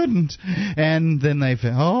just couldn't. And then they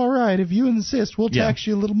say, all right, if you insist, we'll tax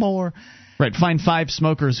you a little more. Right, find 5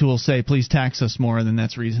 smokers who will say, please tax us more, and then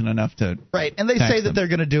that's reason enough to Right, and they say that they're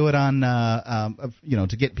going to do it on,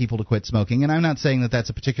 to get people to quit smoking, and I'm not saying that that's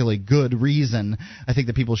a particularly good reason. I think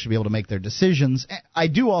that people should be able to make their decisions. I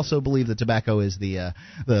do also believe that tobacco is the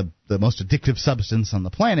most addictive substance on the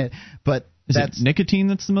planet, but Is it nicotine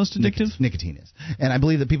that's the most addictive? Nicotine is, and I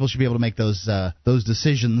believe that people should be able to make those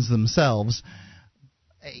decisions themselves.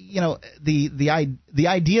 The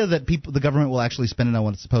idea that the government will actually spend it on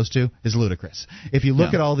what it's supposed to is ludicrous. If you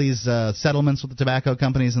look at all these settlements with the tobacco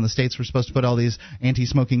companies, and the states were supposed to put all these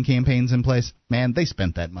anti-smoking campaigns in place, man, they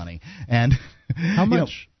spent that money. And how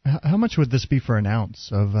much? How much would this be for an ounce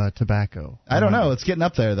of tobacco? I don't know. It's getting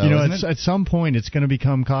up there, though. Isn't it? At some point, it's going to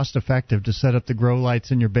become cost-effective to set up the grow lights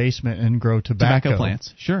in your basement and grow tobacco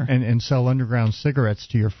plants, sure, and sell underground cigarettes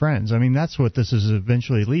to your friends. I mean, that's what this is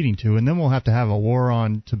eventually leading to. And then we'll have to have a war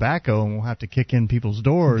on tobacco, and we'll have to kick in people's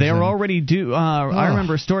doors. They were already due. I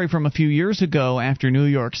remember a story from a few years ago after New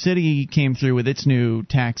York City came through with its new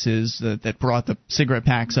taxes that brought the cigarette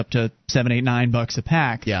packs up to $7, $8, $9 a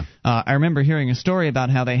pack. Yeah. I remember hearing a story about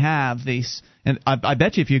how they have these, and I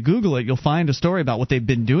bet you if you Google it, you'll find a story about what they've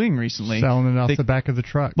been doing recently. Selling it off the back of the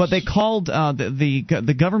trucks. What they called,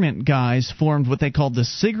 the government guys formed what they called the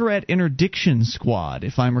Cigarette Interdiction Squad,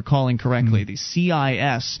 if I'm recalling correctly, the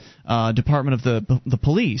CIS, Department of the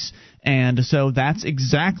Police. And so that's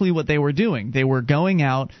exactly what they were doing. They were going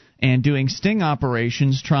out and doing sting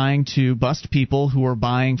operations trying to bust people who were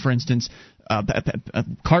buying, for instance,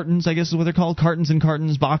 cartons, I guess is what they're called, cartons and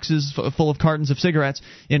cartons, boxes full of cartons of cigarettes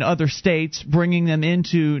in other states, bringing them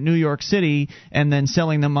into New York City and then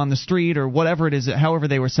selling them on the street or whatever it is, however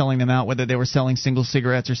they were selling them out, whether they were selling single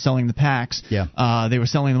cigarettes or selling the packs. Yeah. They were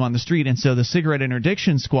selling them on the street, and so the Cigarette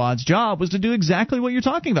Interdiction Squad's job was to do exactly what you're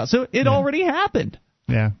talking about. So it already happened.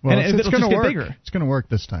 Yeah, well, it's going to work. Bigger. It's going to work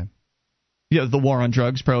this time. Yeah, the war on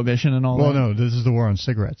drugs, prohibition, and all that. Well, no, this is the war on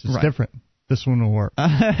cigarettes. It's different. This one will work.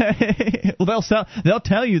 Well, they'll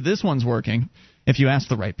tell you this one's working if you ask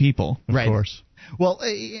the right people. Of course. Well,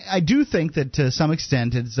 I do think that to some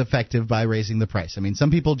extent it's effective by raising the price. I mean,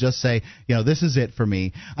 some people just say, this is it for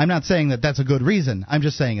me. I'm not saying that that's a good reason. I'm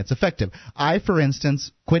just saying it's effective. I, for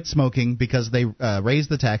instance, quit smoking because they raised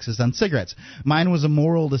the taxes on cigarettes. Mine was a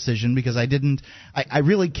moral decision because I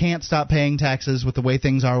really can't stop paying taxes with the way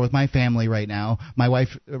things are with my family right now. My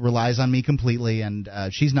wife relies on me completely, and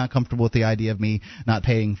she's not comfortable with the idea of me not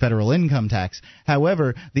paying federal income tax.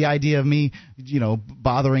 However, the idea of me,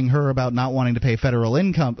 bothering her about not wanting to pay federal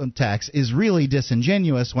income tax is really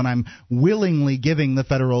disingenuous when I'm willingly giving the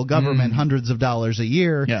federal government hundreds of dollars a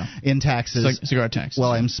year in taxes, cigarette tax,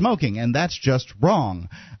 while I'm smoking, and that's just wrong.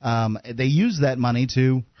 They use that money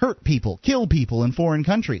to hurt people, kill people in foreign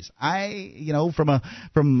countries.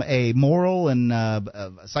 From a moral and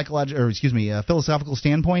philosophical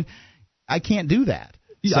standpoint, I can't do that.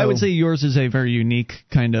 So, I would say yours is a very unique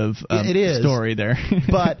kind of story there.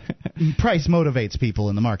 But price motivates people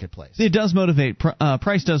in the marketplace. It does motivate.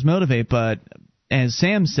 Price does motivate, but as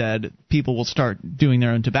Sam said, people will start doing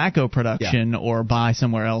their own tobacco production or buy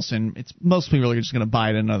somewhere else, and it's most people are just going to buy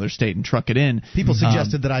it in another state and truck it in. People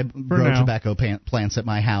suggested that I grow tobacco plants at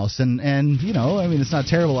my house, and it's not a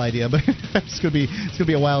terrible idea, but it's going to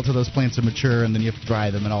be a while till those plants are mature, and then you have to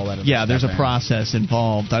dry them and all that. Yeah, there's a process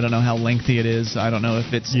involved. I don't know how lengthy it is. I don't know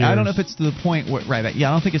if it's. Years. I don't know if it's to the point where I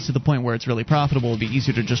don't think it's to the point where it's really profitable. It'd be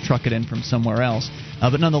easier to just truck it in from somewhere else.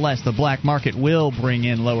 But nonetheless, the black market will bring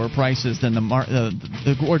in lower prices than the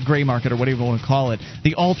gray market, or whatever you want to call it.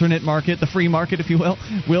 The alternate market, the free market, if you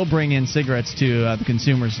will bring in cigarettes to the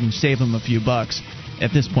consumers and save them a few bucks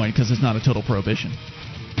at this point because it's not a total prohibition.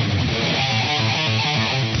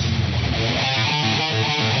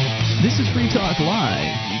 This is Free Talk Live.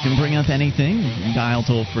 You can bring up anything. You can dial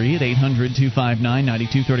toll-free at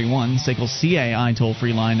 800-259-9231. SACL CAI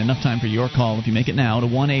toll-free line. Enough time for your call if you make it now to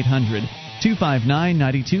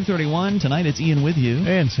 1-800-259-9231. Tonight it's Ian with you.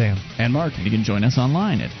 And Sam. And Mark. And you can join us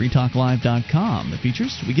online at freetalklive.com. The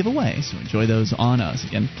features we give away, so enjoy those on us.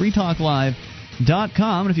 Again,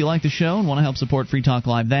 freetalklive.com. And if you like the show and want to help support Free Talk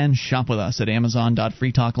Live, then shop with us at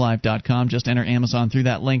amazon.freetalklive.com. Just enter Amazon through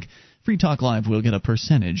that link. Free Talk Live will get a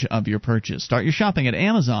percentage of your purchase. Start your shopping at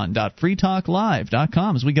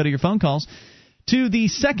amazon.freetalklive.com as we go to your phone calls. To the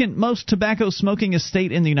second most tobacco smoking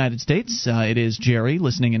state in the United States, it is Jerry,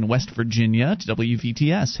 listening in West Virginia to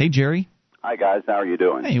WVTS. Hey, Jerry. Hi, guys. How are you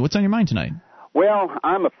doing? Hey, what's on your mind tonight? Well,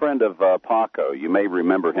 I'm a friend of Paco. You may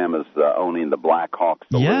remember him as owning the Black Hawk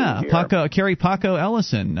Saloon here. Kerry Paco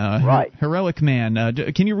Ellison, right. Heroic man.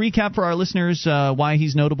 Can you recap for our listeners why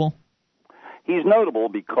he's notable? He's notable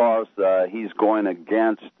because he's going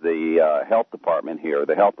against the health department here.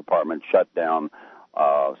 The health department shut down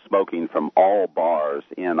smoking from all bars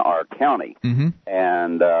in our county. Mm-hmm.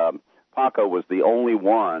 And Paco was the only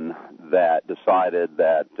one that decided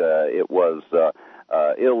that it was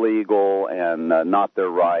illegal and not their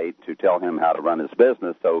right to tell him how to run his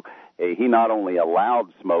business. So he not only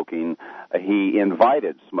allowed smoking, he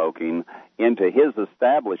invited smoking into his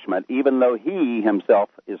establishment, even though he himself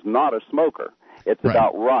is not a smoker. It's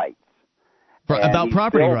about rights. About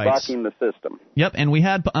property rights. Bucking the system. Yep, and we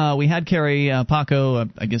had Kerry Paco.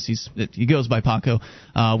 I guess he goes by Paco.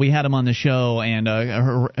 We had him on the show, and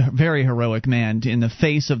a very heroic man. In the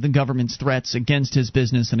face of the government's threats against his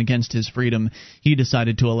business and against his freedom, he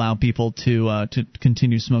decided to allow people to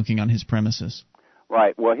continue smoking on his premises.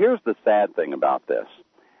 Right. Well, here's the sad thing about this.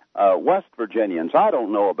 West Virginians, I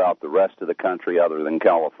don't know about the rest of the country other than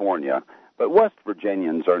California, but West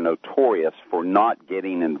Virginians are notorious for not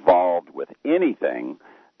getting involved with anything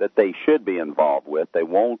that they should be involved with. They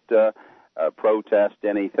won't protest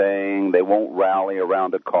anything. They won't rally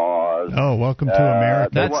around a cause. Oh, welcome to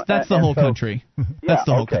America. That's the whole country. That's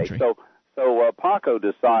the whole country. So Paco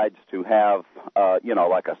decides to have,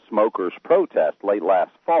 like a smokers' protest late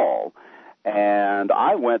last fall, and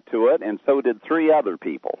I went to it, and so did 3 other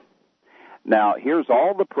people. Now, here's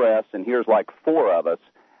all the press, and here's like 4 of us.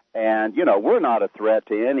 And, we're not a threat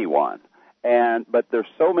to anyone. But there's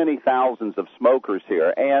so many thousands of smokers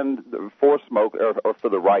here, and for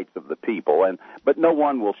the rights of the people. But no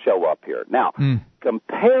one will show up here. Now,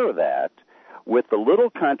 compare that with the little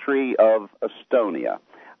country of Estonia.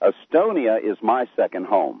 Estonia is my second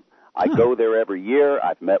home. I go there every year.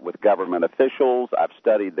 I've met with government officials. I've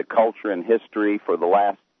studied the culture and history for the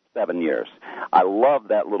last 7 years. I love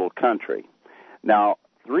that little country. Now,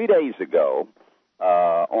 3 days ago,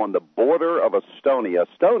 on the border of Estonia,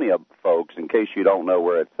 folks, in case you don't know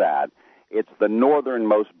where it's at, it's the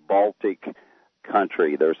northernmost Baltic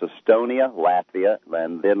country. There's Estonia, Latvia,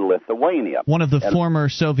 and then Lithuania. One of the former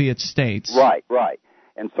Soviet states. Right.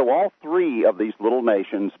 And so all 3 of these little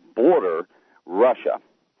nations border Russia.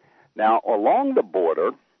 Now, along the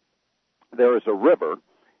border, there is a river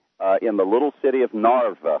in the little city of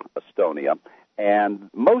Narva, Estonia, and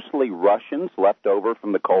mostly Russians left over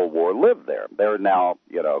from the Cold War live there. They're now,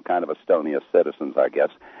 kind of Estonia citizens, I guess.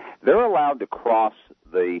 They're allowed to cross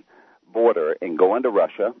the border and go into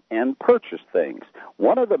Russia and purchase things.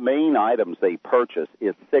 One of the main items they purchase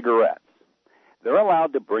is cigarettes. They're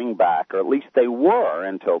allowed to bring back, or at least they were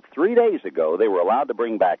until 3 days ago, they were allowed to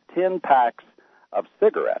bring back 10 packs of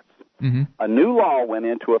cigarettes. Mm-hmm. A new law went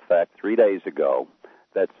into effect 3 days ago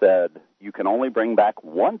that said you can only bring back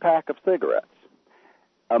 1 pack of cigarettes.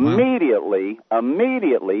 Immediately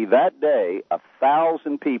that day,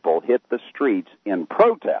 1,000 people hit the streets in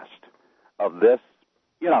protest of this.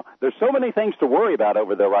 There's so many things to worry about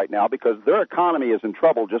over there right now because their economy is in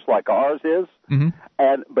trouble just like ours is. Mm-hmm.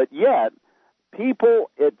 But yet,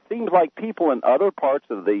 it seems like people in other parts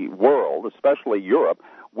of the world, especially Europe,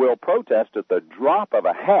 will protest at the drop of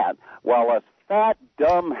a hat, while us fat,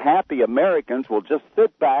 dumb, happy Americans will just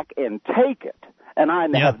sit back and take it. And I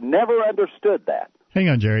have never understood that. Hang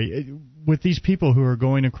on, Jerry. With these people who are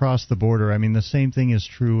going across the border, I mean, the same thing is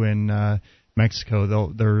true in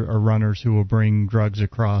Mexico. There are runners who will bring drugs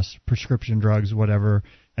across, prescription drugs, whatever,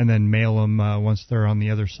 and then mail them once they're on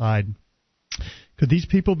the other side. Could these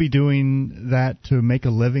people be doing that to make a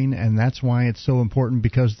living, and that's why it's so important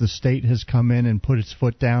because the state has come in and put its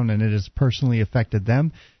foot down and it has personally affected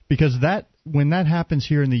them? Because when that happens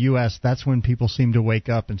here in the U.S., that's when people seem to wake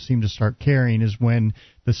up and seem to start caring, is when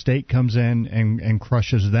the state comes in and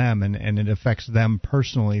crushes them and it affects them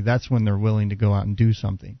personally. That's when they're willing to go out and do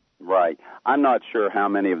something. Right. I'm not sure how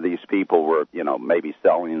many of these people were, maybe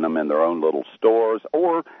selling them in their own little stores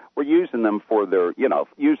or were using them for their,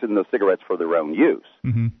 using the cigarettes for their own use.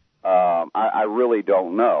 Mm-hmm. I really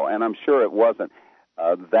don't know. And I'm sure it wasn't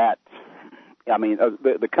that. I mean,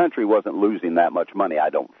 the country wasn't losing that much money,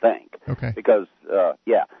 I don't think. Okay. Because,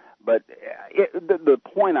 But the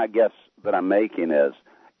point, I guess, that I'm making is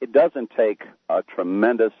it doesn't take a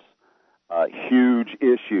tremendous, huge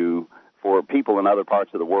issue for people in other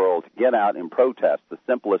parts of the world to get out and protest the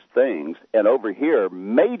simplest things. And over here,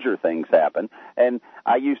 major things happen. And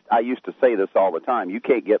I used to say this all the time. You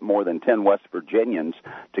can't get more than 10 West Virginians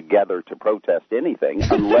together to protest anything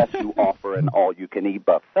unless you offer an all-you-can-eat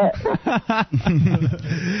buffet.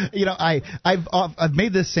 I've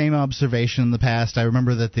made this same observation in the past. I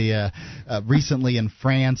remember that recently in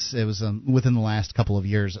France, it was within the last couple of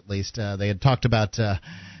years at least, they had talked about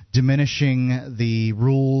diminishing the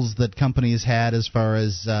rules that companies had as far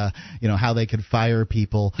as how they could fire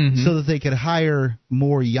people, mm-hmm. so that they could hire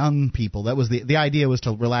more young people. That was the idea, was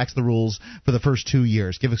to relax the rules for the first 2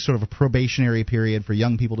 years, give a sort of a probationary period for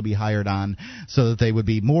young people to be hired on, so that they would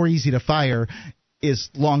be more easy to fire as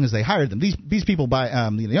long as they hired them. These people,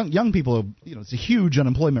 young people, it's a huge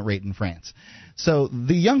unemployment rate in France. So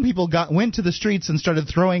the young people went to the streets and started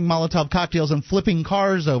throwing Molotov cocktails and flipping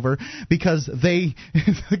cars over because the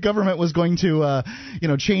government was going to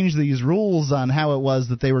change these rules on how it was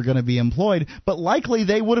that they were going to be employed. But likely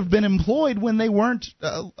they would have been employed when they weren't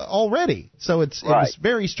already. So it was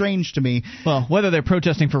very strange to me. Well, whether they're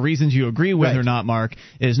protesting for reasons you agree with or not, Mark,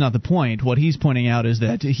 is not the point. What he's pointing out is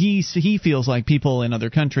that he feels like people in other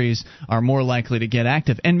countries are more likely to get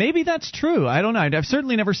active. And maybe that's true. I don't know. I've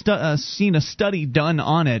certainly never seen a study done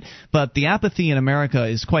on it, but the apathy in America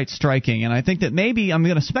is quite striking. And I think that maybe, I'm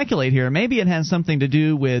going to speculate here, maybe it has something to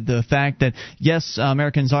do with the fact that, yes,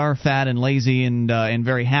 Americans are fat and lazy and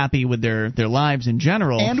very happy with their lives in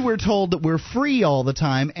general. And we're told that we're free all the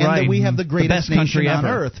time and that we have the greatest nation on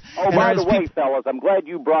earth. Oh, by the way, fellas, I'm glad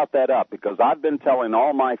you brought that up, because I've been telling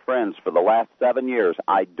all my friends for the last 7 years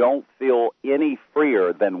I don't feel any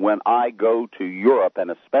freer than when I go to Europe, and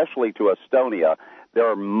especially to Estonia. There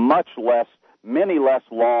are many less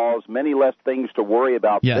laws, many less things to worry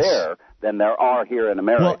about there than there are here in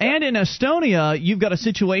America. Well, and in Estonia, you've got a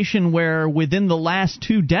situation where within the last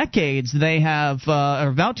 2 decades, they have, or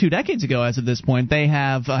about 2 decades ago as of this point, they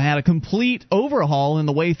have had a complete overhaul in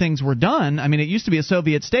the way things were done. I mean, it used to be a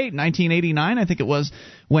Soviet state in 1989, I think it was,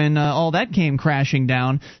 when all that came crashing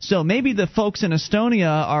down. So maybe the folks in Estonia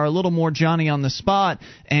are a little more Johnny on the spot,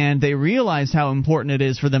 and they realize how important it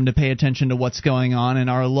is for them to pay attention to what's going on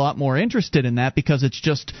and are a lot more interested in that because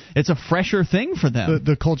it's a fresher thing for them.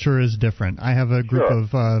 The culture is different. I have a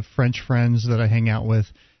group of French friends that I hang out with.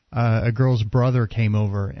 A girl's brother came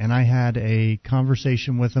over, and I had a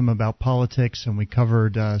conversation with him about politics, and we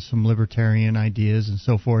covered some libertarian ideas and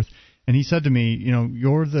so forth. And he said to me,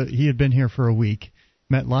 he had been here for a week,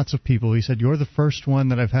 met lots of people. He said, you're the first one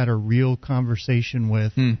that I've had a real conversation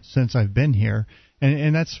with since I've been here.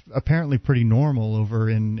 And that's apparently pretty normal over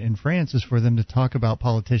in France, is for them to talk about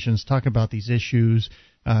politicians, talk about these issues,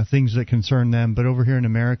 things that concern them. But over here in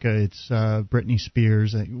America, it's Britney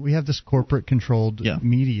Spears. We have this corporate-controlled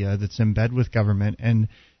media that's in bed with government and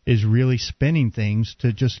is really spinning things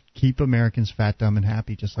to just keep Americans fat, dumb, and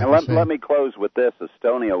happy, just like you say. Let me close with this.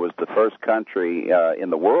 Estonia was the first country in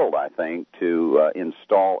the world, I think, to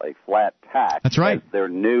install a flat tax. That's right. As their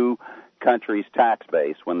new country's tax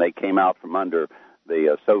base when they came out from under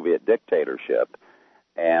the Soviet dictatorship.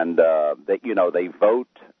 And they vote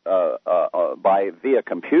via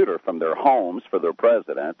computer from their homes for their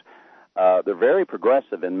president. They're very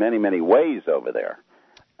progressive in many, many ways over there.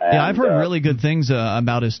 And, I've heard really good things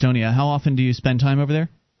about Estonia. How often do you spend time over there?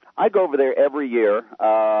 I go over there every year,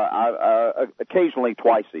 occasionally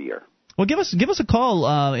twice a year. Well, give us a call.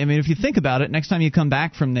 I mean, if you think about it, next time you come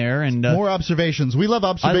back from there, and more observations. We love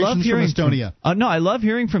observations from Estonia. No, I love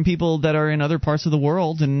hearing from people that are in other parts of the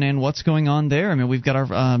world and what's going on there. I mean, we've got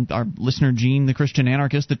our listener Gene, the Christian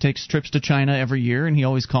anarchist, that takes trips to China every year, and he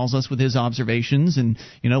always calls us with his observations and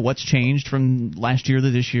what's changed from last year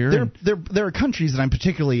to this year. There are countries that I'm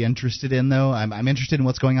particularly interested in, though. I'm interested in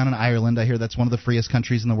what's going on in Ireland. I hear that's one of the freest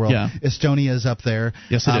countries in the world. Yeah. Estonia is up there.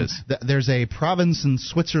 Yes, it is. There's a province in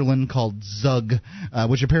Switzerland called Zug,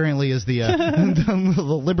 which apparently is the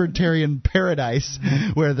libertarian paradise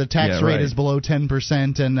where the tax rate is below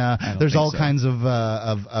 10%, and there's all kinds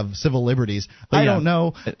of civil liberties. I don't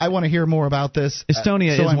know. I want to hear more about this.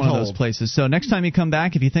 Estonia is one of those places. So next time you come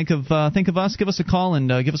back, if you think of us, give us a call and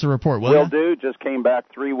give us a report. Will do. Just came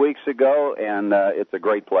back 3 weeks ago, and it's a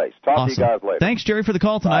great place. Talk to you guys later. Thanks, Jerry, for the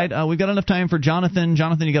call tonight. We've got enough time for Jonathan.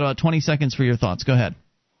 Jonathan, you got about 20 seconds for your thoughts. Go ahead.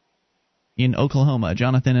 In Oklahoma.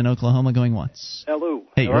 Jonathan in Oklahoma going once. Hello.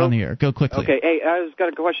 Hey, you're on the air. Go quickly. Okay. Hey, I just got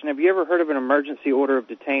a question. Have you ever heard of an emergency order of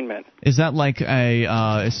detainment? Is that like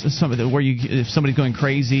where if somebody's going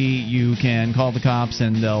crazy, you can call the cops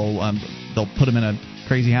and they'll put them in a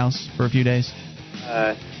crazy house for a few days?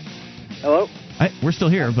 Hello? We're still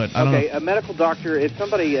here, but I don't know. Okay, a medical doctor, if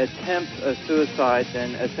somebody attempts a suicide,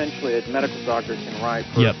 then essentially a medical doctor can write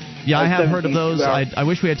for... Yep. Yeah, I have heard of those. I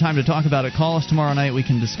wish we had time to talk about it. Call us tomorrow night. We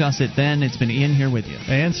can discuss it then. It's been Ian here with you.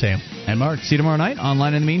 And Sam. And Mark. See you tomorrow night.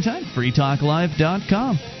 Online in the meantime,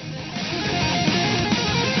 freetalklive.com.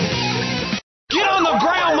 Get on the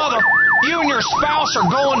ground, mother... You and your spouse are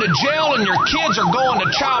going to jail and your kids are going to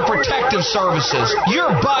Child Protective Services.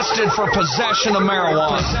 You're busted for possession of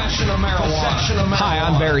marijuana. Hi,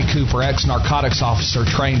 I'm Barry Cooper, ex-narcotics officer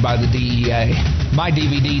trained by the DEA. My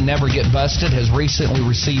DVD, Never Get Busted, has recently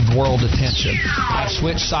received world attention. I've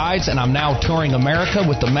switched sides and I'm now touring America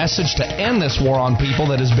with the message to end this war on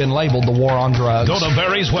people that has been labeled the war on drugs. Go to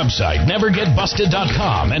Barry's website,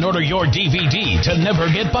 nevergetbusted.com, and order your DVD to Never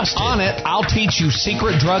Get Busted. On it, I'll teach you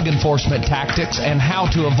secret drug enforcement tactics and how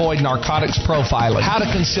to avoid narcotics profiling, how to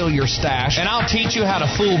conceal your stash, and I'll teach you how to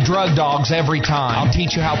fool drug dogs every time. I'll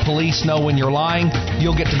teach you how police know when you're lying.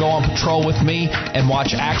 You'll get to go on patrol with me and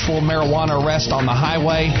watch actual marijuana arrests on the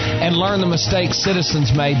highway and learn the mistakes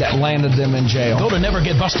citizens made that landed them in jail. Go to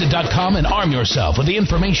nevergetbusted.com and arm yourself with the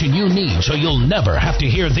information you need so you'll never have to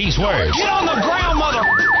hear these words. Get on the ground, mother!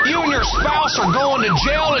 You and your spouse are going to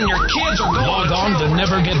jail and your kids are going Log on to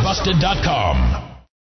nevergetbusted.com.